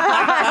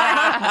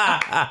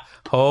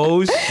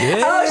 Oh shit!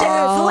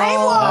 Flame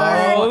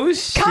war. Oh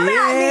shit! Come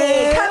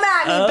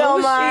at me, Bill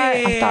Maher.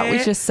 I thought we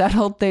just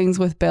settled things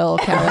with Bill,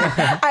 Kelly.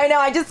 I know.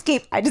 I just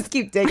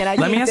keep digging. Let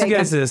me ask you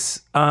guys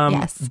this: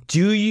 Yes. what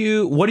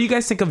do you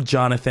guys think of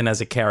Jonathan as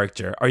a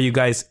character? Are you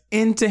guys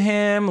into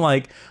him?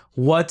 Like,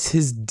 what's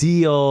his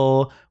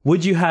deal?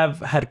 Would you have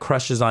had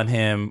crushes on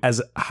him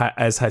as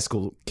high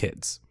school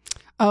kids?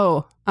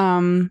 Oh,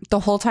 the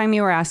whole time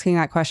you were asking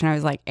that question, I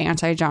was like,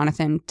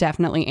 anti-Jonathan,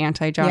 definitely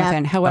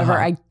anti-Jonathan. Yeah. However,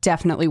 I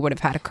definitely would have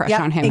had a crush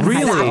on him.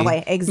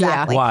 Really?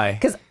 Exactly. Why?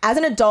 Because as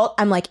an adult,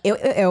 I'm like, ew,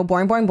 ew, ew,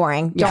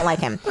 boring. Don't like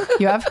him.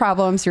 You have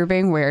problems. You're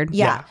being weird.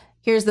 Yeah.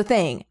 Here's the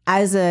thing.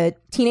 As a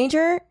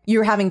teenager,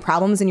 you're having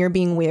problems and you're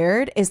being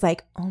weird is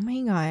like, oh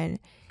my God,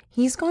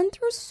 he's gone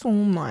through so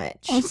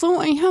much. Also,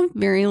 I have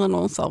very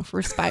little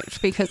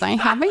self-respect because I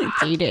haven't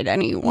dated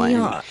anyone.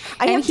 Yeah.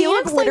 And he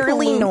looks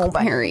literally like Luke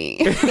nobody. Perry.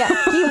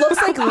 Yeah, he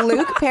looks like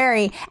Luke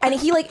Perry, and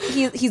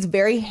he's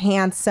very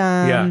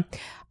handsome. Yeah.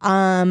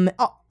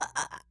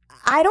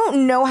 I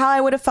don't know how I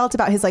would have felt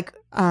about his like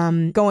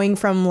going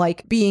from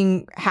like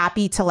being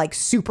happy to like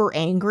super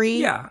angry.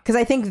 Yeah. Because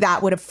I think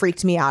that would have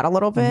freaked me out a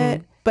little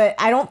bit. But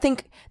I don't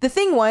think the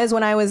thing was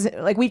when I was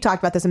like, we've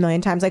talked about this a million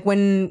times, like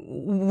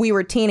when we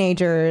were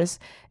teenagers,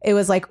 it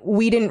was like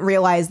we didn't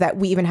realize that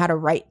we even had a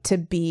right to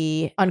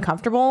be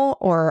uncomfortable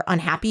or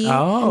unhappy.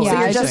 Oh, Yeah,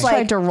 you're I just just like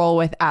tried to roll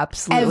with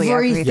absolutely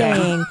everything.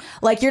 everything.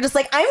 Like you're just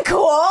like, I'm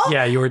cool.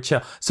 Yeah, you were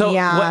chill. So,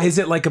 Yeah. what is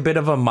it like a bit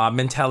of a mob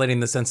mentality in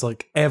the sense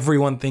like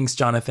everyone thinks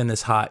Jonathan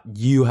is hot,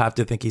 you have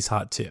to think he's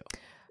hot too?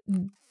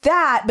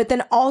 That, but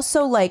then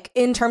also like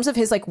in terms of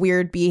his like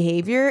weird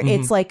behavior,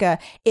 it's like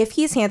if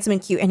he's handsome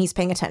and cute and he's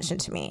paying attention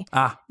to me,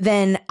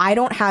 then I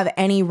don't have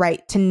any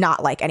right to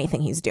not like anything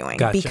he's doing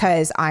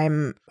because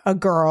I'm a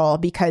girl,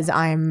 because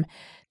I'm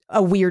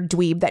a weird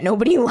dweeb that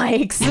nobody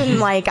likes and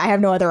like I have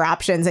no other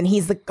options and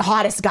he's the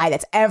hottest guy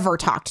that's ever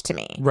talked to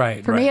me.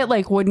 Right. For me, it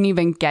like wouldn't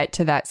even get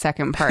to that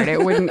second part.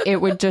 It wouldn't.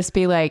 It would just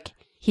be like,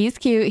 he's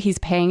cute. He's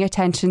paying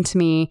attention to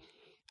me.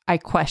 I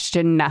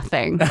question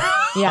nothing.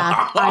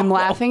 Yeah. I'm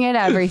laughing at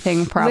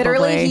everything. Probably.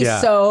 Literally,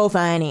 he's so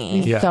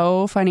funny. Yeah.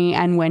 So funny,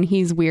 and when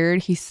he's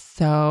weird, he's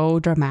so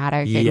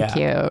dramatic and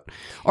cute.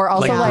 Or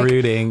also like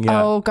brooding.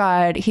 Yeah. oh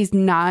God, he's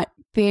not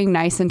being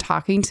nice and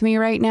talking to me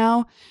right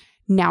now.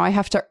 Now I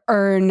have to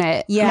earn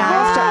it. Yeah. Now I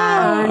have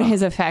to earn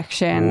his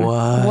affection.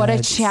 What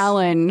a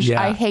challenge.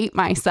 Yeah. I hate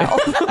myself.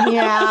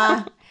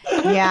 Yeah.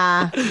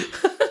 Yeah.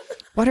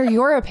 What are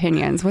your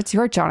opinions? What's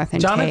your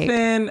Jonathan take?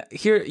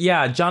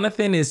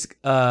 Jonathan is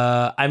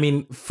I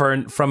mean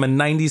from a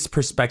 90s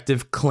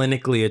perspective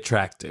clinically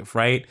attractive,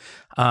 right?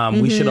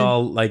 We should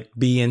all like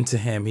be into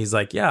him. He's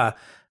like, yeah,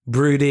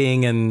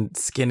 brooding and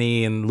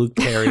skinny and Luke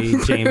Perry,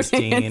 James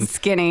Dean.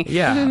 Skinny.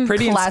 Yeah,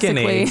 pretty and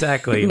skinny. Classically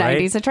Exactly, 90s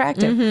right?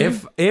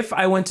 attractive. If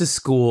I went to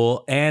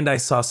school and I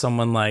saw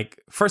someone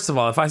like, first of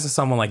all, if I saw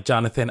someone like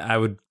Jonathan, I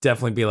would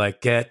definitely be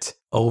like, get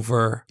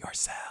over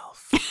yourself.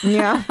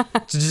 Yeah.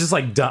 Just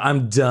like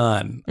I'm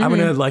done. I'm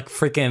gonna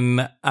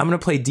I'm gonna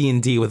play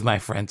D&D with my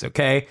friends.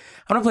 Okay,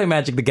 I'm gonna play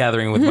Magic the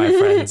Gathering with my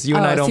friends. You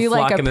and I don't so you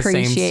flock like in the same.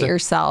 appreciate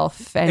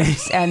yourself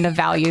and the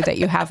value that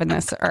you have in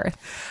this earth.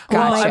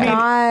 Well, Gotcha.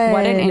 I mean,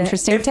 what an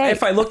interesting take.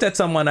 If I looked at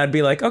someone, I'd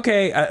be like,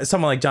 okay,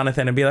 someone like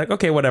Jonathan, and be like,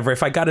 okay, whatever.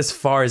 If I got as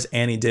far as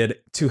Annie did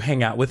to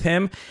hang out with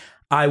him,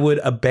 I would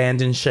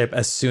abandon ship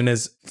as soon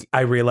as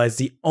I realized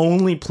the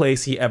only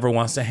place he ever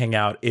wants to hang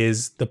out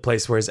is the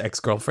place where his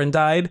ex-girlfriend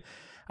died.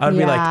 I would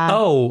be like,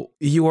 oh,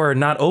 you are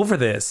not over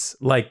this.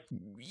 Like,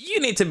 you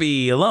need to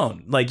be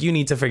alone. Like, you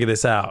need to figure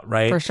this out,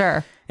 right? For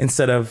sure.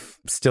 Instead of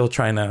still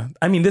trying to,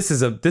 I mean, this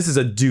is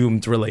a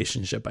doomed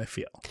relationship, I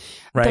feel,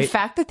 right? The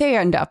fact that they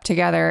end up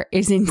together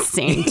is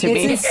insane to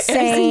me. It's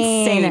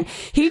insane.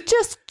 He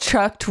just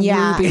chucked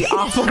Ruby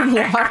off a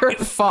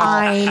waterfall.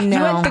 I know.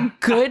 You had the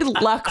good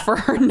luck for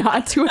her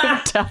not to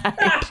have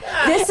died.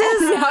 This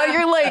is Now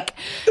you're like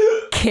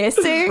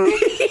kissing.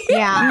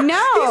 yeah.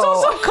 No. He's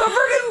also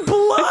covered in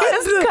blood.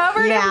 He's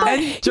covered Yeah. in blood.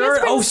 And He's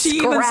dirt. been Oh, she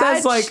even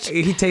says like scratched.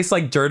 he tastes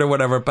like dirt or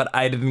whatever, but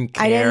I didn't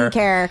care. I didn't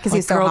care because Like,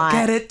 he's so girl, hot.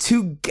 get it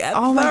together.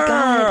 Oh my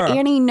God,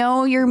 Annie,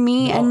 no, you're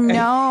me, and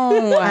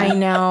no, I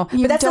know. You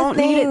But that's don't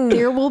the need thing. it.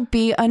 There will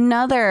be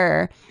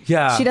another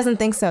Yeah. She doesn't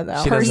think so,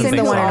 though. She doesn't person think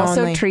who so.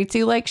 also only. treats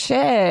you like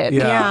shit.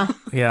 Yeah.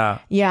 Yeah.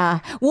 Yeah.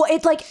 Well,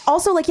 it's like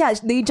also like, yeah,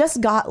 they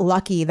just got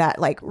lucky that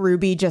like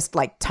Ruby just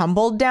like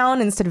tumbled down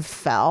instead of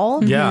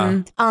fell.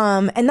 Yeah.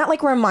 And that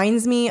like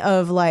reminds me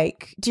of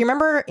like, do you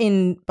remember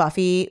in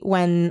Buffy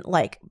when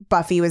like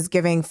Buffy was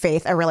giving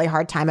Faith a really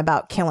hard time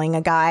about killing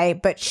a guy,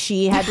 but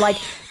she had like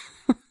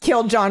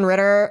killed John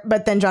Ritter,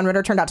 but then John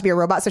Ritter turned out to be a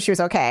robot, so she was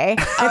okay. And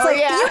it's like,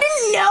 yeah. you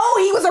didn't know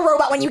he was a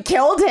robot when you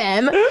killed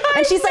him.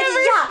 And she's like,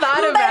 yeah,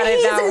 thought about but it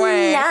he's that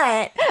way.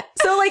 not.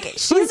 So like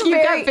she's You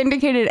very got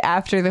vindicated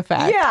after the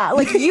fact. yeah,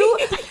 like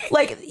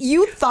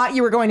you thought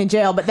you were going to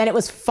jail, but then it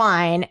was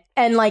fine,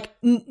 and like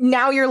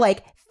now you're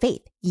like,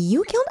 Faith,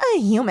 you killed a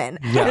human,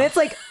 Yeah. and it's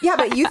like, yeah,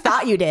 but you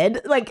thought you did,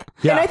 like,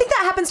 Yeah. and I think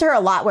that happens to her a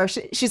lot, where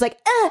she's like,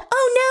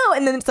 oh no,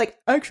 and then it's like,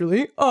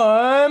 actually,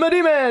 I'm a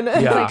demon.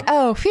 Yeah. Like,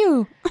 Oh,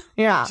 phew.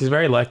 yeah, She's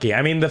very lucky.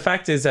 I mean, the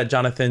fact is that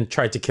Jonathan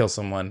tried to kill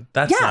someone.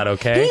 That's yeah, not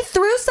okay. He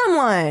threw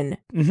someone.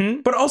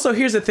 But also,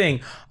 here's the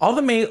thing. All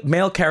the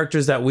male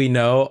characters that we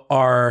know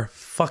are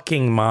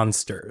fucking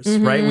monsters,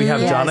 right? We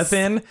have Yes.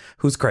 Jonathan,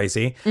 who's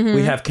crazy.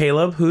 We have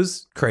Caleb,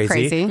 who's crazy.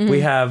 Crazy.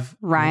 We have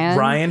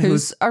Ryan,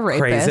 who's a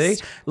rapist.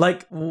 crazy.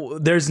 Like,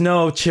 there's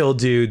no chill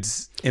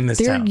dudes in this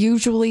There town.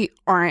 usually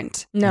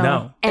aren't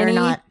No. They're any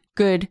not.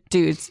 good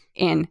dudes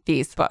in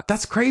these books.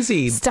 That's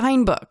crazy.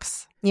 Stein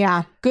books.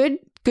 Yeah. Good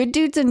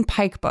dudes in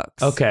Pike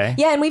books. Okay.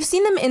 Yeah, and we've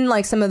seen them in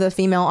like some of the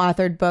female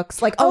authored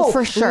books. Like, Oh,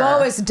 for sure.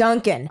 Lois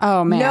Duncan.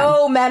 Oh, man.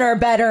 No men are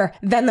better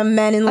than the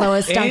men in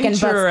Lois Duncan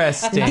books.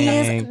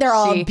 Interesting. They're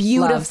all She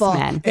beautiful. loves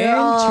men. They're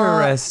all-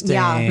 Interesting.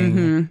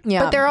 yeah.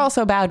 Yeah. But there are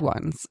also bad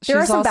ones. There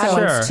are She's some bad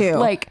also- ones too.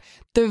 Like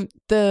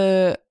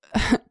the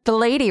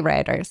lady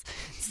writers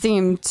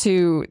seem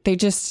to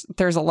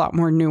there's a lot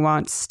more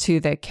nuance to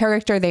the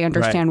character. They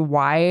understand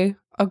why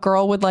a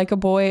girl would like a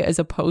boy as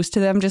opposed to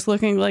them just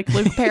looking like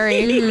Luke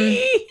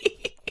Perry.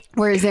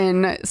 Whereas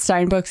in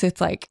Stein books,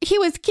 it's like, he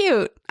was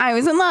cute, I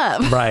was in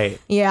love. Right.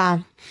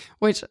 yeah.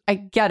 Which I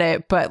get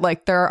it, but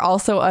like there are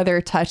also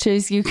other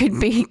touches you could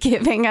be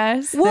giving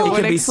us. Well, that He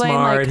would could be explain,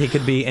 smart. like, He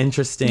could be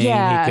interesting.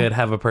 Yeah. He could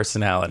have a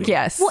personality.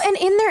 yes. Well, and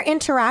in their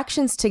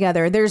interactions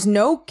together, there's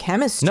no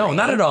chemistry. No,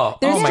 not at all.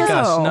 There's Oh my just-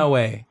 gosh. No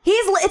way.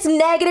 It's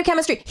negative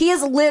chemistry. He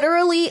is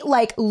literally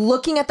like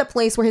looking at the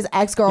place where his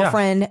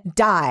ex-girlfriend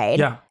died.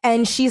 Yeah.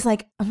 And she's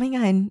like, oh my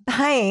God,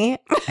 hi.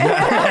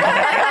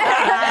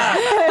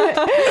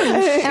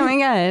 Oh my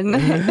God.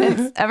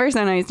 It's ever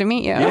so nice to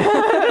meet you.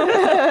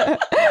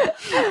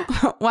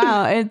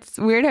 Wow. It's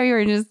weird how you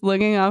were just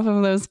looking off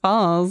of those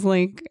falls.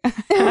 Like,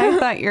 I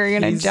thought you were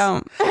going to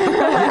jump.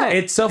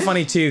 It's so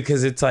funny too,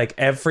 because it's like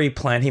every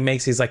plan he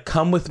makes, he's like,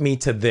 come with me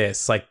to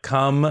this. Like,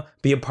 come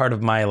be a part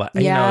of my life.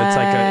 You know, it's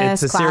like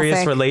it's a Yes, serious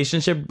classic.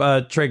 relationship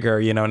trigger.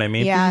 You know what I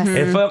mean? Yes.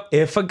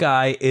 If a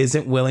guy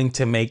isn't willing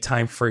to make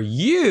time for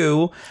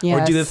you or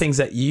Yes. do the things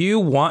that you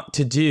want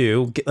to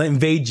do,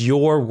 invade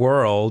your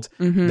world,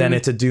 then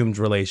it's a doomed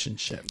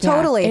relationship.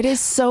 Totally. It is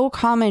so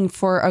common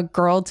for a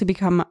girl to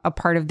become a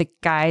part of the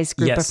guy's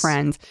group of Yes.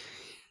 friends.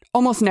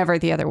 Almost never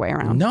the other way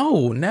around.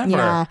 No, never.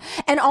 Yeah.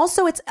 And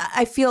also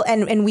I feel,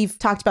 and we've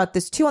talked about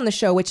this too on the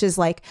show, which is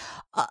like,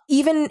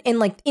 even in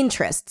like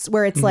interests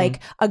where it's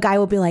like a guy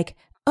will be like,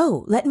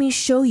 oh, let me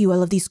show you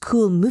all of these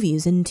cool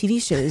movies and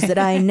TV shows that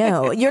I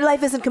know. Your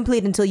life isn't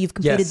complete until you've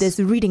completed Yes. this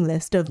reading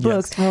list of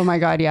books. Oh my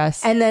God,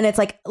 yes. And then it's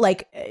like,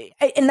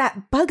 and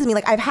that bugs me.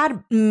 Like I've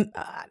had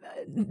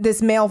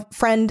this male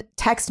friend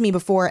text me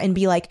before and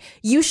be like,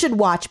 you should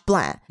watch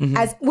blah,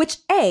 as which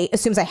A,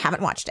 assumes I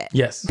haven't watched it.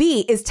 Yes.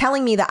 B, is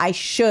telling me that I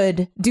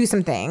should do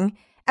something,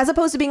 as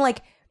opposed to being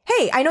like,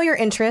 hey, I know your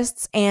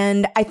interests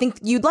and I think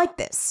you'd like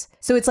this.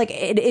 So it's like,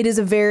 it is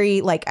a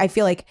very like, I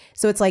feel like,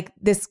 so it's like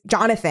this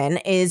Jonathan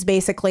is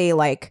basically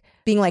like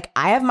being like,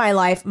 I have my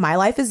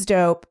life is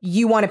dope.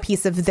 You want a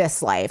piece of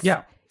this life.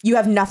 Yeah. You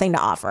have nothing to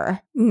offer.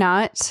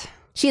 Not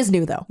She is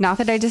new though.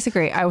 that I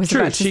disagree. I was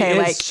True, about to she say, is-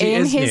 like, she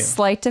in is his new.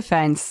 slight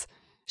defense,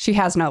 She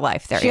has no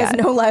life there She yet.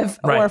 has no life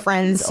or Right.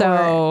 friends. or,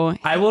 So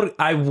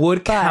I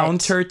would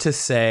counter to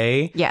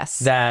say Yes.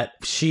 that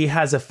she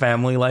has a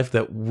family life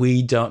that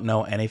we don't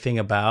know anything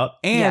about.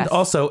 And Yes.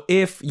 also,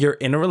 if you're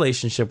in a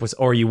relationship with,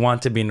 or you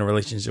want to be in a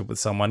relationship with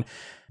someone,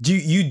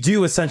 you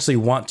do essentially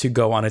want to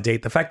go on a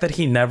date. The fact that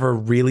he never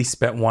really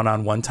spent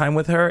one-on-one time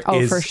with her Oh,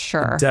 is for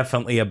sure.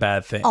 definitely a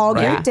bad thing. all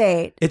right? group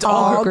date. It's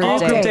all group group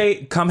date.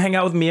 date. Come hang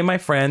out with me and my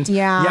friend.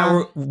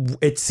 Yeah.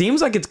 It seems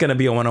like it's going to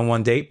be a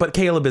one-on-one date, but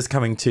Caleb is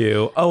coming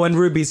too. Oh, and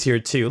Ruby's here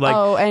too. Like,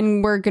 oh,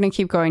 and we're going to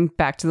keep going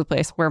back to the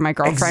place where my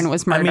girlfriend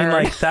was murdered. I mean,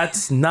 like,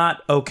 that's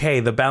not okay.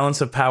 The balance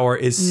of power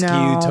is No.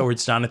 skewed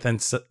towards Jonathan.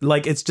 So,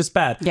 like, it's just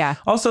bad. Yeah.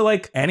 Also,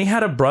 like, Annie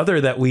had a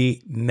brother that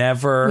we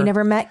never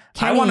met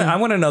Kenny. I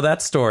want to know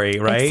that story,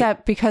 right?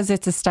 Except because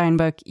it's a Stein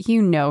book,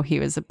 you know he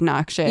was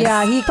obnoxious.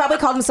 Yeah, he probably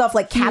called himself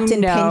like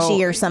Captain You know.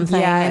 Pinchy or something.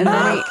 Yeah, and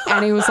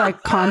then he was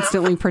like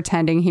constantly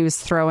pretending he was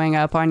throwing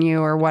up on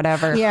you or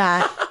whatever.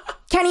 yeah.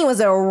 Kenny was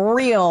a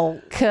real.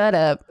 Cut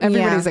up.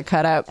 Everybody's Yeah. a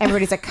cut up.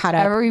 Everybody's a cut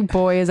up. Every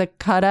boy is a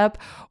cut up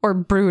or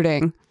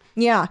brooding.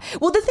 Yeah.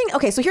 Well, the thing.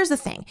 Okay, so here's the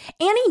thing.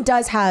 Annie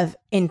does have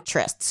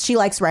interests. She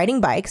likes riding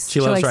bikes.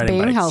 She loves likes riding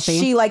being bikes. healthy.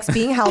 She likes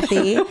being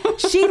healthy.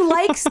 She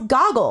likes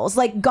goggles.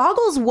 Like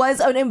goggles was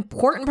an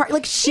important part.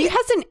 Like She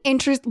has an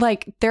interest,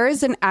 like there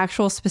is an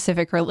actual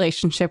specific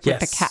relationship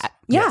with Yes. the cat.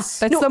 Yeah. Yes.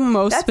 That's No, the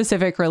most that's-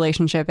 specific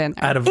relationship in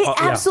there. Out of It yeah.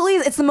 absolutely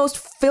is. It's the most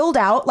filled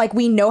out. Like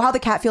we know how the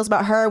cat feels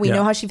about her. We Yeah.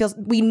 know how she feels.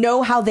 We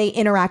know how they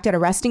interact at a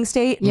resting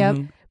state. Yep.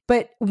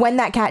 But when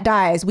that cat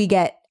dies, we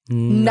get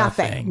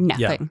nothing.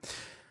 Nothing.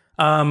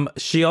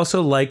 She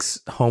also likes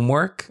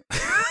homework.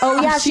 Oh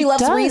yeah, she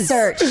loves does.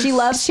 research. She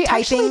loves She typing.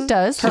 actually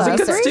does She's a love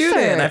good student.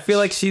 I research. feel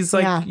like she's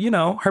like, Yeah. you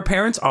know, her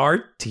parents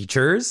are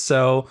teachers.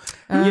 So,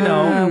 you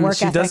know, work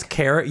she does ethic.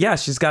 care. Yeah,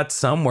 she's got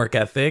some work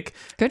ethic.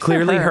 Good for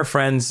Clearly, her. her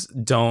friends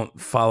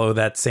don't follow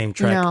that same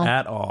track No.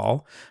 at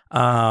all.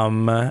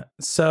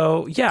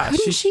 So, yeah.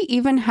 Couldn't she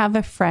even have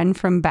a friend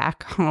from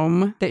back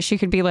home that she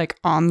could be like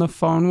on the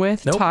phone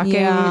with, Nope. talking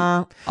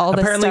Yeah. all this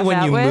Apparently, stuff when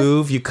out you with?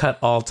 move, you cut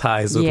all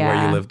ties with where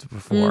Yeah. you lived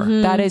before.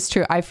 That is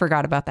true. I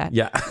forgot about that.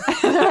 Yeah.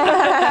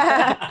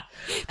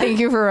 Thank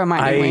you for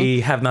reminding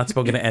me. I have not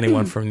spoken to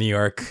anyone from New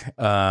York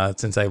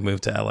since I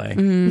moved to LA.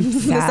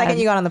 The second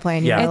you got on the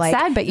plane, Yeah. you're It's like,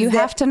 sad, but you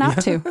have to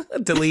not to.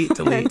 delete.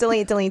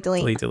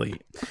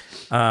 delete.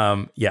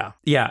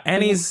 Yeah.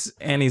 Annie's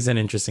an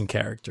interesting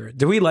character.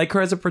 Do we like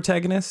her as a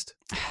protagonist?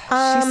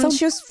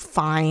 She was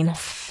fine,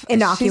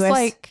 innocuous. She's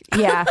like,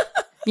 yeah,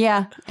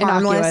 Harmless.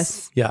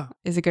 innocuous Yeah.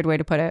 is a good way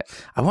to put it.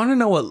 I want to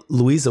know what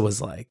Louisa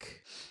was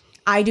like.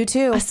 I do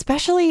too.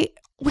 Especially,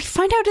 we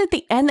find out at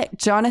the end that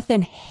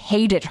Jonathan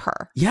hated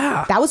her.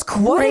 Yeah. That was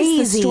crazy. What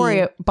is the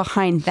story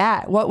behind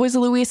that? What was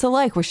Louisa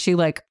like? Was she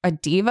like a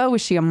diva?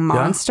 Was she a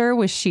monster?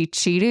 Was she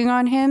cheating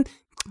on him?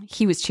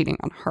 He was cheating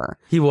on her.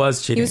 He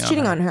was cheating He was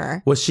cheating on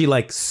her. Was she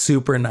like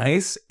super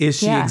nice? Is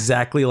she Yeah.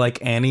 exactly like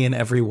Annie in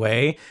every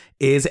way?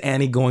 Is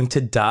Annie going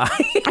to die?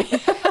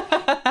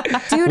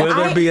 Dude, Will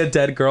there be a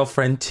dead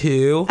girlfriend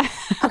too?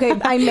 okay,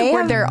 I may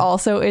Where have, there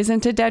also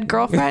isn't a dead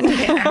girlfriend.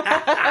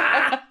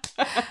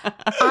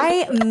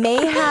 I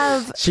may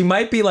have, She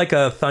might be like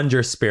a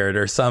thunder spirit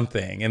or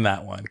something in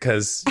that one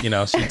because, you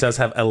know, she does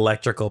have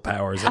electrical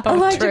powers.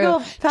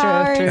 electrical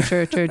powers.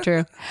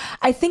 True.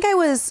 I think I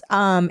was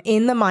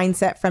in the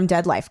mindset from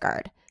Dead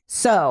Lifeguard.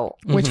 So,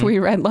 Which we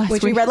read last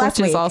Which week. we read last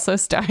which is week. also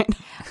Stein.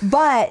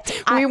 but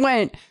We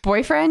went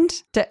boyfriend.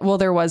 Well,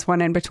 there was one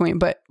in between,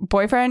 but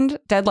boyfriend,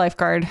 dead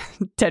lifeguard,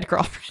 dead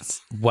girlfriend.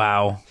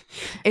 Wow.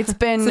 It's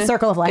been It's a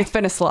circle of life. It's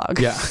been a slog.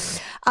 Yeah.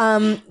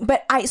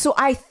 But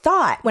I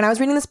thought when I was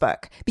reading this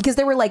book, because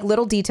there were like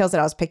little details that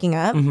I was picking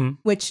up,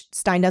 which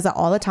Stein does it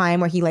all the time,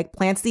 where he like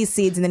plants these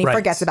seeds and then he Right.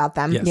 forgets about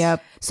them. Yes.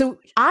 Yep. So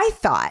I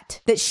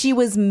thought that she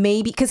was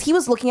maybe, because he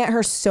was looking at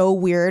her so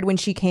weird when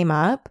she came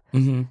up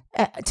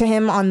to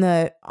him on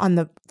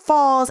the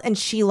falls, and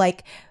she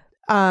like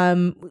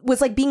was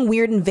like being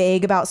weird and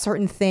vague about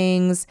certain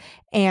things.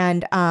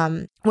 And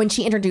when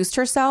she introduced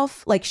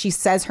herself, like she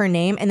says her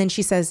name and then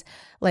she says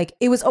like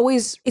it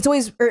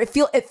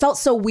felt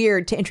so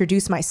weird to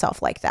introduce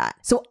myself like that.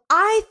 So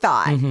I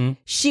thought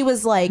she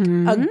was like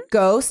a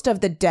ghost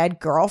of the dead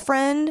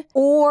girlfriend,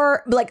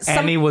 or like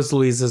Annie was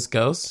Louisa's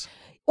ghost.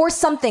 or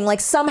something, like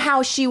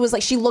somehow she was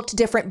like, she looked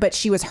different, but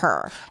she was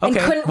her and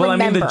couldn't well,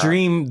 remember. I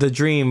mean, the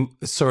dream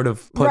sort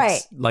of puts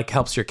Right. like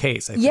helps your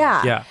case. I think.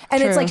 Yeah. Yeah.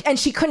 And it's True. like, and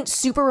she couldn't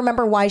super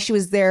remember why she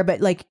was there, but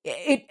like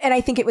it, and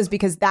I think it was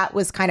because that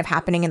was kind of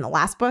happening in the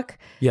last book.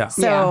 Yeah.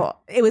 So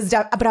it was,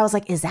 but I was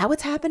like, is that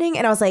what's happening?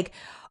 And I was like,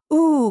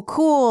 ooh,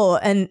 cool.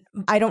 And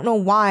I don't know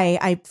why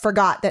I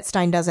forgot that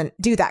Stein doesn't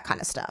do that kind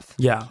of stuff.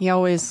 Yeah. He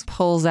always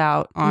pulls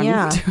out on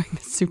Yeah. doing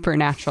the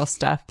supernatural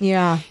stuff.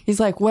 Yeah. He's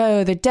like,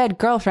 whoa, the dead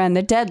girlfriend,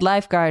 the dead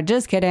lifeguard.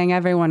 Just kidding.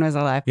 Everyone was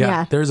alive. Yeah.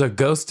 Yeah. There's a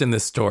ghost in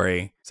this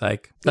story.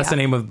 Psych. That's the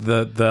name of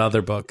the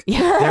other book.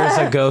 There's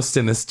a ghost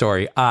in this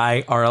story.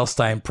 I, R.L.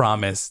 Stein,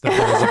 promise that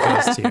there was a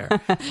ghost here.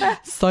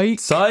 Psych.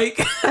 Psych.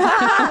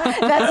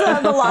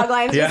 That's the log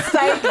line. Yeah.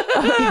 Psych.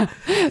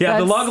 Yeah,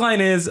 the log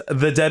line is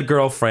The Dead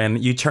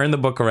Girlfriend. You turn the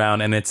book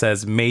around and it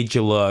says, made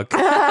you look.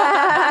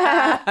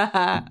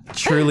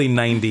 Truly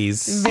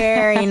 90s.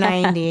 Very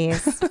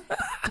 90s.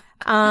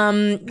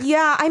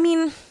 Yeah, I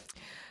mean,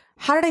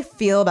 how did I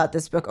feel about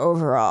this book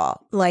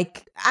overall?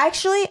 Like,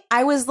 actually,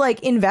 I was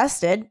like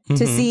invested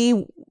to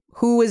see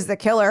who was the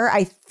killer.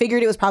 I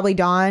figured it was probably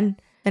Dawn,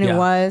 and it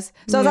was.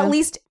 So I was at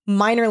least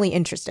minorly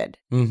interested.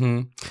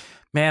 Mm-hmm.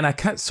 Man, I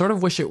sort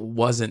of wish it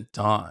wasn't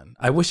Dawn.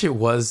 I wish it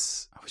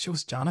was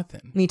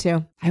Jonathan. Me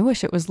too. I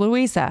wish it was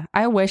Louisa.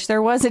 I wish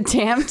there was a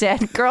damn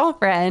dead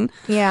girlfriend.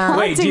 Yeah.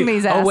 Haunting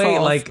these assholes. Oh wait,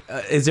 like,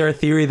 is there a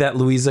theory that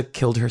Louisa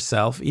killed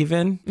herself?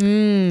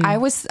 Even I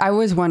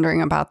was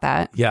wondering about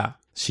that. yeah,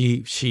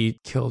 she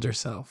killed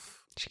herself.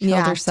 She killed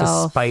Yeah.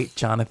 herself. Despite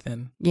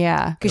Jonathan.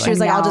 Yeah, Because she was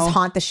like, I'll just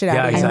haunt the shit out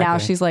Yeah, of you. And now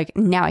exactly. she's like,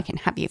 now I can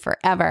have you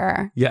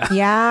forever. Yeah.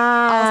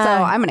 Yeah.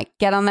 Also, I'm going to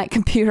get on that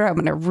computer. I'm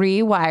going to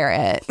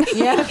rewire it.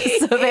 Yeah.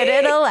 So that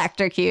it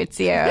electrocutes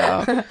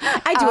you.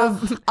 I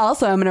do.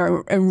 Also, I'm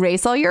going to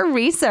erase all your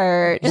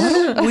research.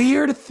 What a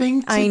weird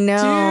thing to I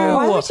know.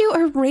 Why do. would you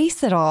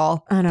erase it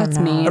all? I don't That's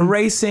know. mean.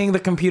 Erasing the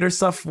computer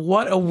stuff.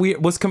 What a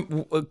weird was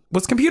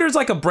computers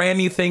like a brand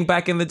new thing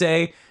back in the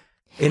day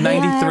in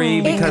 '93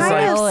 It because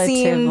kind like of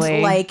seemed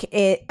Relatively. like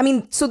it. I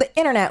mean, so the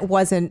internet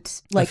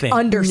wasn't like thing.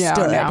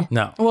 understood.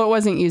 no. Well, it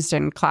wasn't used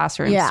in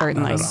classrooms, Yeah.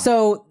 certainly. Not at all.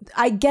 So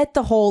I get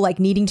the whole like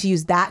needing to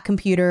use that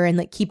computer and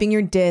like keeping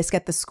your disk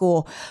at the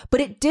school.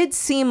 But it did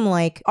seem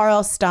like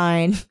R.L.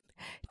 Stein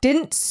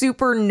didn't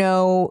super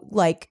know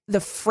like the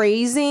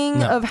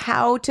phrasing of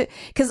how to,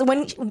 because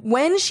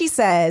when she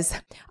says,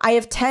 I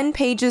have 10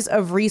 pages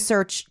of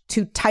research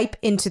to type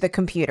into the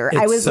computer,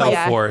 I It's was so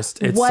like,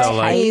 forced. It's what so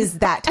like is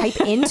that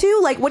type into?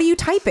 Like, what are you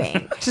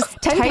typing? Just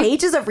 10 type-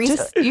 pages of research?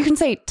 Just, you can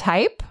say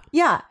type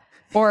Yeah.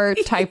 or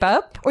type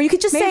up. Or you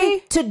could just Maybe.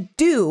 say to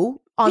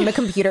do on the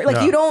computer. Like,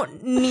 Yeah. you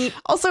don't need.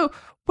 Also,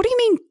 what do you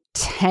mean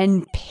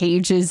 10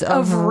 pages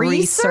of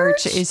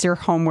research research? is your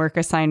homework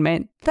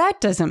assignment?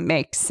 That doesn't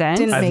make sense.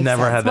 Didn't I've make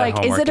never sense. had that Like,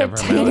 is homework it a ever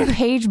in my life.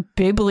 10-page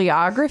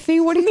bibliography?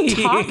 What are you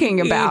talking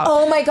about?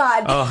 Oh my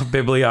God. Oh,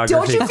 bibliography.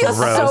 Don't you feel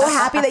gross. so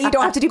happy that you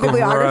don't have to do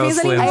bibliographies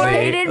Gross, anymore? Lindsay.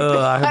 I hated.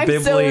 Ugh, I'm so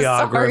sorry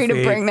to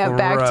bibliography. bring that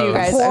back to you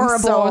guys. Gross. I'm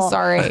so Horrible.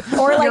 sorry.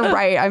 Or like- You're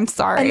right. I'm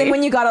sorry. And then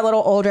when you got a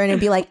little older and it'd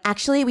be like,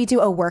 actually, we do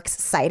a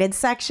works cited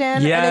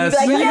section. Yes. And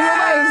then you'd be like,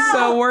 yes. no!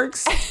 So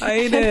works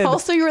cited. And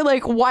also, you were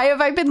like, "Why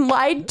have I been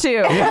lied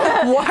to?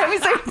 Why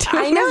was I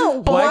doing I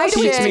know. this Why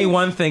bullshit?" teach me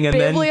one thing and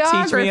then teach me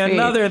Bibliography.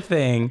 another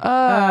thing?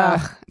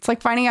 It's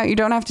like finding out you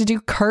don't have to do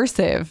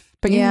cursive,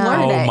 but Yeah. you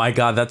learned Oh it. my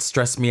God, that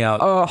stressed me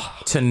out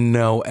to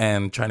no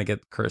end trying to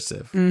get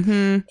cursive.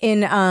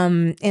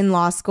 In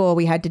law school,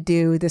 we had to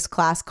do this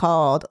class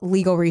called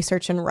legal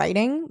research and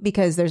writing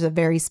because there's a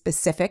very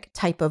specific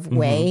type of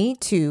way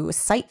to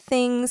cite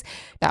things.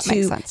 That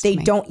makes sense to They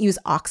me. don't use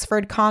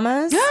Oxford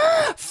commas.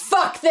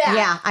 Fuck that.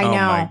 Yeah, I Oh know.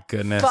 my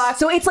goodness.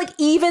 So it's like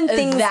even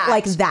things That.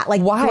 like that,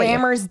 like Why?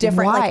 grammar's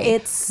different. Why? Like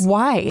it's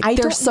Why? I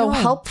They're don't so know.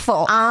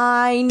 helpful.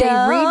 I They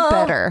know. read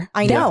better.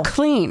 I They're know.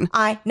 clean.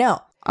 I know.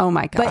 Oh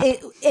my god. But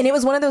it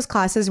was one of those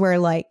classes where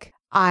like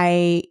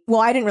I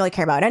didn't really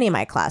care about any of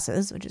my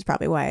classes, which is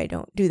probably why I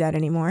don't do that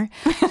anymore.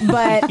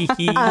 But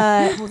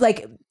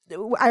like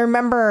I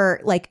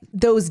remember like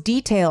those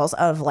details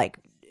of like,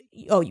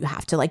 oh, you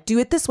have to like do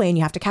it this way and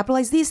you have to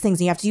capitalize these things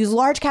and you have to use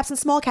large caps and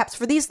small caps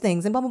for these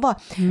things and blah blah blah.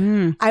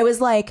 I was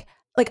like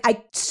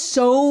I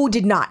so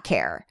did not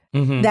care.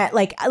 That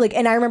like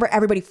and I remember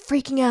everybody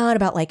freaking out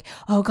about like,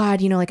 oh God,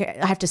 you know, like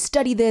I have to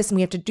study this and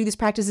we have to do these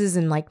practices.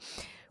 And like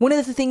one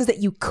of the things that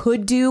you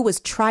could do was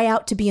try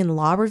out to be in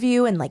law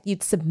review, and like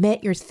you'd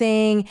submit your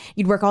thing,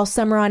 you'd work all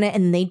summer on it,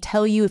 and they'd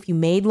tell you if you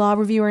made law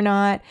review or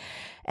not.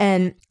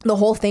 And the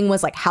whole thing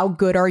was like, how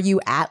good are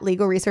you at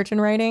legal research and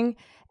writing?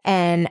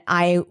 And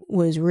I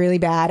was really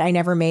bad. I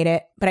never made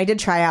it, but I did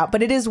try out.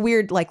 But it is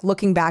weird like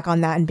looking back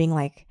on that and being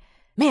like,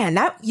 man,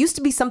 that used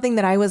to be something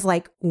that I was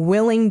like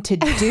willing to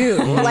do.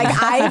 Like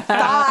I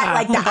thought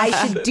like that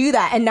I should do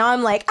that. And now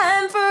I'm like,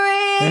 I'm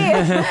free.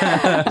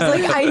 It's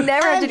like I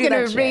never had to do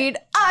that shit. read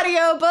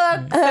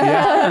audiobook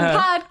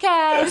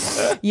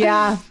podcast.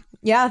 Yeah.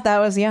 Yeah, that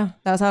was how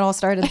it all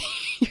started.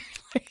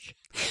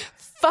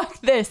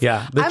 Fuck this.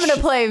 Yeah, the I'm gonna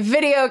play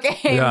video games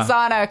Yeah.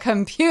 on a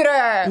computer.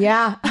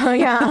 Yeah. Oh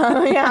yeah.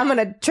 Oh yeah. I'm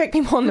gonna trick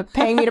people into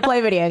paying me to play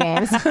video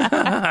games.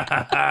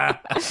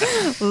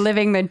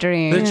 Living the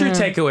dream. The true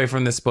takeaway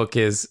from this book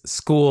is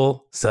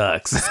school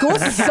sucks. School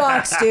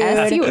sucks,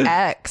 dude.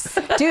 SUX.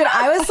 Dude,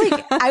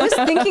 I was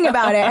thinking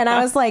about it and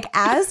I was like,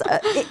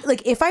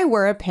 if I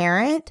were a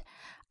parent,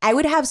 I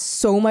would have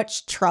so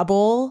much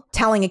trouble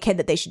telling a kid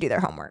that they should do their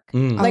homework.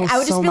 Like I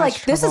would just so be much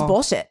like, this is trouble.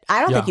 bullshit.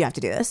 I don't Yeah. think you have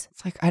to do this.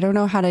 It's like, I don't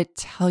know how to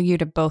tell you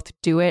to both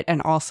do it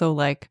and also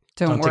like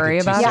don't take worry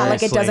it too about Yeah, it.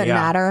 like it doesn't Yeah.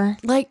 matter.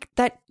 Like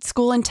that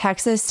school in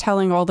Texas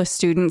telling all the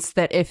students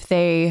that if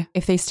they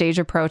stage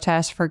a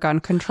protest for gun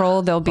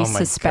control, they'll be Oh my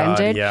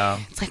suspended. God, yeah.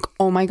 It's like,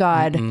 oh my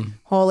God.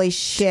 Holy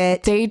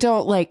shit. They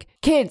don't like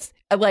kids,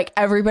 like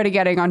everybody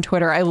getting on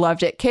Twitter. I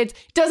loved it. Kids,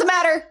 doesn't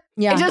matter.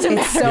 Yeah, It doesn't it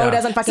matter. so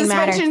doesn't fucking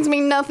matter. Suspensions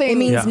mean nothing. It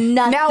means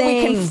nothing. Now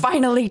we can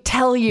finally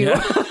tell you.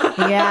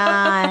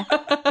 Yeah.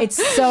 It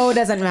so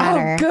doesn't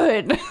matter. Oh,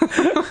 good.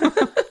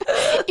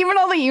 Even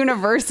all the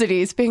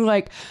universities being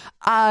like,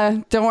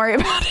 don't worry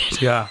about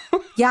it. Yeah.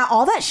 Yeah,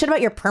 all that shit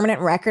about your permanent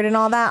record and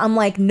all that. I'm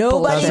like,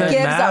 nobody Doesn't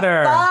gives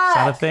matter. a fuck. It's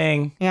not a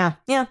thing. Yeah.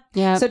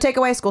 Yeah. So take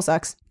away school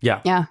sucks. Yeah.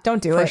 Yeah.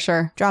 Don't do for it.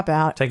 sure. Drop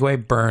out. Take away,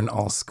 burn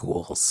all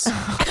schools.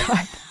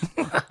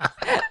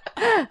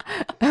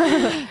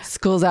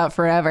 School's out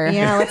forever.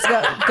 Yeah, let's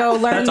go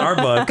learn. That's our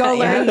book. Go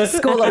learn the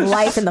school of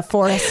life in the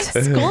forest.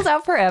 School's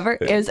out forever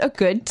is a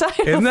good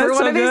title Isn't that for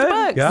one so of these good?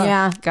 books.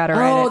 Yeah. Gotta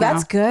write it Oh,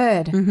 that's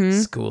now. good.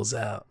 School's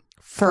out.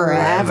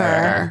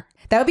 Forever.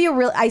 That would be a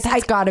real.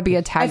 That's gotta be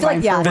a tagline. I feel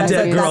like, yeah, for The That's one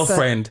of dead these.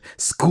 girlfriend.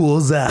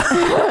 School's out.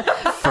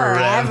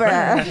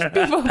 forever.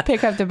 People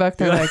pick up the book.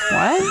 They're like,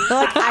 what? They're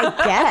like,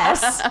 I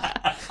guess.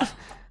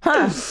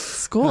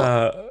 School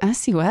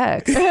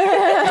SUX.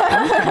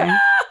 Okay.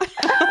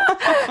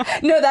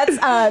 No, that's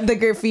the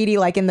graffiti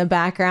like in the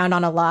background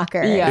on a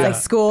locker. Yeah. It's like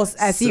school's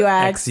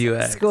SUX.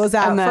 XUX. School's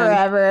out And then-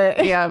 forever.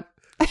 Yeah.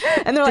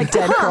 And they're like,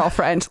 Dead huh.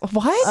 girlfriend.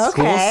 What?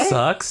 School Okay.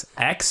 sucks.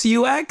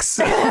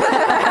 XUX.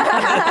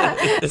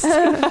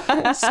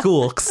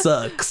 School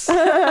sucks.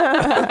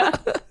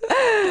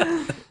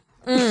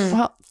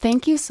 Well,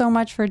 thank you so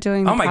much for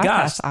doing the Oh my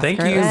podcast, gosh. Thank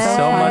Oscar. you It was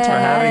so much for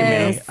having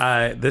me.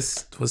 Yes.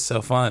 This was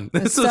so fun.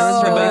 This So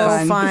was really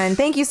fun. fun.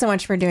 Thank you so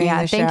much for doing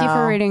Yeah, the show. thank you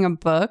for reading a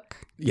book.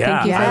 Yeah,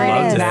 Thank you for I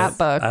reading loved that it.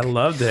 book. I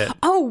loved it.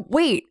 Oh,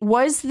 wait.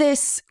 Was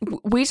this,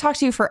 we talked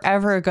to you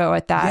forever ago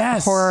at that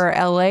Yes. Horror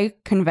LA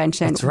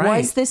convention. That's right.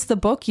 Was this the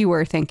book you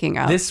were thinking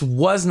of? This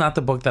was not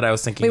the book that I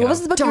was thinking Wait, of. what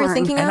was the book you were Darn.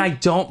 thinking of? And I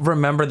don't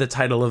remember the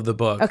title of the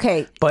book.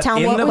 Okay, But tell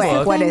me in the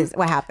book,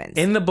 what happens.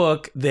 in the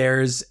book,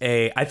 there's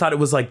I thought it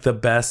was like the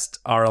best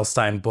R.L.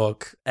 Stein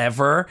book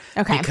ever.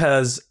 Okay.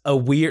 Because a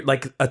weird,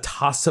 like a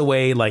toss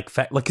away, like,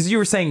 because you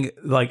were saying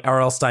like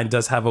R.L. Stein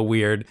does have a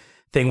weird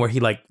thing where he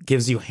like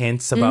gives you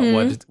hints about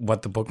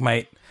what the book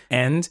might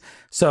end.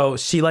 So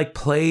she like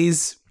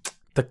plays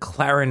the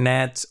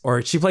clarinet,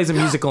 or she plays a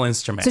musical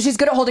instrument. So she's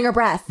good at holding her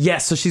breath.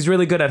 Yes, so she's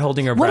really good at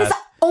holding her What breath. is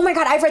that? Oh my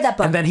God, I've read that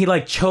book. And then he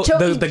like He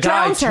the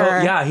guy drowns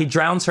her. yeah, he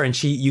drowns her,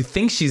 and you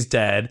think she's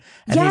dead,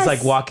 and he's Yes.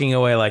 like walking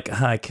away like,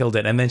 I killed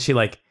it. And then she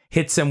like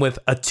hits him with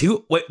a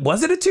tuba. Wait,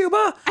 was it a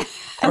tuba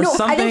or no,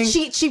 something? I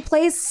think she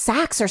plays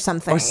sax or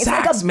something. Or It's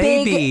like sax, a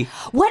big, maybe.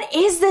 What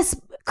is this?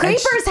 And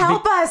Creepers,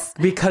 help us!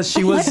 Because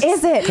she was. What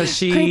is it? Because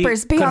she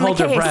Creepers, be could on the hold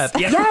her case. breath.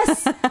 Yeah.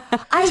 Yes,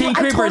 I Teen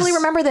totally Creepers,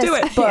 remember this do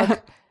it.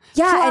 book.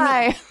 Yeah,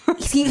 Fly.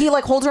 and he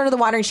like holds her under the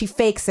water and she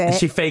fakes it. And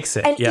she fakes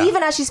it. And yeah.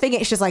 even as she's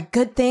faking it, she's like,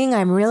 "Good thing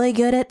I'm really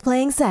good at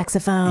playing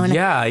saxophone."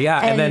 Yeah, yeah.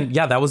 And, And-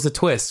 then that was the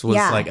twist. Was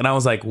Yeah. like, and I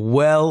was like,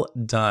 well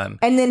done.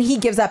 And then he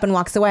gives up and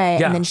walks away,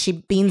 Yeah. and then she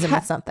beans him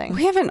with something.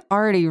 We haven't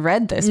already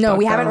read this No, book,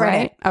 we haven't though, read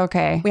right?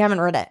 Okay. We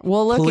haven't read it.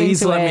 We'll look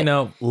Please into let it. me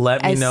know.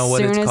 Let me as know what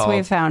soon it's as called.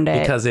 we found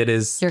it, because it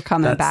is. you're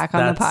coming back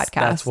on the that's- podcast.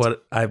 That's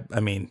what I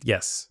mean.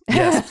 Yes,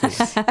 yes, please.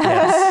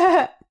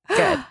 Yes.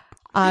 Good.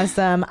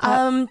 Awesome. Do you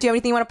have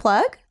anything you want to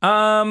plug?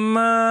 Oh,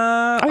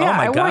 yeah. oh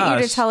my I want you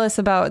to gosh. tell us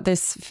about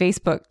this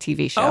Facebook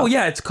TV show. Oh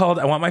yeah, it's called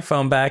I Want My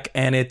Phone Back,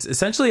 and it's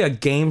essentially a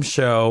game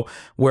show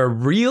where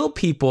real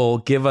people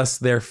give us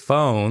their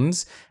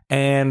phones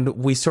and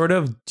we sort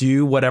of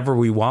do whatever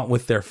we want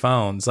with their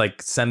phones,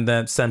 like send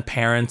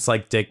parents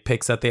like dick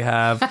pics that they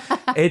have.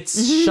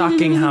 It's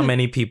shocking how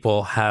many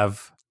people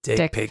have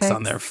dick pics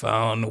on their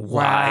phone.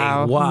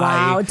 Why? Wow.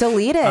 Wow,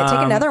 delete it. Take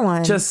another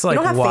one. Just You like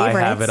don't have why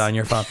favorites. have it on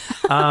your phone?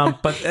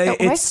 But Why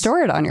it's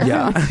store it on your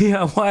yeah, phone?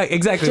 yeah. Why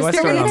exactly? Just Why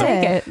you're store it gonna on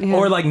delete there? take it. Yeah.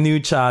 Or like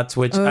nude shots,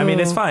 which I mean,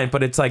 it's fine,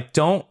 but it's like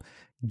don't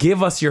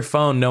give us your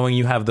phone knowing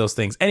you have those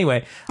things.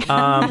 Anyway,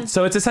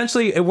 so it's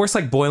essentially it works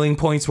like boiling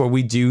points where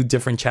we do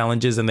different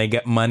challenges and they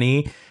get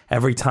money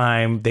every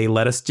time they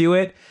let us do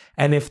it.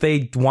 And if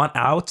they want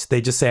out,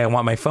 they just say, I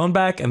want my phone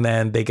back. And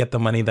then they get the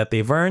money that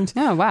they've earned.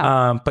 Oh,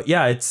 wow. But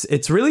yeah,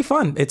 it's really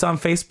fun. It's on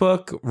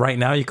Facebook right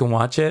now. You can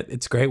watch it.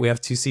 It's great. We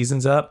have 2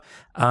 seasons up.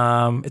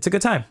 It's a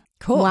good time.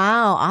 Cool.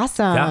 Wow,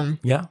 awesome.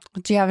 Yeah.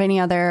 Do you have any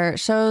other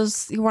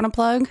shows you want to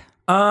plug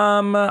You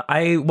in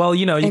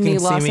can the see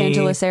Los me.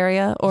 Angeles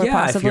area or Yeah,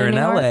 possibly if you're in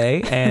New York?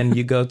 LA and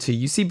you go to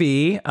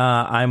UCB,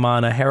 I'm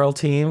on a Herald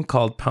team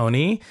called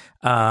Pony,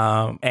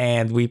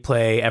 and we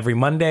play every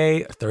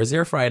Monday, Thursday,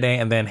 or Friday,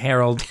 and then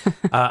Herald,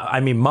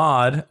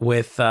 Maud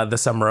with the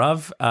Summer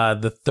of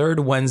the third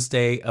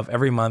Wednesday of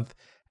every month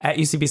at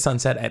UCB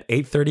Sunset at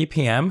 8:30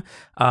 p.m.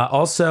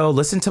 Also,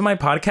 listen to my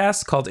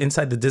podcast called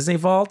Inside the Disney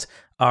Vault.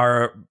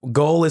 Our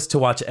goal is to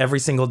watch every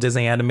single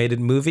Disney animated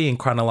movie in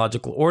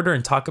chronological order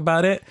and talk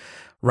about it.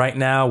 Right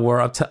now,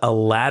 we're up to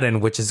Aladdin,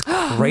 which is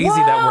crazy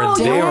that we're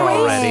there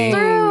already.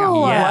 Yeah,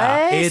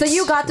 What? So it's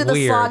you got through the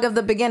weird. slog of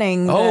the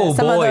beginning. Oh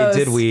some of boy, those-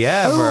 did we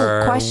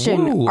ever!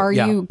 Question: Ooh, Are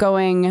yeah. you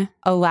going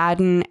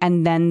Aladdin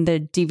and then the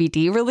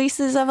DVD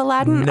releases of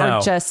Aladdin, No.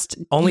 or just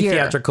Only year?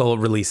 theatrical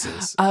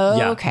releases? Oh,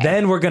 yeah. okay.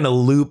 Then we're gonna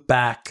loop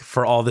back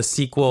for all the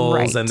sequels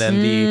Right. and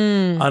then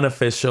the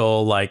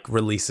unofficial like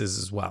releases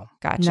as well.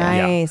 Gotcha.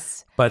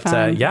 Nice. But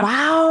Fun. yeah,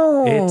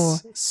 Wow.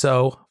 it's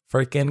so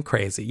freaking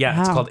crazy. Yeah,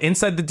 it's Wow. called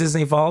Inside the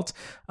Disney Vault.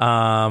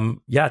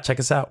 Yeah, check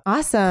us out.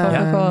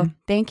 awesome. Cool.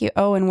 Thank you.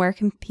 Oh, and where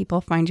can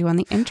people find you on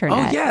the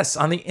internet? Oh, yes,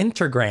 on the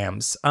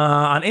Instagrams.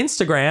 On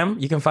Instagram,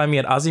 you can find me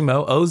at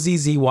Ozzymo,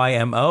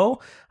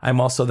 OZZYMO. I'm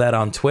also that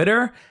on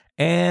Twitter.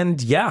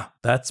 And yeah,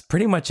 that's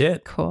pretty much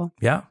it. Cool.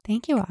 Yeah.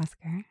 Thank you,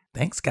 Oscar.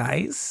 Thanks,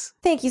 guys.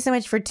 Thank you so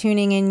much for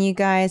tuning in, you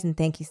guys. And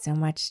thank you so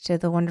much to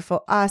the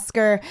wonderful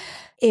Oscar.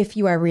 If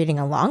you are reading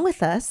along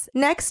with us,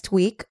 next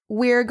week,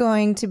 we're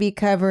going to be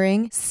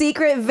covering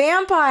Secret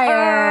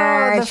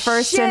Vampire. The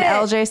first in Shit.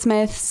 LJ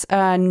Smith's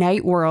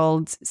Night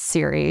World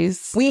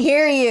series. We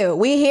hear you.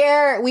 We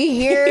hear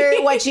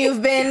what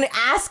you've been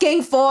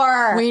asking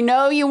for. We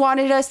know you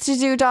wanted us to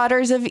do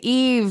Daughters of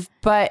Eve,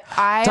 but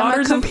I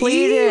Daughters am a of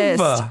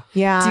completist. Eve.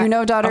 Yeah. Do you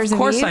know Daughters Of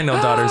course Eve? I know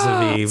Daughters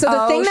of Eve. So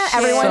the Oh, thing that shit.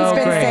 everyone's So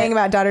been great. saying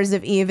about Daughters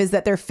of Eve is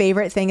that their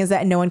favorite thing is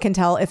that no one can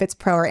tell if it's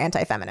pro or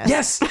anti-feminist.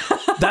 Yes,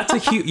 that's a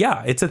huge,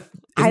 yeah, isn't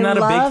I that a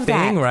love big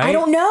thing, that. right? I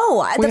don't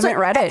know. We That's haven't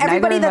what read it.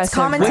 Everybody Neither of that's us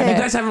have read commented. Wait,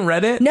 you guys haven't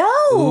read it? No.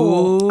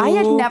 Ooh. I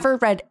had never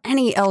read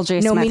any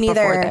LJ No, Smith me neither.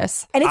 before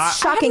this. And it's I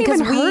shocking hadn't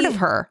because even we heard of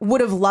her.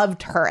 would have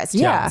loved her as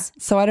Yeah, Jones.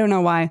 so I don't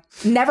know why.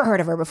 Never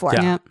heard of her before.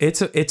 Yeah, Yeah.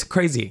 it's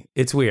crazy.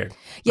 It's weird.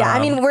 Yeah, I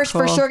mean, we're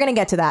for cool. sure going to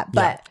get to that.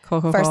 But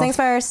Cool, cool, first cool. things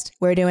first,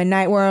 we're doing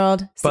Night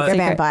World, But Secret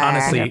Vampire.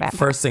 honestly, Secret Vampire.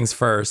 first things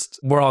first,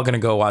 we're all gonna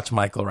go watch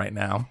Michael right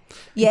now.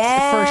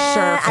 yeah. For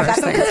sure. I got first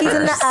some things cookies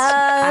in the first.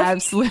 oven.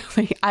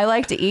 Absolutely. I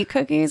like to eat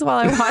cookies while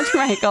I watch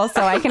Michael,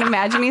 so I can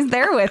imagine he's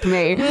there with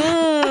me.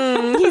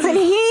 He's in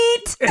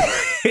heat.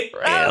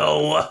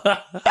 Ew.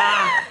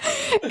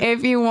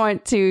 If you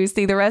want to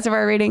see the rest of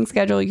our reading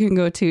schedule, you can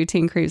go to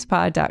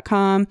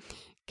teencreepspod.com. You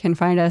can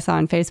find us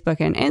on Facebook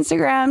and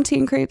Instagram,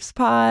 Teen Creeps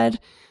Pod.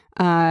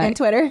 And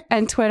Twitter.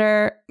 And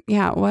Twitter.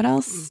 Yeah, what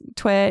else?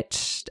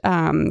 Twitch.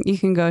 You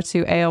can go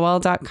to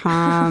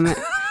AOL.com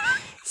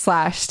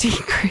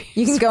 /Teen Creeps.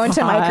 You can go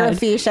into Pod.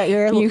 microfiche at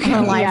your You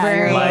can-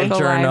 library. yeah, Live local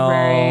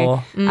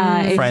Journal,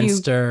 If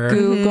Friendster. you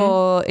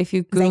Google, if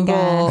you Google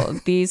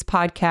Zynga. these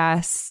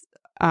podcasts,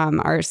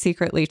 are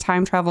secretly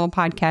time travel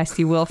podcasts,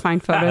 you will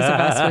find photos of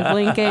us with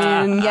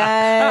Lincoln.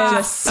 Yes.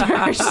 Just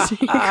search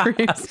Teen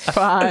Creeps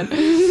Pod.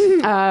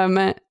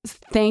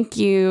 Thank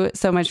you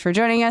so much for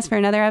joining us for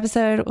another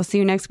episode. We'll see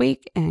you next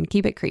week, and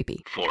keep it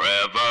creepy.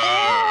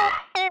 Forever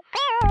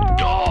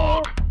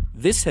Dog.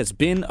 This has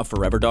been a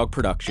Forever Dog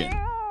production.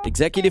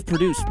 Executive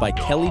produced by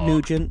Kelly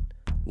Nugent,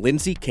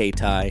 Lindsay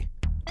Katai,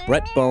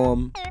 Brett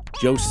Boehm,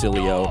 Joe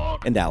Cilio,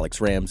 and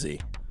Alex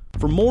Ramsey.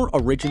 For more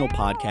original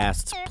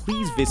podcasts,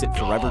 please visit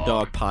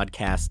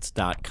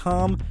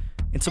foreverdogpodcasts.com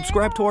and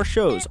subscribe to our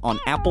shows on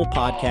Apple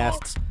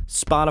Podcasts,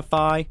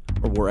 Spotify,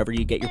 or wherever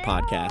you get your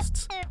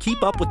podcasts.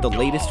 Keep up with the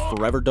latest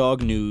Forever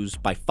Dog news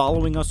by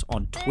following us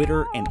on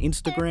Twitter and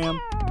Instagram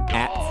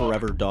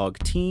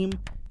 @ForeverDogTeam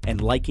and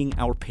liking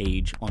our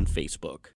page on Facebook.